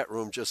the chat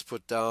room just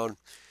put down.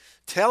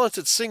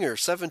 Talented singer,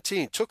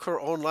 17, took her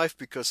own life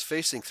because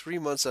facing 3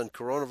 months on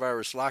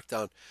coronavirus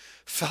lockdown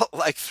felt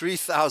like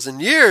 3,000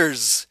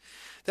 years.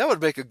 That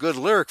would make a good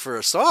lyric for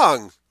a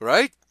song,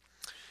 right?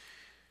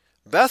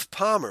 Beth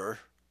Palmer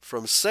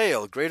from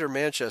Sale, Greater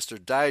Manchester,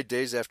 died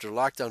days after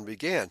lockdown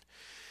began.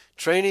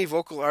 Trainee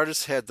vocal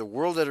artist had the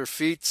world at her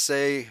feet,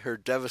 say her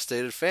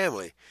devastated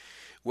family.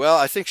 Well,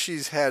 I think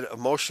she's had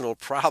emotional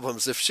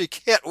problems. If she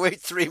can't wait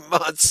 3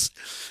 months,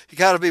 you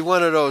got to be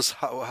one of those,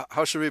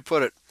 how should we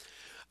put it,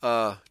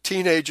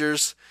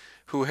 teenagers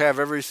who have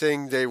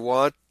everything they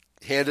want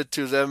handed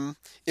to them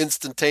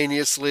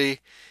instantaneously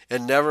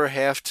and never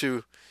have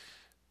to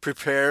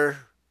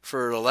prepare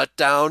for a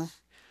letdown.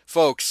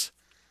 Folks,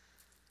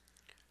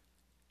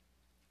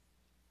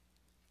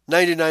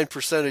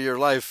 99% of your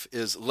life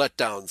is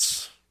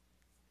letdowns.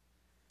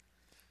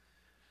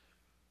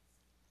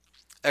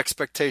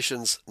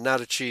 Expectations not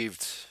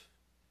achieved.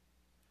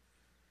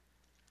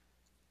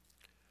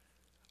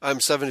 I'm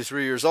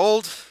 73 years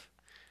old,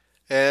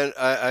 and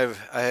I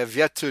have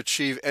yet to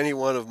achieve any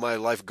one of my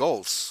life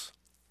goals.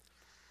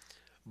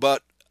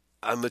 But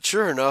I'm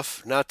mature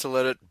enough not to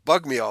let it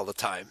bug me all the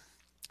time.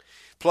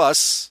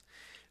 Plus,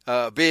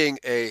 being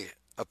a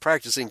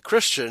practicing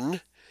Christian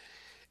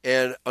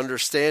and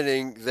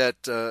understanding that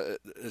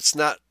it's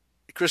not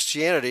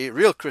Christianity,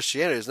 real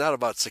Christianity is not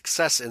about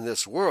success in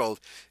this world.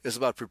 It's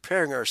about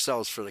preparing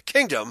ourselves for the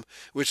kingdom,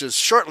 which is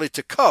shortly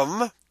to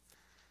come.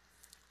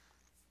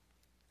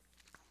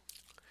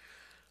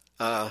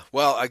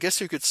 Well, I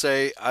guess you could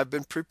say I've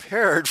been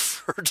prepared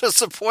for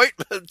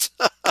disappointment.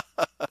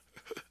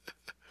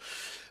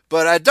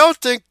 But I don't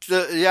think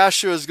that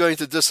Yahshua is going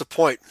to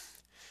disappoint,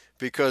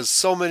 because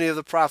so many of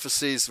the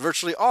prophecies,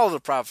 virtually all of the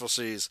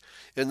prophecies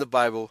in the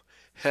Bible,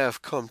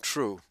 have come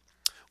true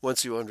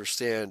once you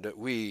understand that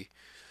we,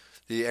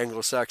 the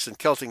Anglo-Saxon,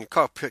 Celtic, and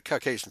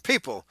Caucasian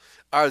people,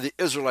 are the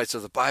Israelites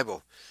of the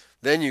Bible.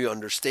 Then you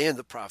understand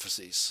the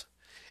prophecies.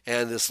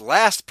 And this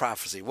last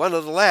prophecy, one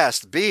of the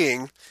last,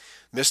 being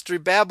Mystery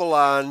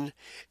Babylon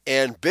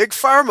and Big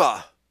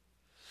Pharma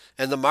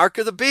and the mark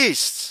of the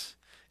beast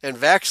and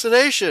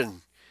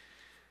vaccination.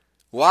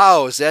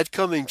 Wow, is that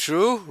coming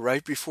true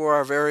right before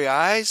our very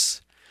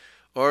eyes?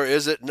 Or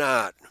is it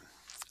not?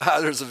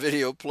 There's a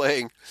video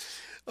playing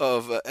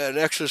of an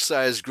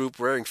exercise group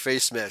wearing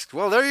face masks.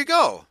 Well, there you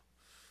go.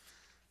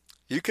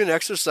 You can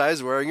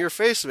exercise wearing your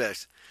face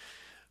mask.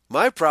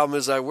 My problem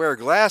is I wear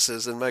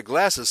glasses, and my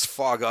glasses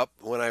fog up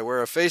when I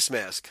wear a face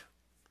mask,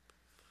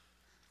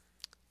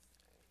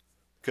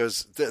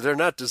 because they're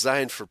not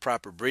designed for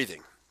proper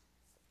breathing.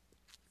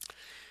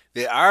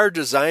 They are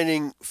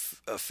designing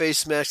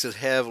face masks that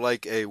have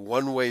like a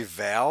one-way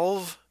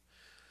valve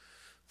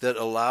that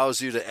allows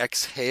you to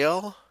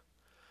exhale,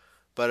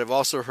 but I've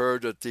also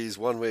heard that these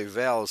one-way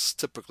valves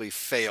typically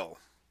fail.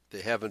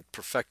 They haven't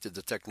perfected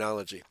the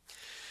technology.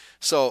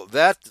 So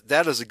that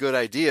is a good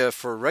idea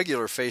for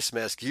regular face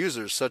mask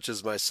users such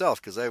as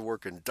myself, because I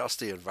work in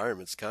dusty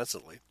environments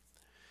constantly.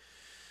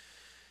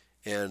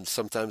 And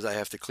sometimes I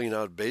have to clean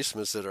out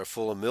basements that are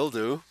full of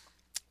mildew,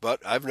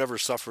 but I've never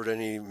suffered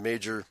any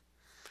major,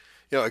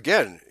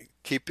 again,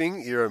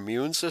 keeping your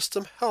immune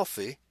system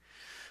healthy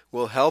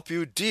will help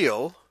you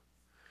deal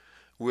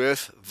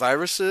with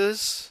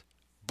viruses,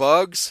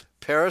 bugs,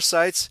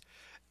 parasites,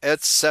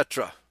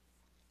 etc.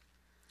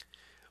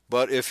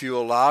 But if you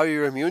allow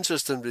your immune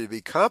system to be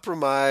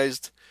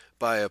compromised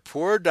by a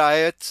poor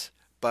diet,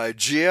 by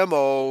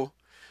GMO,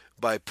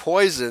 by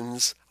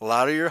poisons, a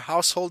lot of your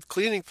household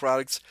cleaning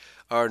products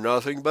are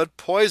nothing but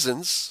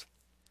poisons.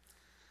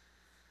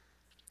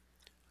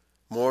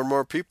 More and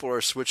more people are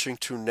switching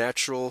to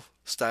natural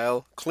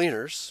style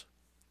cleaners.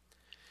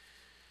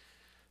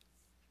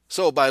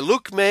 So by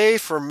Luke May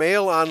for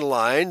Mail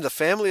Online, the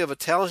family of a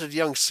talented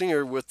young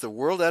singer with the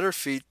world at her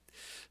feet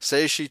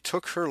says she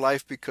took her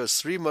life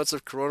because 3 months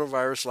of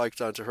coronavirus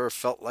lockdown to her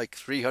felt like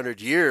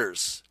 300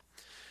 years.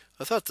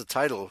 I thought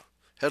the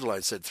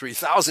headline said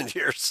 3,000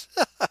 years.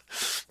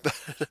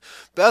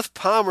 Beth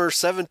Palmer,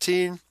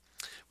 17,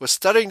 was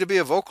studying to be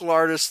a vocal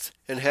artist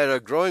and had a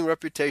growing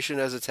reputation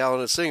as a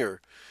talented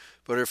singer.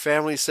 But her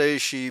family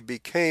says she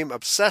became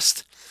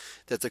obsessed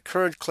that the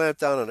current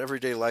clampdown on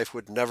everyday life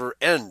would never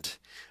end.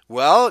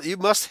 Well, you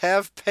must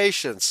have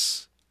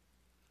patience,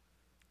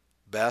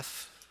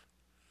 Beth.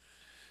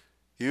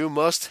 You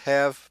must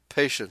have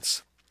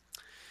patience.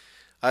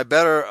 I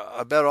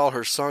bet all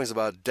her songs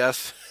about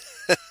death,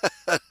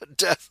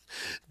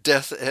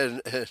 death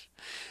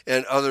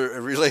and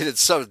other related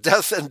stuff,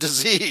 death and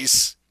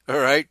disease. All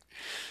right,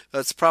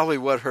 that's probably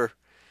what her.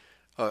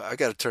 I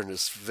got to turn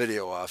this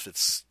video off.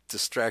 It's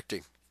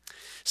distracting.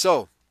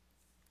 So,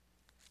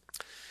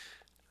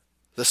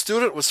 the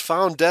student was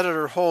found dead at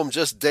her home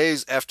just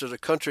days after the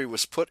country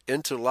was put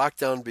into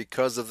lockdown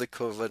because of the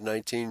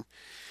COVID-19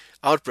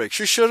 outbreak.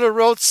 She should have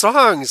wrote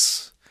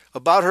songs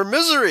about her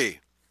misery.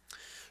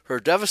 Her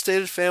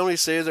devastated family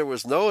say there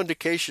was no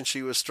indication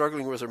she was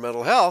struggling with her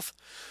mental health,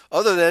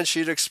 other than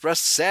she'd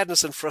expressed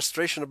sadness and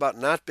frustration about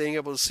not being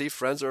able to see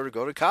friends or to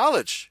go to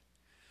college.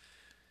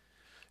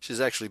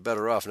 She's actually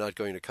better off not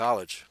going to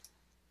college.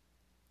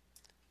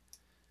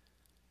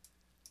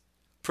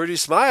 Pretty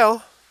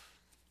smile.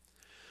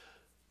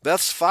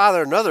 Beth's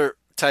father, another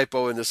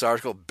typo in this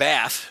article,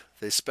 Bath.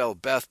 They spell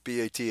Beth,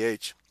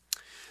 B-A-T-H.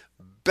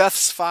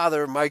 Beth's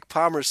father, Mike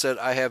Palmer, said,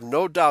 I have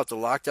no doubt the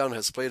lockdown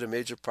has played a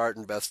major part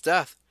in Beth's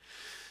death.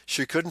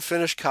 She couldn't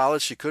finish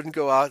college. She couldn't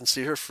go out and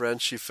see her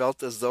friends. She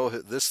felt as though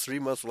this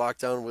 3-month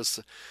lockdown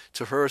was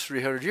to her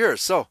 300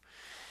 years. So,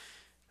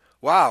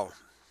 wow.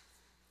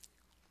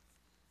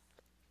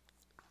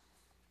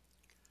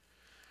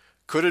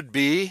 Could it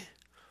be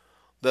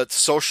that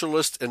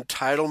socialist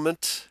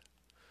entitlement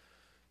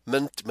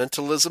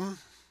mentalism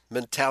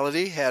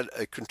mentality had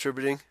a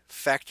contributing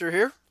factor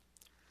here?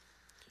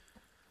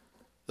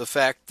 The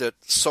fact that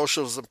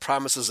socialism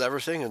promises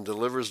everything and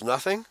delivers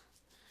nothing?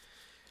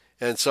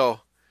 And so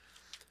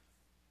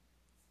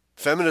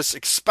feminists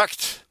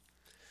expect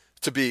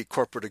to be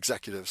corporate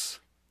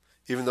executives,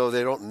 even though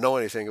they don't know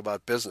anything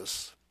about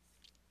business.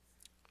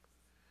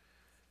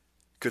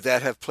 Could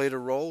that have played a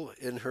role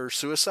in her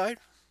suicide?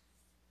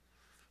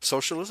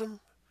 Socialism?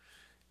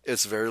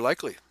 It's very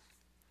likely.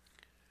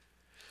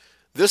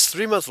 This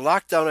 3-month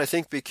lockdown, I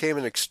think, became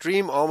an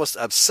extreme, almost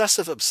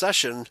obsessive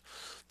obsession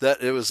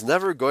that it was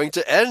never going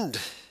to end.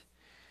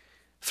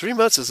 3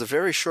 months is a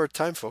very short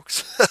time,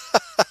 folks.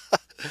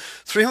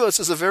 3 months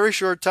is a very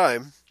short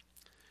time.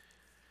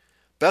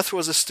 Beth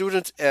was a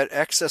student at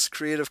Access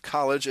Creative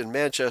College in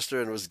Manchester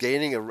and was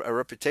gaining a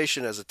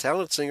reputation as a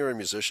talented singer and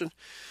musician,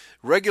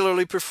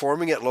 regularly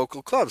performing at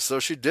local clubs. So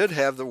she did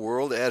have the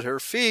world at her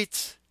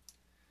feet.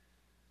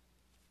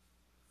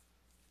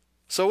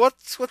 So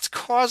what's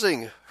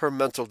causing her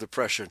mental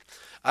depression?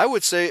 I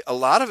would say a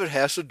lot of it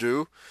has to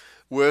do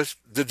with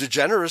the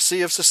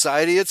degeneracy of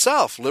society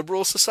itself,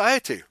 liberal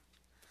society.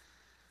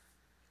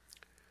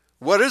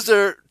 What is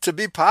there to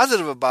be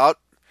positive about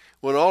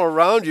when all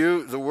around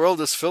you the world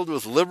is filled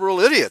with liberal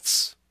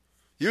idiots,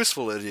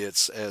 useful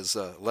idiots, as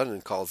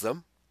Lenin calls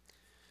them,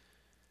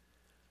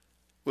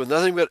 with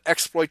nothing but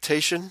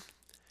exploitation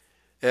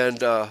and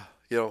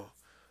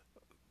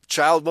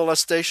child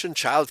molestation,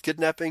 child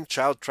kidnapping,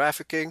 child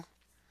trafficking,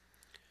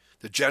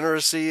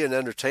 degeneracy in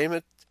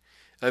entertainment?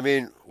 I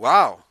mean,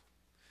 wow.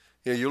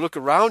 You look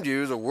around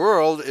you, the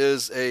world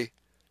is a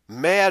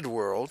mad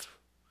world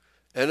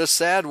and a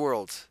sad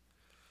world.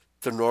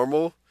 The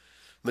normal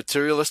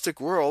materialistic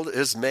world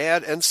is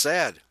mad and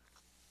sad.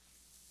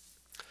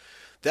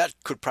 That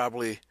could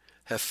probably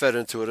have fed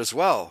into it as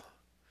well.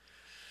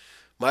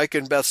 Mike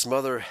and Beth's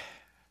mother,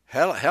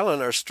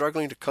 Helen, are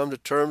struggling to come to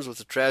terms with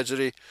the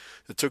tragedy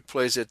that took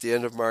place at the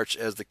end of March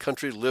as the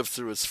country lived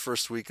through its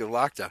first week of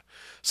lockdown.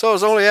 So it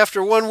was only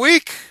after 1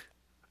 week.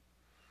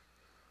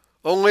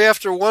 Only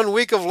after 1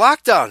 week of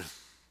lockdown.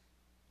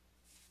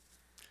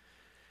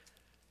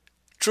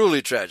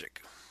 Truly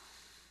tragic.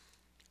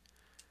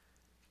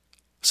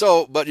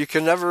 So, but you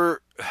can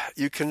never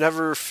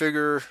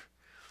figure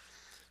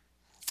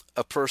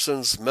a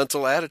person's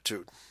mental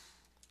attitude.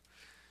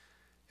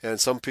 And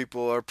some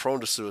people are prone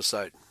to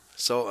suicide.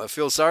 So I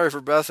feel sorry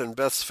for Beth and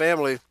Beth's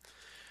family,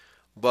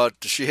 but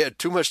she had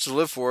too much to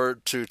live for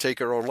to take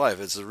her own life.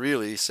 It's a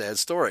really sad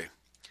story.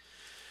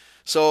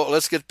 So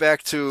let's get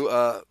back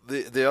to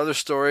the other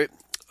story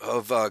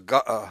of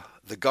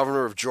the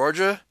governor of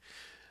Georgia.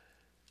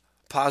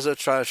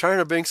 Trying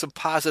to bring some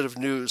positive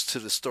news to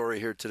the story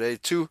here today.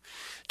 Two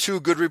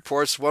good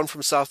reports, one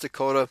from South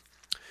Dakota,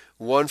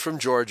 one from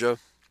Georgia,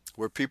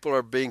 where people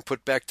are being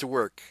put back to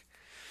work.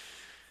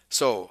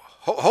 So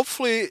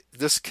hopefully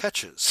this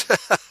catches.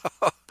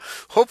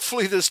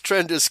 Hopefully this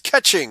trend is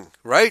catching,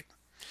 right?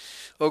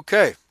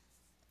 Okay.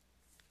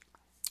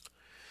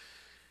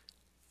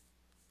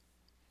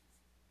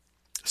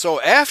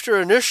 So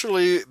after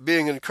initially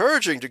being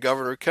encouraging to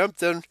Governor Kemp,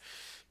 then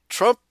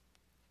Trump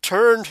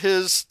turned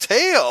his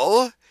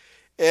tail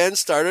and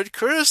started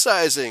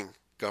criticizing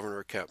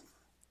Governor Kemp.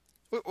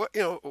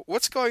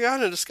 What's going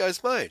on in this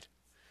guy's mind?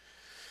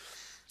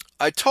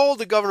 I told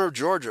the governor of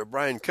Georgia,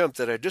 Brian Kemp,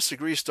 that I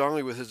disagree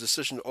strongly with his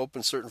decision to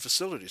open certain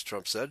facilities,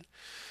 Trump said.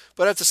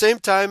 But at the same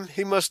time,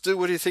 he must do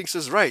what he thinks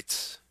is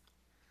right.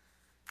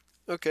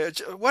 Okay,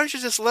 why don't you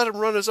just let him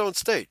run his own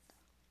state?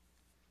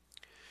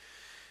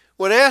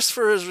 When asked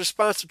for his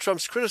response to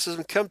Trump's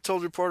criticism, Kemp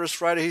told reporters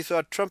Friday he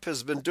thought Trump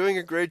has been doing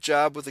a great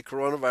job with the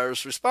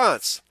coronavirus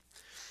response.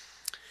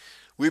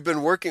 We've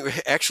been working,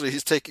 actually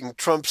he's taking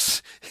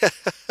Trump's,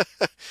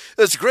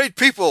 it's great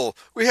people,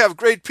 we have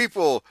great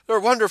people, they're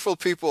wonderful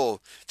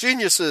people,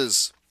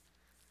 geniuses.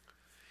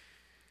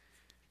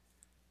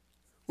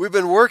 We've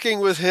been working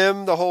with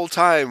him the whole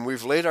time.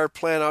 We've laid our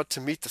plan out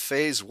to meet the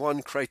phase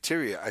 1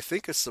 criteria. I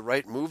think it's the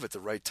right move at the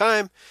right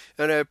time,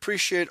 and I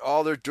appreciate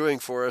all they're doing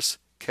for us,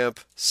 Kemp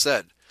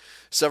said.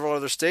 Several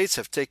other states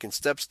have taken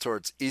steps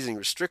towards easing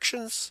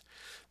restrictions,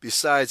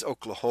 besides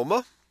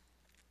Oklahoma,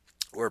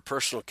 where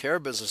personal care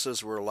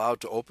businesses were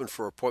allowed to open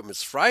for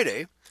appointments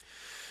Friday.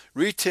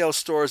 Retail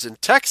stores in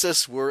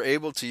Texas were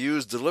able to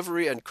use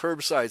delivery and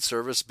curbside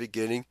service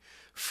beginning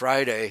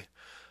Friday.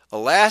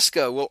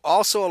 Alaska will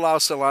also allow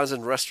salons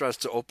and restaurants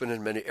to open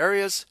in many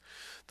areas,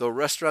 though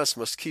restaurants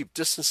must keep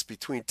distance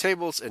between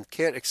tables and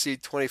can't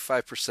exceed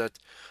 25%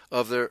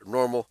 of their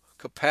normal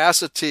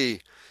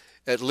capacity.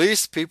 At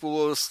least people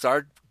will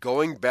start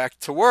going back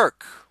to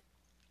work.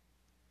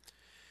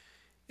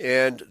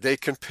 And they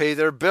can pay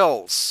their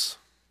bills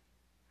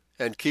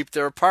and keep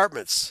their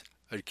apartments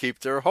and keep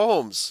their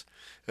homes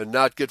and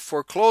not get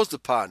foreclosed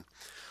upon.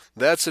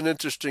 That's an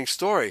interesting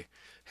story.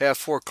 Have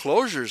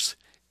foreclosures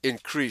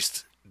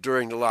increased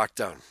during the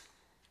lockdown?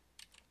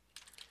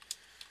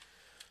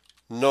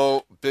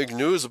 No big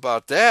news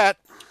about that.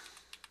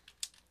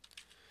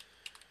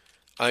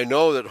 I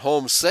know that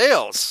home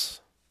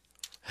sales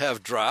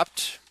have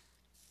dropped.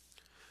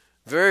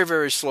 Very,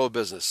 very slow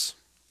business.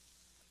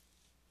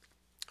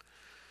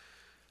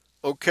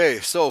 Okay,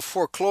 so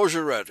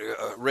foreclosure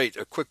rate,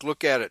 a quick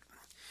look at it.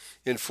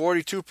 In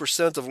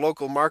 42% of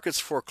local markets,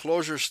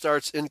 foreclosure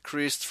starts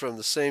increased from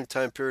the same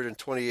time period in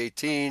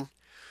 2018.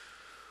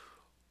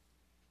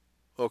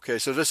 Okay,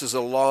 so this is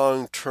a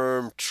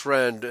long-term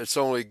trend. It's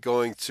only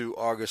going to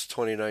August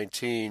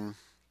 2019.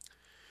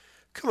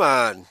 Come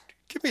on,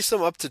 give me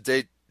some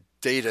up-to-date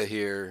data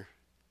here.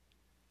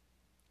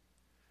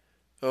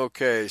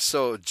 Okay,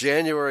 so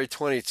January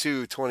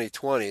 22,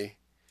 2020.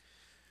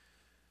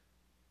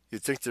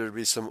 You'd think there'd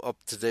be some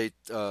up-to-date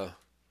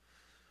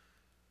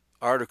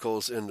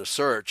articles in the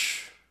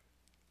search.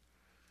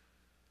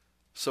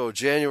 So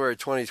January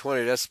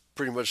 2020, that's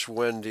pretty much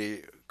when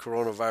the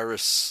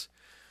coronavirus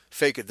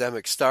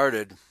fakedemic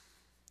started.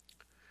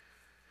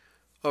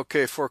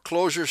 Okay,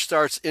 foreclosure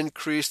starts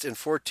increased in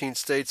 14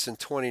 states in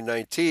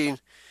 2019,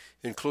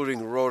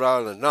 including Rhode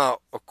Island. Now,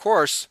 of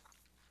course,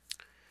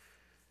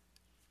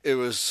 it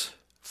was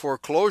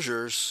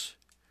foreclosures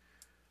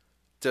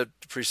that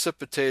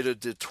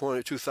precipitated the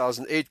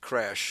 2008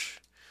 crash.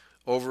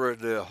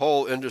 The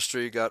whole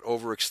industry got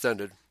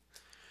overextended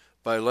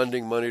by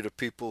lending money to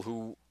people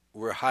who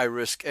were high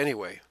risk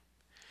anyway.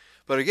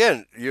 But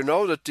again, you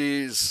know that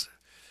these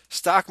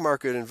stock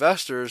market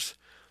investors,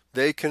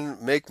 they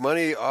can make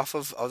money off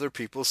of other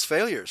people's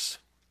failures.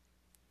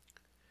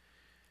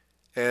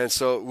 And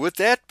so with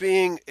that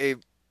being a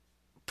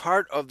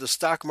part of the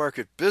stock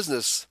market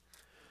business,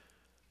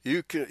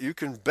 you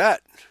can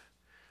bet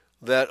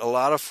that a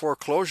lot of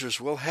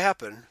foreclosures will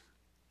happen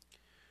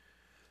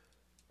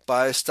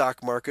by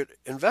stock market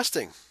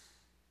investing.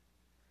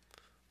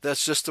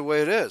 That's just the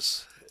way it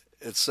is.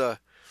 It's a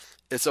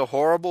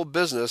horrible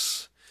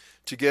business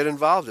to get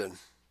involved in,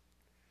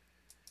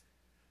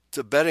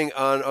 to betting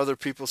on other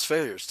people's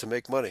failures to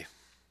make money.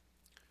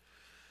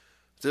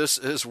 This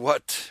is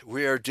what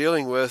we are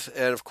dealing with,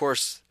 and of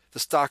course, the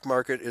stock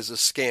market is a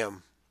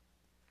scam.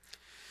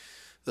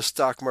 The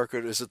stock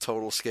market is a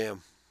total scam.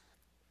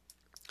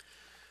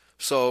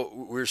 So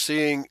we're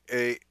seeing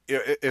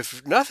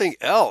if nothing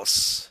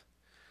else,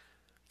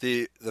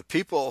 the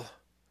people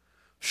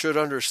should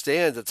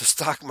understand that the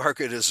stock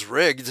market is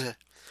rigged,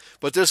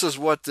 but this is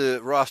what the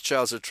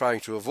Rothschilds are trying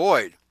to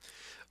avoid.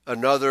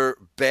 Another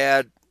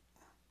bad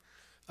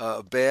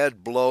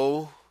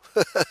blow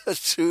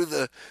to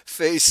the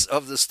face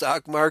of the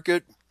stock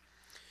market,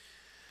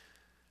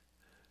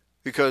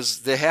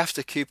 because they have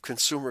to keep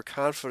consumer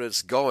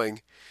confidence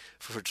going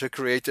to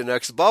create the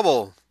next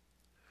bubble.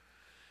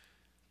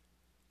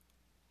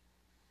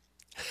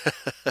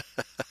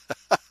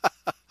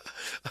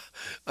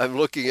 I'm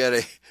looking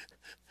at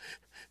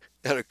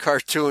a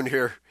cartoon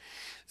here.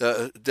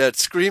 That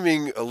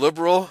screaming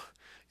liberal,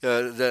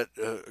 that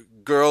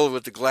girl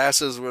with the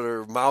glasses with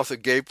her mouth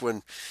agape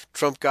when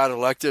Trump got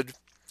elected,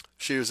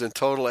 she was in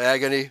total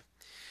agony.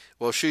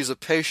 Well, she's a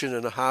patient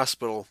in a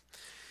hospital,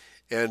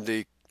 and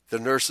the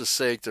nurse is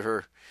saying to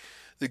her,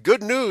 the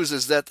good news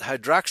is that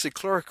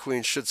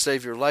hydroxychloroquine should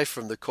save your life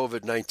from the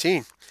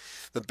COVID-19.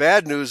 The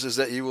bad news is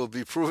that you will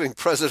be proving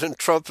President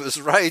Trump is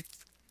right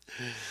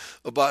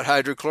about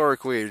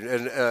hydrochloroquine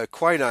and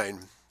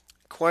quinine.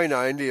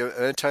 Quinine, the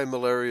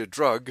anti-malaria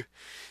drug,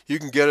 you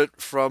can get it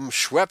from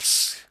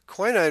Schweppes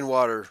quinine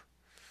water.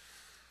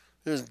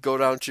 Just go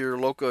down to your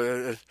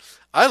local.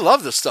 I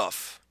love the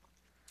stuff.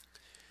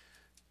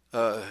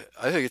 I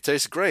think it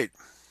tastes great.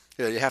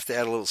 Yeah, you have to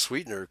add a little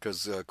sweetener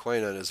because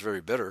quinine is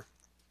very bitter.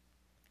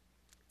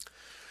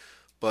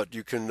 But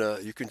you can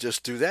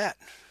just do that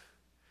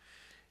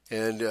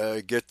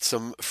and get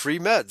some free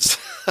meds.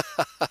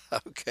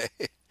 Okay.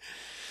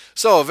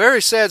 So a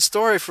very sad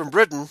story from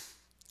Britain.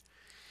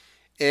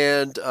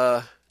 And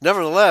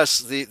nevertheless,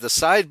 the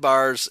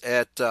sidebars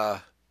at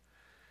the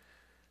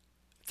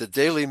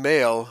Daily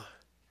Mail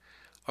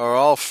are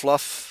all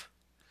fluff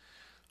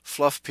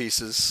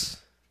pieces,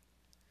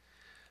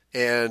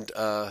 and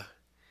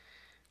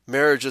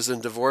marriages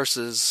and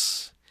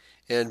divorces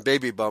and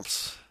baby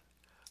bumps.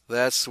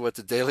 That's what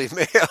the Daily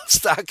Mail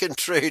stock and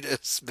trade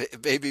is,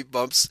 baby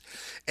bumps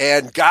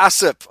and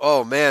gossip.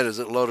 Oh man, is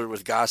it loaded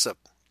with gossip.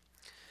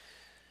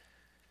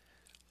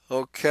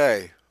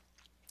 Okay.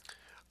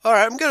 All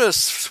right, I'm going to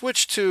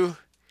switch to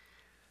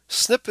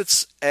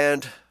Snippets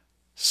and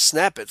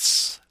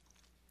snappets.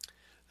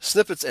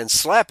 Snippets and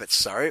slappets,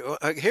 sorry.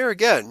 Here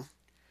again,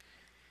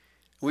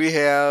 we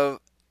have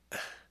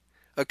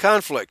a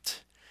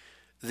conflict.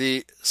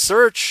 The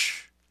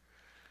search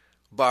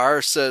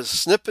bar says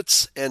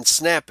snippets and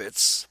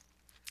snappets,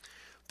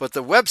 but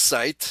the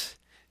website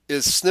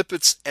is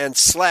snippets and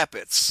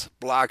slappets,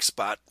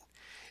 Blogspot,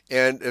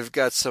 and they've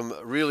got some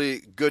really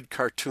good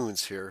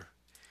cartoons here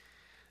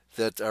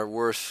that are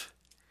worth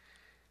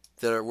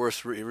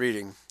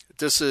reading.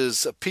 This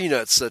is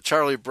Peanuts.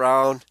 Charlie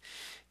Brown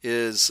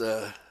is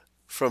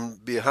from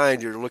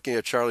behind. You're looking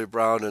at Charlie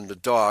Brown and the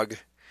dog.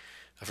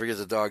 I forget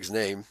the dog's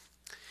name.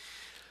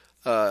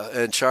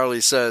 And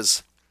Charlie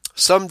says,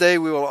 "Someday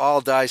we will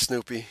all die,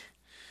 Snoopy."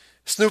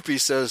 Snoopy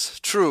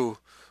says, "True,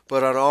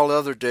 but on all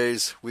other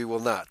days we will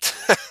not."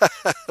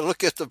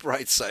 Look at the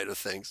bright side of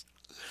things.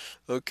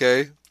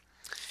 Okay.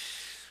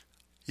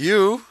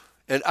 You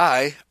and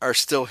I are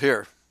still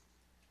here.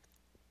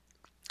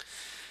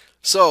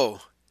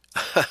 So,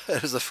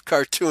 there's a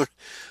cartoon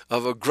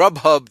of a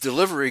Grubhub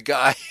delivery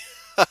guy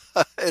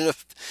in a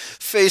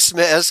face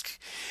mask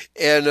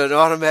and an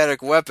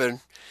automatic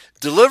weapon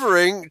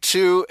delivering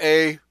to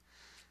a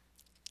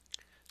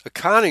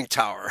conning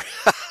tower.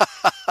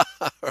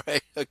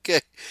 Right?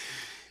 Okay.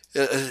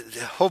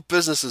 Hope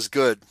business is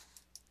good.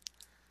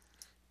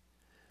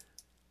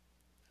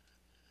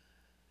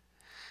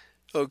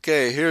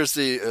 Okay, here's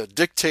the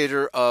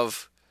dictator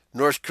of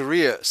North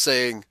Korea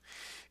saying,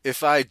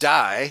 "If I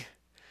die,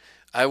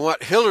 I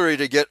want Hillary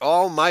to get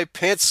all my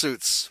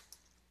pantsuits."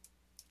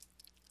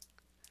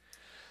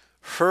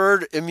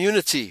 Herd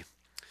immunity.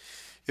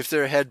 If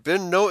there had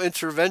been no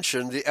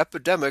intervention, the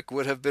epidemic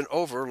would have been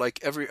over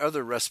like every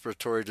other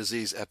respiratory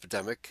disease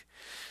epidemic,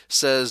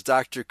 says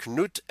Dr.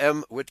 Knut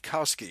M.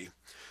 Witkowski,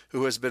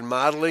 who has been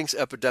modeling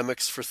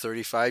epidemics for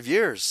 35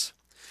 years.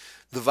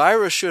 The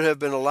virus should have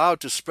been allowed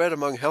to spread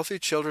among healthy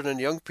children and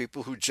young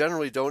people who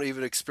generally don't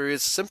even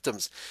experience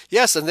symptoms.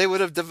 Yes, and they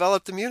would have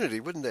developed immunity,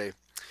 wouldn't they?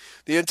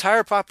 The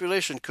entire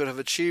population could have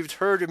achieved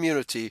herd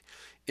immunity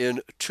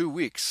in 2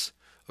 weeks,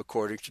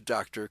 according to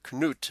Dr.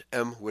 Knut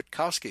M.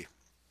 Witkowski.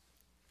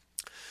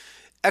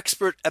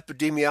 Expert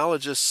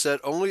epidemiologists said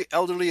only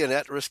elderly and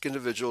at-risk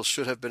individuals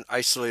should have been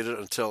isolated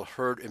until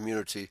herd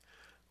immunity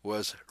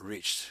was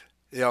reached.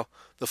 You know,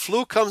 the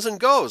flu comes and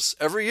goes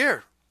every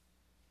year.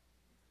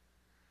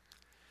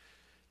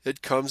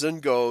 It comes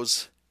and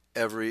goes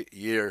every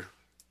year.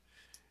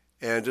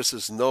 And this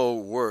is no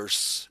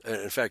worse.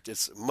 In fact,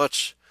 it's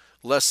much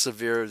less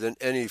severe than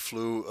any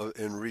flu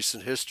in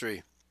recent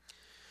history.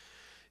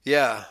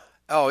 Yeah.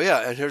 Oh, yeah,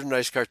 and here's a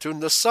nice cartoon.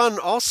 The sun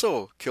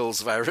also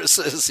kills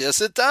viruses. Yes,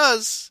 it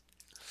does.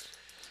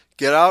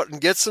 Get out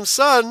and get some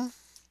sun.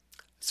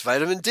 It's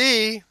vitamin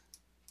D.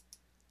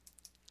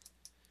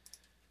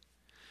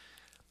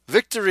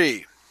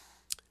 Victory.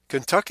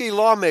 Kentucky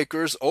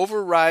lawmakers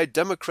override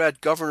Democrat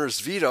governor's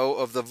veto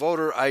of the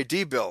voter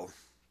ID bill.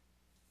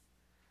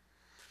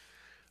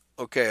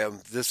 Okay,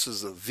 this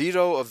is a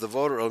veto of the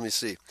voter. Let me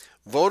see.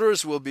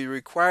 Voters will be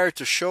required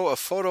to show a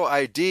photo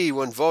ID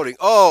when voting.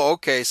 Oh,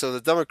 okay, so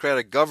the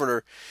Democratic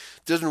governor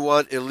didn't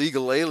want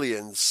illegal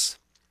aliens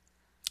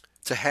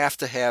to have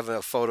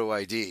a photo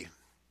ID.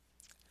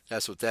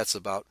 That's what that's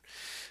about.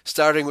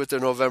 Starting with the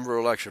November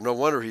election. No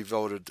wonder he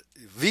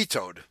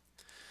vetoed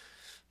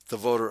the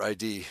voter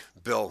ID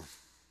bill.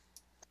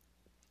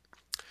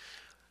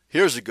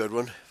 Here's a good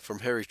one from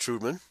Harry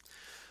Truman.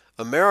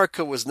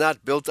 America was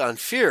not built on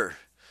fear.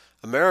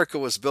 America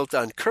was built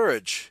on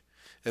courage,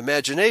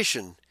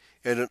 imagination,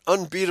 and an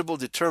unbeatable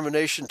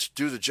determination to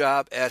do the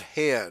job at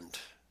hand.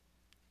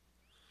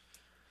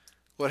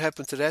 What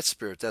happened to that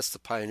spirit? That's the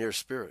pioneer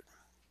spirit.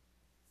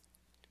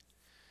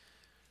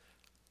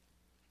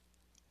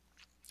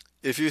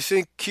 If you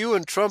think Q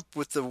and Trump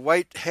with the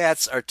white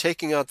hats are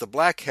taking out the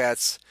black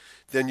hats,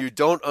 then you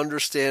don't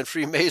understand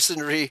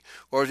Freemasonry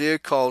or the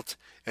occult,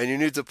 and you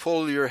need to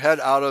pull your head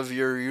out of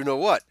your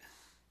you-know-what.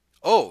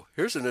 Oh,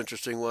 here's an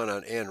interesting one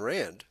on Ayn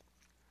Rand.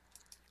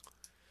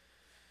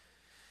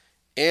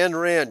 Ayn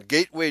Rand,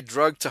 gateway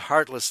drug to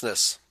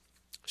heartlessness.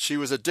 She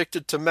was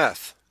addicted to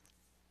meth.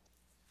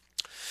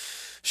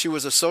 She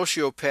was a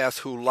sociopath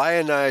who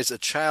lionized a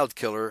child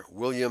killer,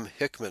 William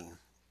Hickman.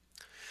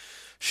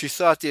 She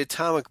thought the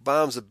atomic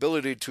bomb's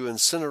ability to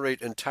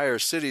incinerate entire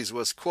cities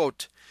was,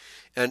 quote,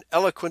 an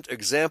eloquent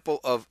example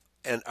of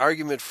an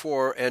argument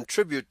for and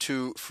tribute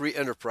to free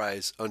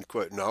enterprise,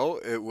 unquote. No,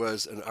 it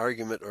was an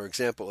argument or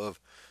example of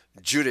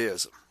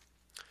Judaism.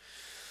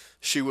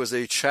 She was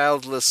a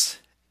childless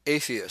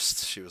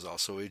atheist. She was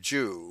also a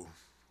Jew.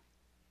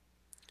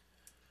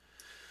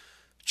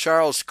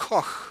 Charles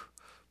Koch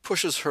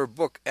pushes her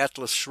book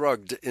Atlas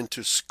Shrugged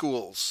into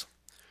schools.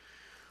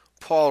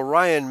 Paul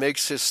Ryan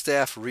makes his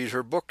staff read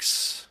her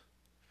books.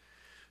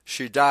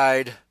 She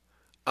died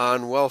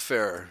on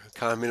welfare,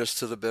 communist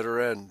to the bitter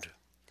end.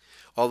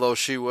 Although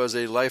she was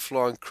a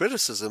lifelong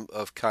criticism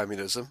of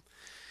communism,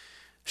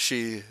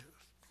 she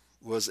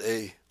was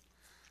a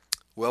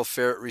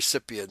welfare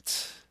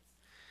recipient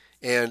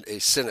and a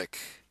cynic.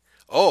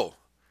 Oh,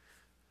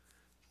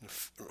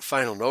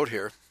 final note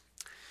here.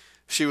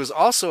 She was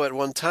also at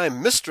one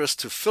time mistress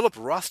to Philip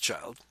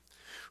Rothschild,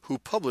 who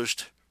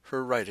published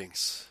her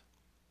writings.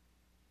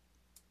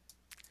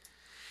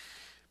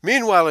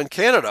 Meanwhile, in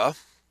Canada,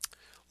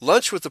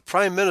 lunch with the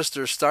Prime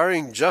Minister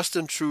starring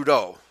Justin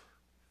Trudeau.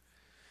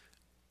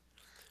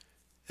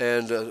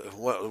 And the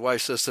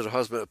wife says to the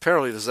husband,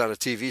 apparently this is on a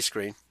TV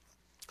screen,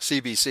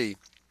 CBC.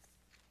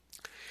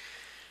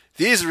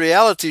 These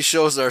reality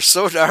shows are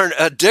so darn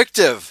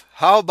addictive.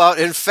 How about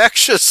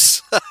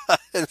infectious?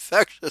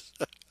 Infectious.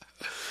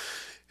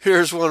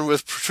 Here's one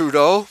with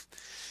Trudeau.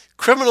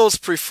 Criminals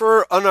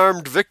prefer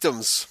unarmed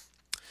victims.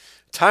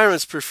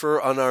 Tyrants prefer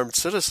unarmed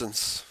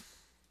citizens.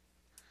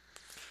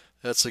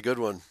 That's a good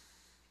one.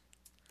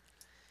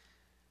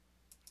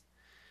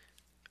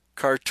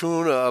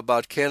 Cartoon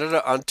about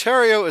Canada.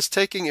 Ontario is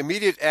taking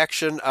immediate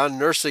action on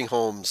nursing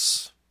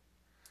homes.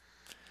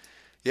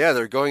 Yeah,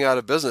 they're going out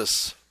of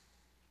business.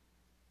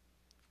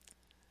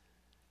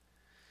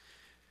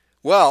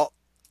 Well,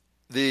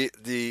 the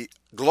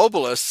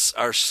globalists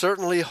are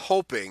certainly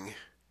hoping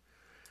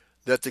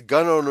that the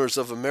gun owners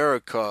of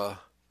America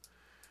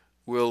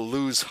will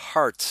lose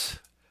heart,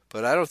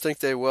 but I don't think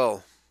they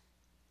will.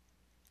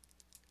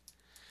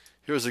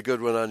 Here's a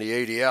good one on the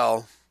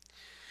ADL.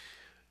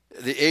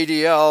 The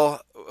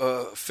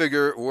ADL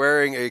figure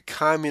wearing a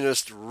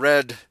communist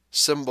red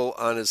symbol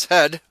on his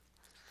head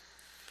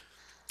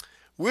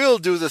will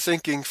do the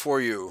thinking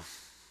for you.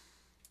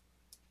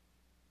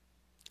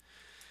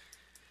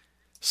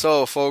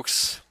 So,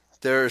 folks,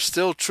 there is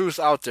still truth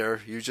out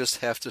there. You just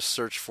have to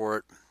search for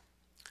it.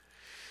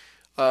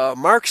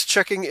 Marx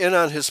checking in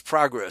on his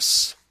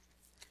progress.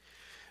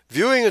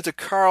 Viewing into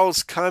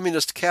Karl's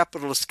communist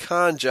capitalist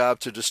con job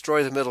to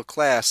destroy the middle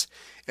class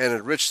and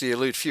enrich the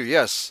elite few.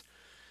 Yes,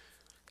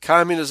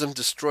 communism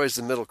destroys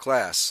the middle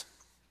class.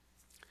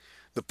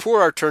 The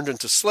poor are turned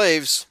into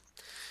slaves.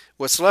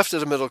 What's left of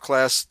the middle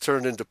class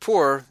turned into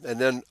poor and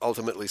then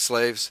ultimately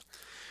slaves,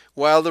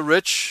 while the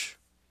rich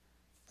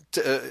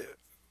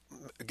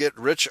get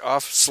rich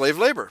off slave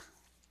labor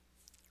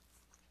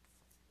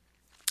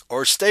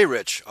or stay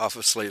rich off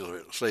of slave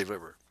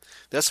labor.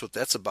 That's what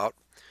that's about.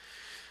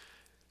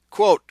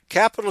 Quote,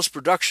 capitalist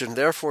production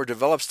therefore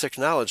develops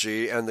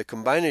technology and the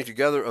combining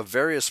together of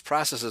various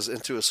processes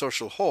into a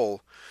social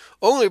whole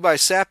only by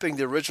sapping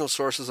the original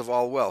sources of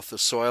all wealth, the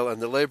soil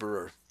and the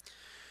laborer.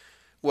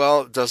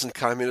 Well, doesn't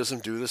communism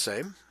do the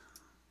same?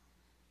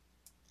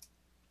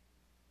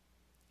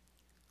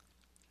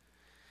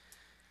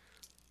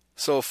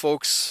 So,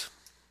 folks,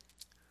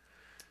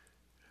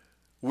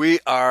 we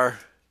are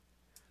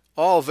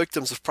all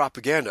victims of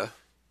propaganda,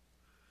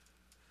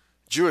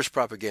 Jewish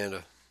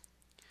propaganda.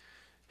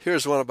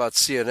 Here's one about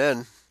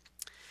CNN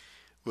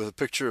with a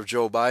picture of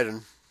Joe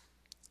Biden.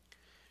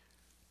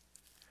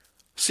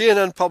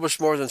 CNN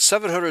published more than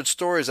 700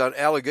 stories on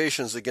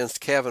allegations against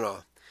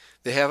Kavanaugh.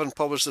 They haven't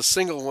published a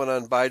single one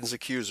on Biden's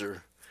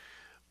accuser,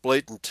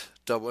 blatant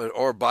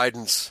or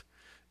Biden's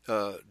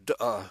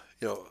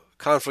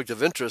conflict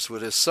of interest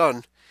with his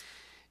son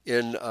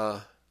in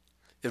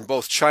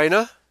both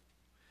China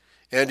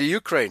and the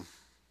Ukraine.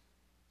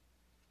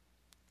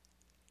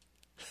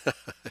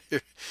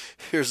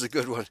 Here's a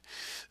good one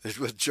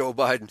with Joe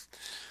Biden.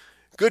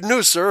 Good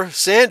news, sir.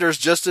 Sanders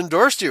just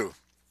endorsed you.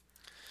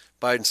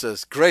 Biden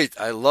says, great,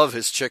 I love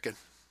his chicken.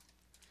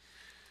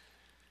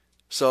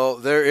 So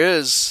there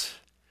is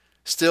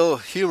still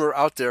humor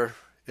out there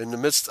in the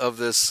midst of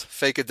this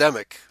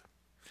fakedemic.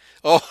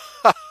 Oh,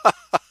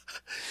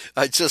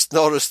 I just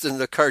noticed in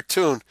the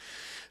cartoon,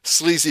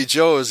 Sleazy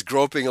Joe is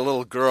groping a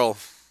little girl.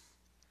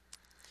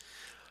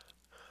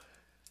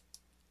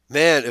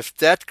 Man, if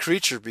that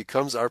creature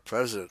becomes our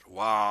president,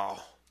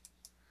 wow.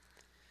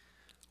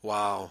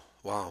 Wow,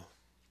 wow.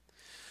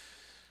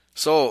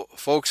 So,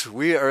 folks,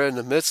 we are in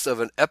the midst of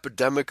an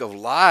epidemic of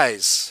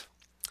lies.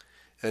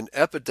 An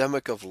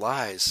epidemic of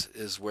lies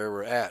is where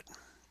we're at.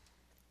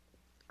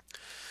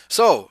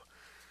 So,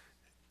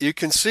 you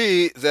can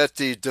see that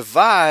the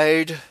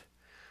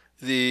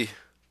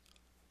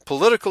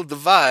political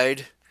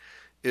divide,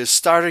 is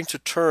starting to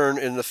turn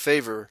in the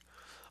favor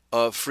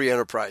of free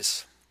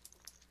enterprise.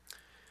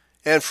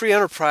 And free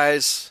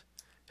enterprise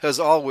has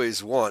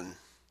always won.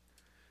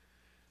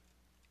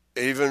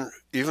 Even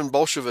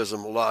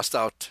Bolshevism lost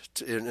out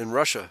in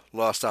Russia,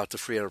 lost out to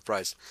free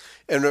enterprise.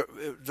 And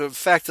the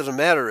fact of the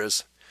matter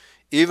is,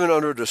 even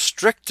under the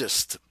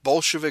strictest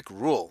Bolshevik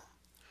rule,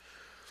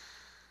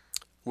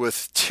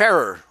 with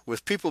terror,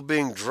 with people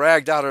being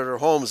dragged out of their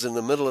homes in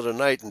the middle of the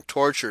night and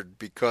tortured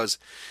because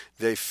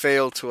they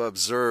failed to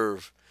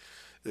observe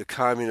the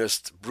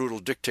communist brutal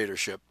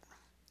dictatorship,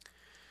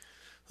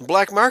 the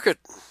black market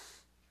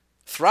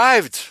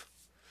thrived.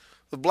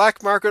 The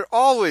black market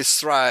always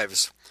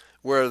thrives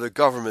where the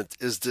government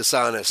is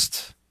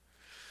dishonest,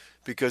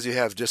 because you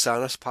have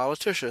dishonest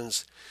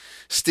politicians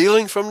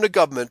stealing from the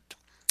government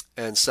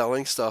and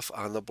selling stuff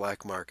on the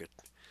black market.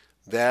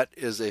 That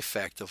is a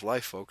fact of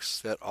life,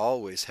 folks. That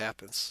always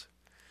happens.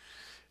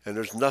 And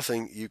there's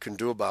nothing you can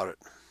do about it.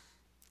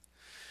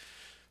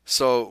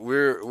 So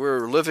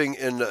we're living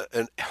in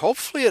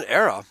hopefully an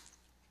era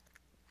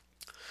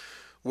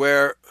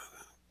where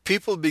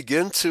people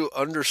begin to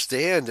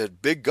understand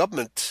that big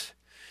government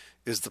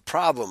is the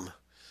problem,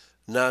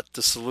 not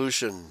the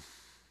solution.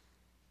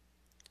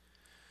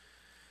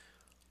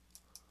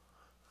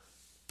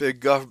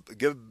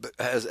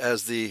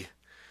 As the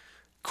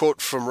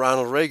quote from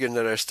Ronald Reagan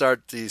that I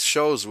start these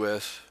shows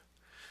with,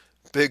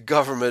 big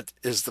government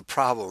is the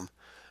problem,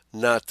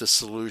 not the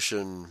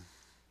solution.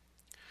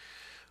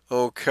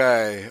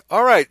 Okay.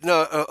 All right.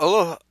 Now,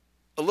 a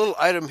little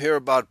item here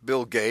about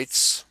Bill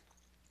Gates.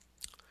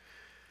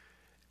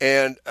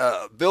 And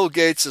Bill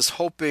Gates is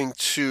hoping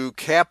to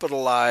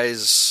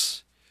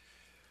capitalize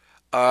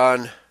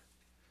on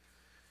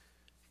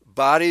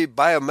body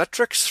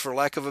biometrics, for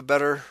lack of a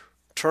better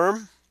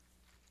term.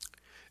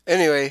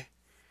 Anyway,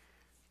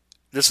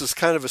 this is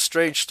kind of a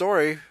strange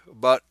story,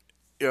 but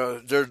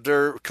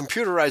they're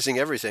computerizing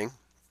everything.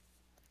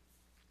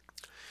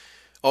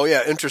 Oh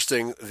yeah,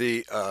 interesting.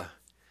 The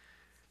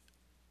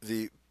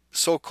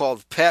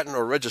so-called patent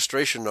or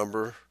registration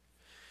number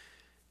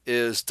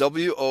is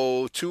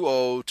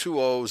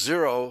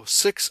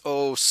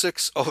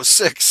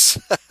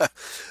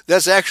WO2020060606.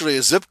 That's actually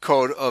a zip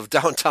code of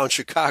downtown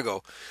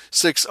Chicago,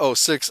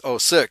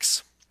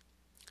 60606.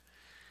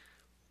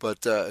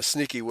 But a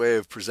sneaky way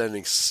of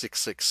presenting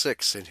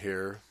 666 in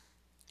here.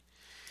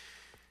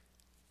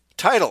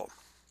 Title: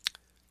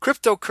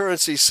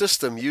 Cryptocurrency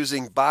system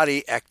using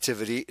body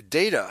activity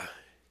data.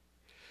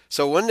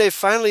 So when they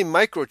finally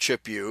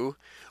microchip you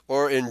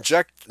or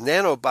inject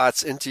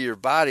nanobots into your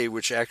body,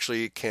 which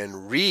actually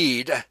can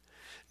read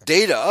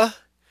data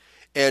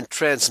and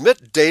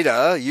transmit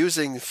data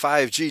using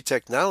 5G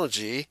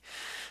technology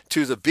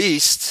to the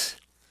beast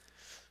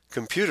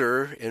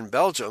computer in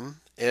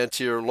Belgium and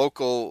to your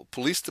local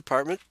police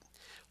department,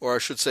 or I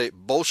should say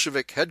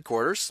Bolshevik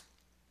headquarters,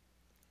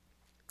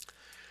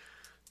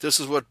 this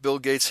is what Bill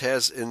Gates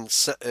has in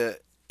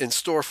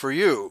store for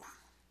you.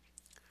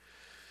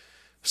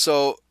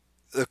 So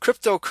the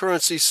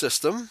cryptocurrency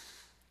system.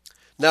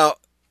 Now,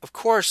 of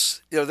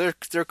course,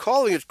 they're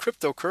calling it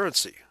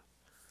cryptocurrency.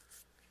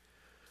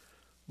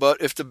 But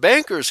if the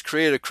bankers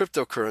create a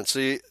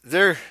cryptocurrency,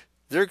 they're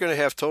going to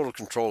have total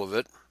control of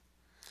it,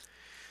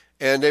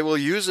 and they will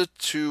use it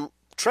to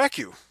track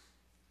you.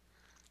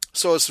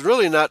 So it's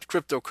really not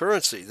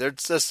cryptocurrency. They're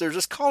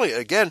just calling it.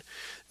 Again,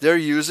 they're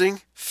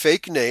using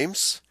fake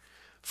names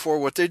for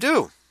what they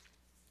do.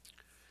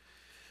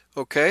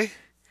 Okay?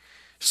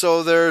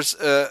 So there's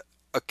a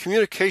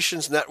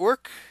communications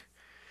network,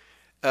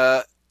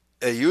 a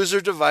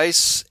user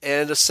device,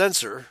 and a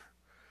sensor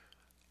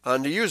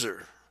on the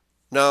user.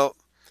 Now,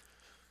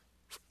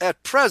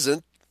 at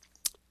present,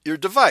 your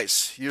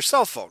device, your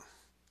cell phone,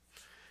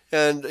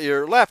 and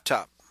your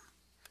laptop,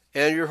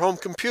 and your home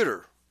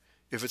computer,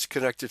 if it's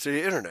connected to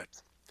the internet,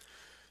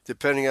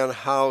 depending on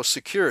how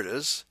secure it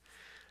is,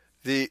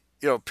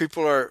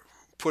 people are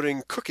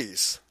putting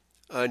cookies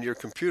on your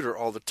computer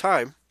all the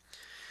time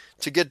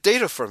to get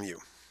data from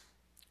you.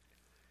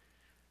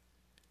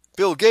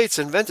 Bill Gates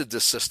invented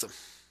this system.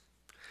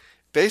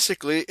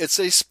 Basically, it's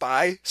a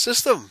spy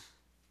system.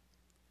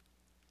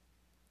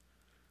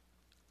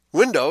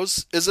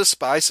 Windows is a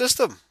spy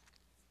system.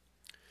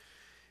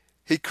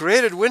 He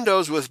created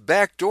Windows with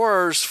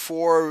backdoors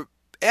for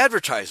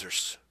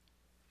advertisers.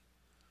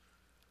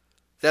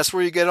 That's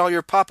where you get all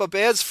your pop-up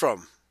ads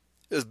from.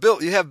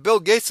 You have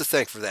Bill Gates to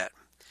thank for that.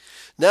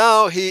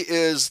 Now he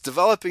is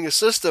developing a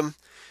system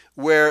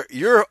where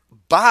your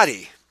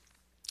body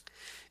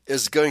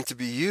is going to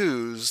be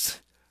used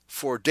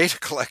for data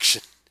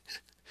collection.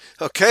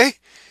 Okay?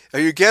 Are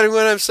you getting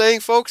what I'm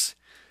saying, folks?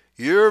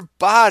 Your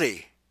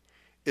body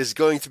is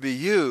going to be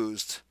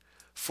used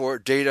for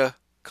data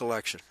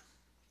collection.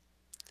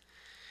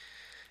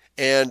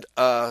 And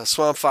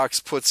Swamp Fox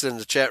puts in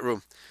the chat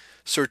room,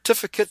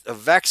 Certificate of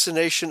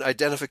Vaccination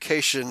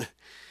Identification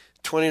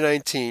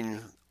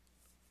 2019,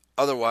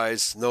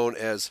 otherwise known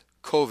as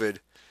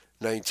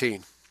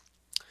COVID-19.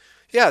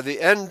 Yeah,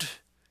 the end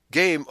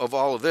game of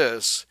all of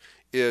this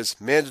is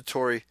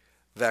mandatory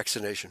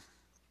vaccination.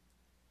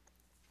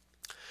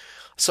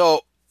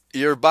 So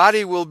your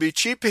body will be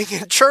cheeping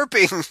and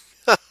chirping,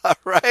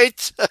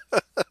 right?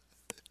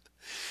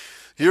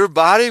 Your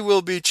body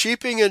will be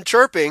cheeping and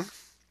chirping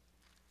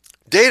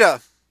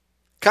data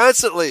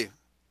constantly.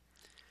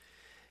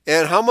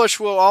 And how much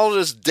will all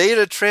this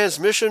data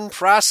transmission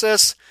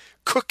process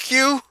cook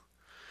you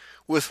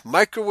with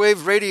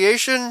microwave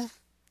radiation?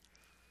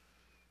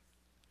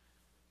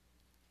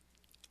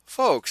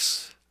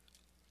 Folks,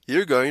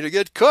 you're going to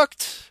get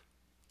cooked.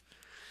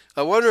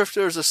 I wonder if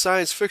there's a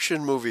science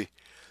fiction movie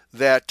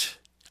that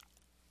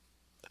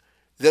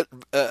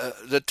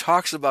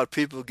talks about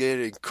people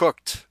getting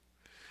cooked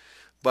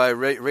by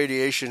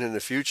radiation in the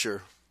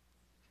future.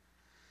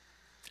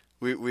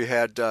 We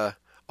had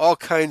all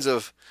kinds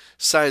of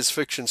science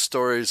fiction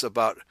stories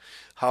about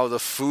how the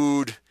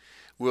food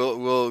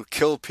will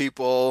kill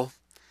people,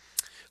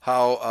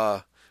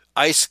 how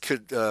ice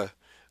could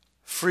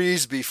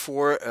freeze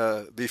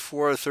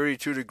before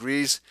 32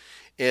 degrees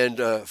and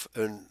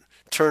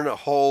turn a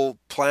whole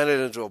planet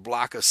into a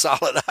block of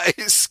solid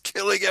ice,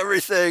 killing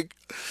everything.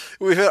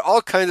 We've had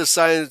all kinds of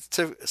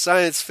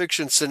science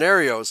fiction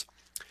scenarios,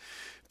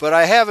 but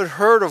I haven't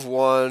heard of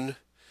one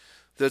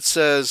that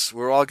says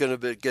we're all going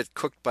to get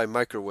cooked by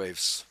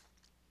microwaves.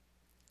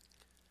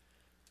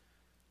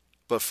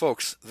 But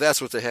folks,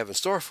 that's what they have in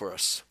store for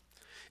us.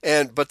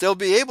 But they'll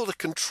be able to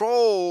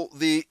control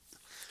the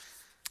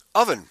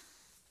oven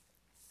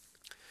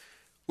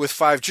with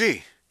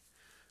 5G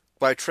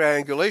by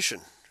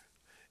triangulation.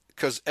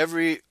 Because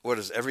every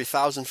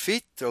 1,000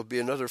 feet, there'll be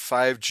another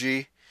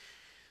 5G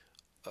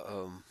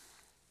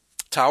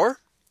tower.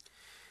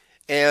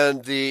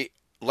 And the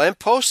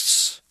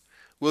lampposts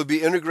will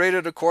be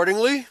integrated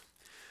accordingly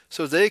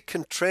so they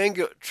can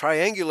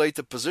triangulate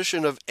the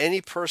position of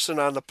any person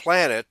on the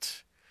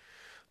planet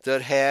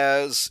that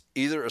has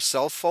either a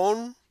cell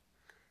phone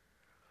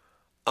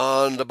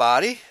on the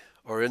body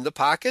or in the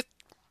pocket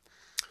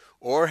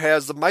or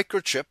has the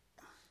microchip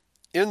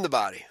in the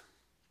body.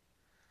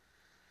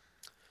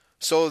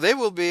 So they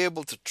will be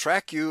able to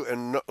track you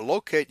and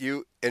locate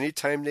you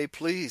anytime they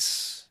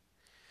please.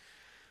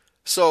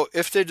 So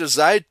if they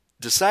decide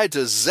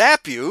to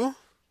zap you,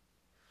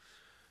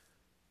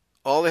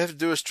 all they have to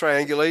do is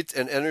triangulate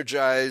and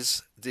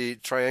energize the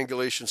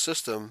triangulation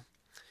system,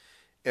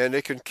 and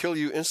they can kill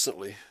you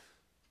instantly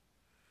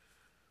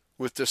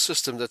with the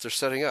system that they're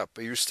setting up.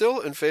 Are you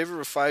still in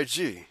favor of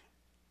 5G?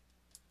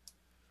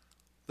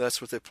 That's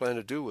what they plan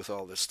to do with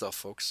all this stuff,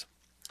 folks.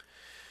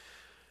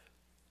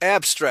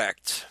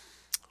 Abstract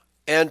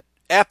and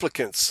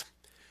applicants.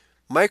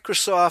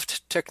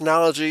 Microsoft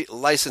Technology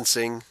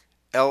Licensing,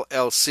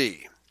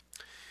 LLC.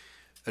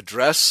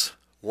 Address,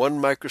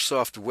 1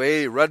 Microsoft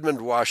Way,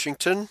 Redmond,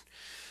 Washington,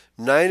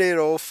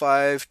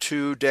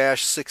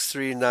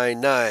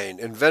 98052-6399.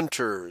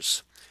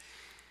 Inventors,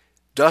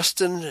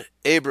 Dustin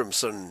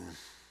Abramson,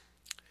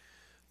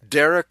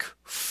 Derek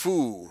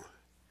Fu,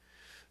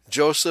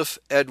 Joseph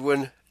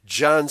Edwin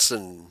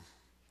Johnson.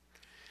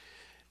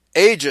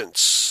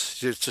 Agents,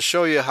 to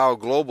show you how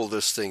global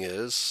this thing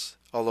is,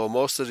 although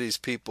most of these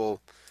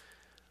people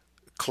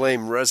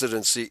claim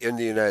residency in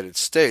the United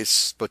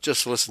States, but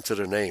just listen to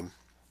the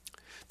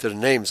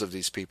names of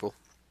these people.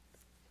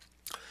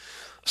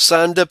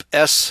 Sandip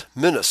S.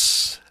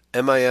 Minhas,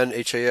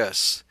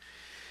 Minhas.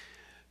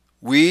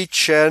 Wei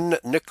Chen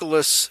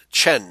Nicholas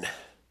Chen.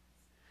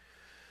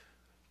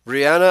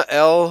 Brianna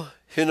L.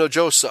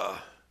 Hinojosa.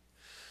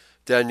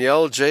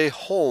 Danielle J.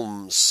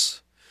 Holmes.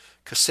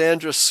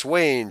 Cassandra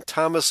Swain,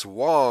 Thomas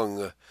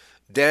Wong,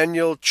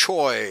 Daniel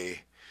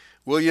Choi,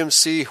 William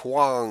C.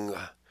 Huang,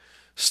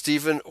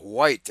 Stephen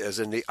White, as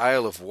in the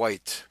Isle of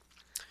Wight,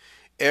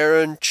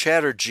 Aaron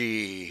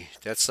Chatterjee,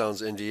 that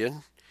sounds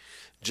Indian,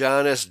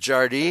 John S.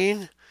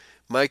 Jardine,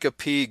 Micah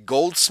P.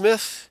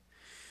 Goldsmith,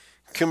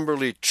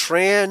 Kimberly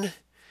Tran,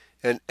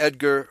 and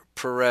Edgar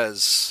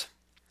Perez.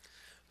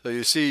 So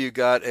you see you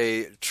got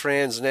a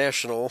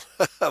transnational,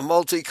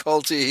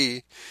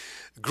 multi-culti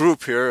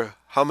group here.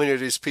 How many of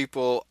these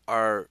people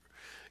are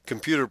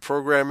computer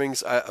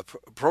programmers? I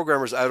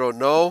don't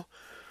know.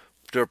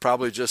 They're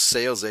probably just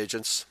sales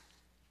agents.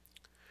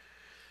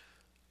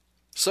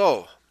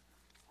 So,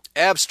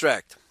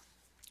 abstract.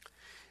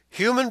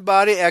 Human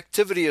body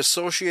activity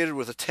associated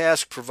with a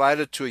task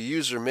provided to a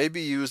user may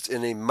be used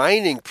in a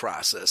mining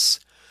process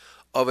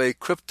of a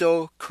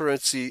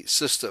cryptocurrency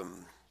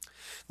system.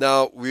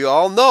 Now, we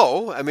all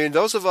know,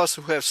 those of us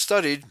who have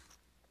studied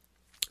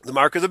the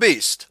mark of the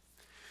beast,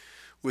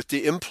 with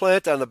the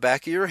implant on the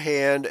back of your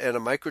hand and a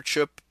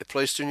microchip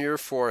placed in your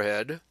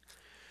forehead,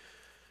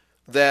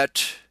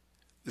 that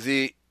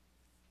the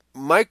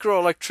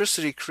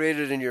microelectricity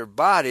created in your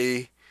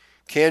body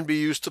can be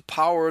used to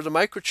power the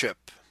microchip.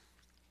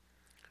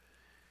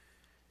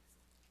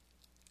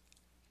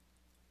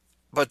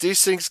 But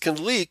these things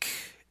can leak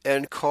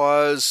and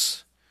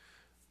cause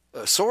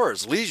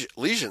sores,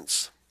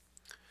 lesions.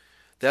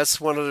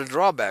 That's one of the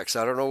drawbacks.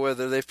 I don't know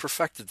whether they've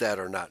perfected that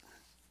or not.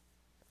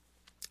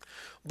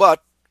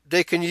 But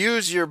they can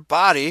use your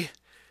body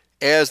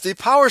as the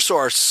power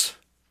source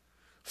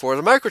for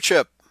the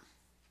microchip.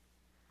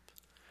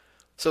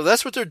 So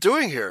that's what they're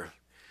doing here.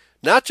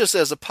 Not just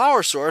as a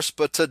power source,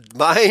 but to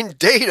mine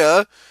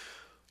data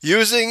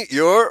using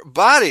your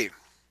body.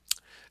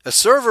 A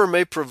server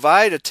may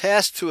provide a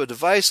task to a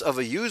device of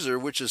a user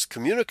which is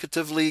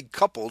communicatively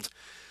coupled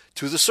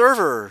to the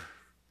server.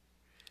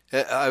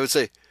 I would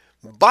say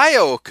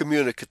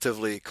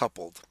biocommunicatively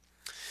coupled.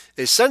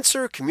 A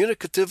sensor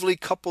communicatively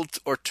coupled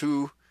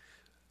to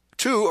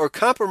or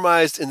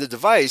compromised in the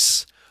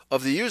device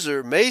of the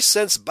user may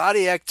sense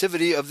body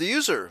activity of the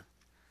user.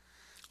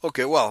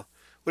 Okay, well,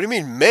 what do you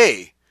mean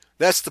may?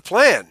 That's the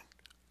plan.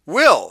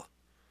 Will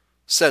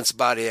sense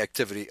body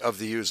activity of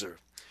the user.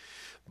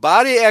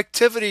 Body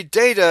activity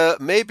data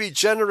may be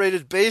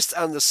generated based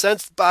on the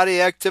sensed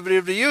body activity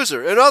of the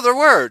user. In other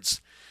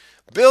words,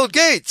 Bill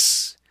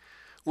Gates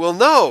will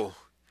know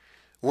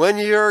when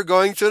you're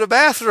going to the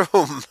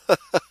bathroom,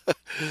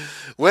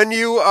 when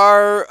you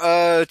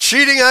are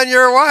cheating on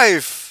your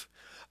wife,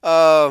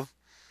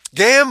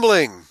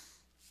 gambling,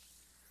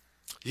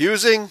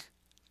 using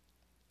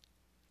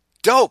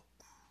dope.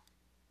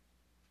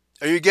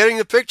 Are you getting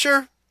the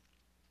picture?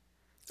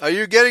 Are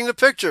you getting the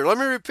picture? Let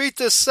me repeat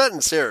this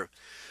sentence here.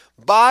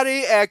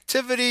 Body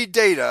activity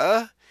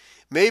data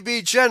may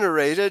be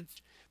generated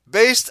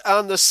based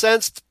on the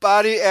sensed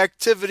body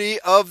activity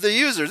of the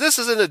user. This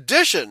is in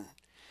addition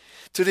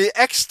to the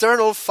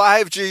external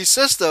 5G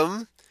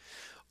system,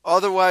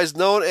 otherwise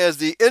known as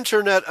the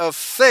Internet of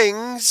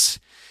Things,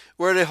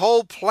 where the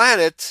whole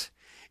planet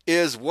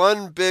is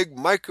one big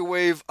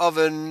microwave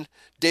oven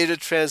data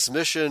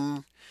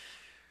transmission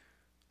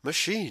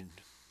machine,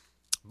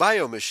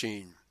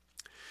 biomachine.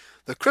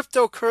 The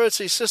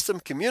cryptocurrency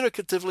system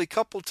communicatively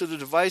coupled to the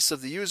device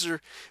of the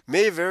user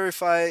may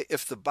verify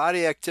if the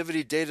body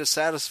activity data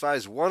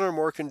satisfies one or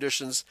more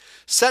conditions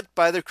set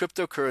by the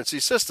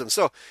cryptocurrency system.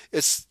 So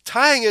it's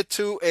tying it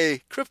to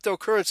a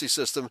cryptocurrency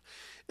system,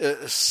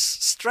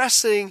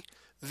 stressing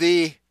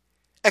the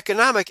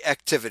economic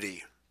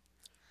activity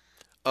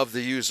of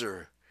the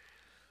user.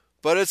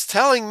 But it's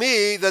telling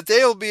me that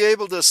they'll be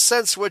able to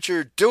sense what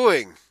you're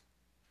doing,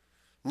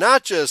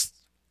 not just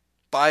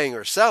buying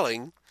or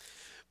selling,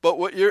 but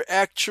what you're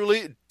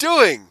actually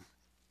doing.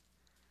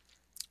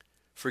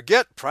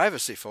 Forget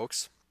privacy,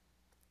 folks.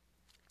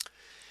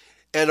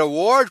 And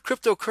award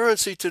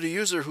cryptocurrency to the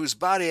user whose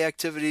body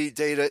activity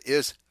data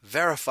is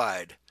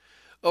verified.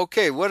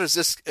 Okay, what is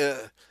this?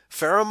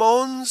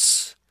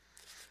 Pheromones?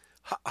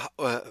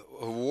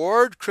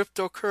 Award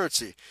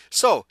cryptocurrency.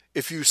 So,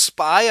 if you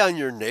spy on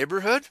your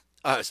neighborhood,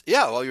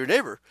 your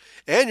neighbor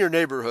and your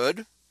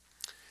neighborhood,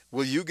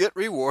 will you get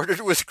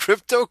rewarded with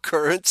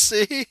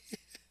cryptocurrency?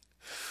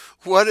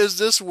 What is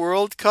this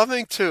world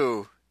coming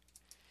to?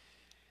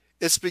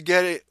 It's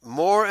getting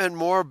more and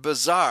more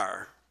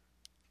bizarre.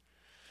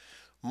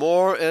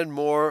 More and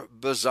more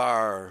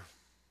bizarre.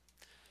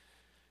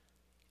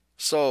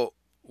 So,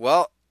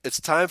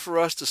 it's time for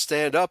us to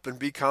stand up and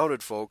be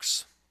counted,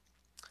 folks.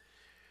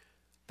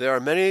 There are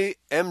many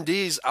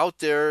MDs out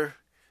there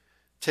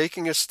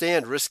taking a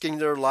stand, risking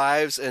their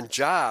lives and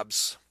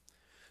jobs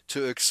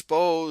to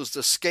expose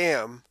the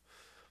scam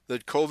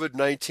that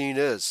COVID-19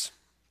 is.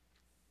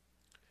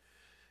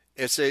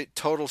 It's a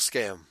total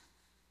scam.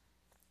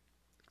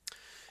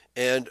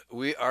 And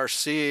we are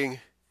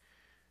seeing,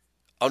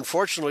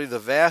 unfortunately, the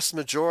vast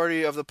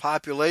majority of the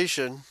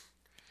population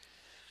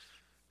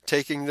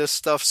taking this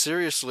stuff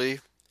seriously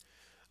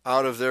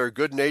out of their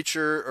good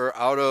nature or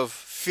out of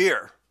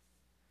fear.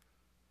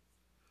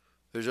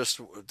 They just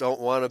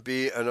don't want to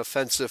be an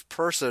offensive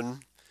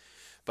person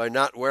by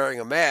not wearing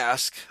a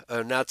mask,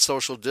 not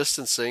social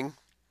distancing,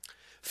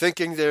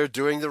 thinking they're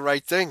doing the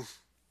right thing.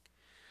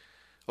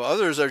 Well,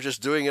 others are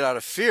just doing it out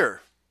of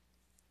fear.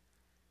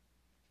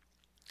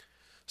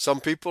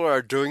 Some people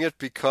are doing it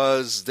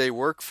because they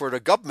work for the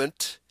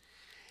government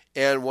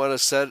and want to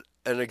set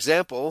an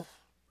example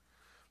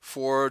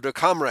for the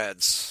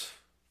comrades,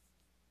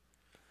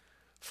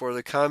 for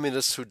the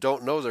communists who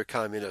don't know they're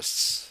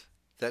communists.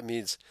 That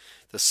means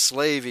the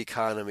slave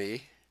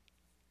economy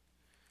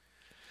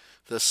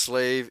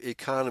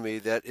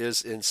that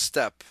is in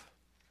step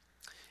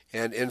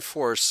and in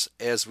force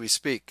as we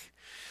speak.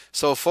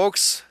 So,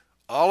 folks,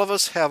 all of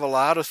us have a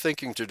lot of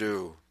thinking to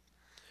do.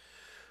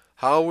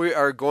 How we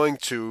are going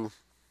to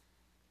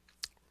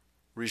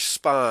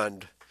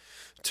respond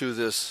to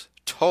this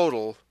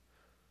total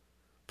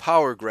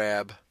power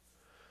grab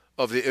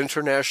of the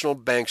international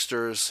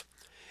banksters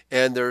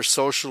and their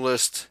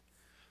socialist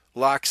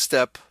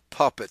lockstep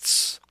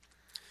puppets,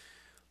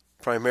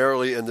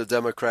 primarily in the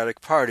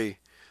Democratic Party,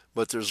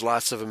 but there's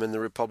lots of them in the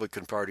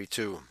Republican Party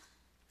too.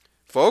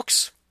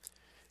 Folks,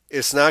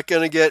 it's not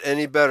going to get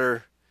any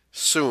better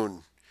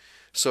soon.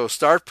 So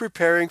start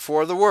preparing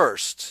for the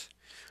worst.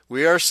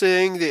 We are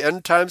seeing the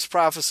end times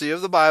prophecy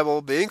of the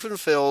Bible being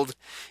fulfilled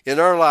in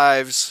our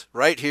lives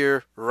right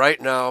here, right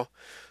now.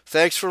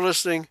 Thanks for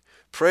listening.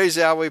 Praise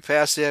Yahweh,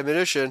 pass the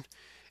ammunition,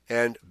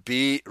 and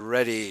be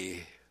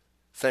ready.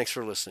 Thanks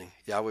for listening.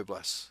 Yahweh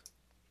bless.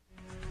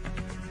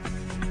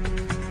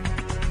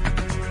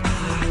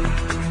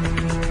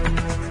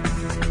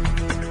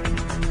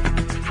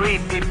 Free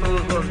people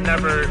will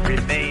never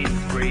remain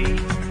free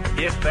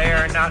if they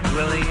are not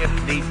willing,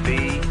 if need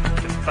be,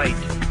 to fight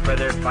for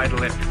their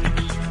vital interests.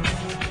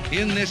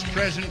 In this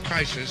present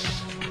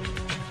crisis,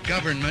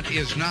 government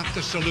is not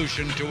the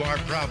solution to our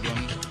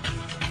problem.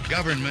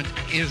 Government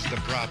is the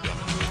problem.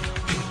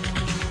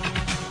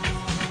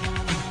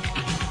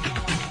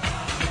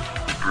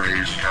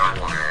 Praise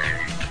Yahweh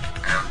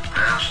and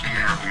pass the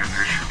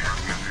ammunition.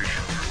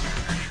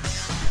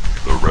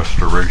 The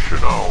Restoration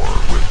Hour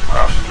with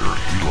Pastor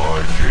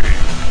Eli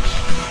James.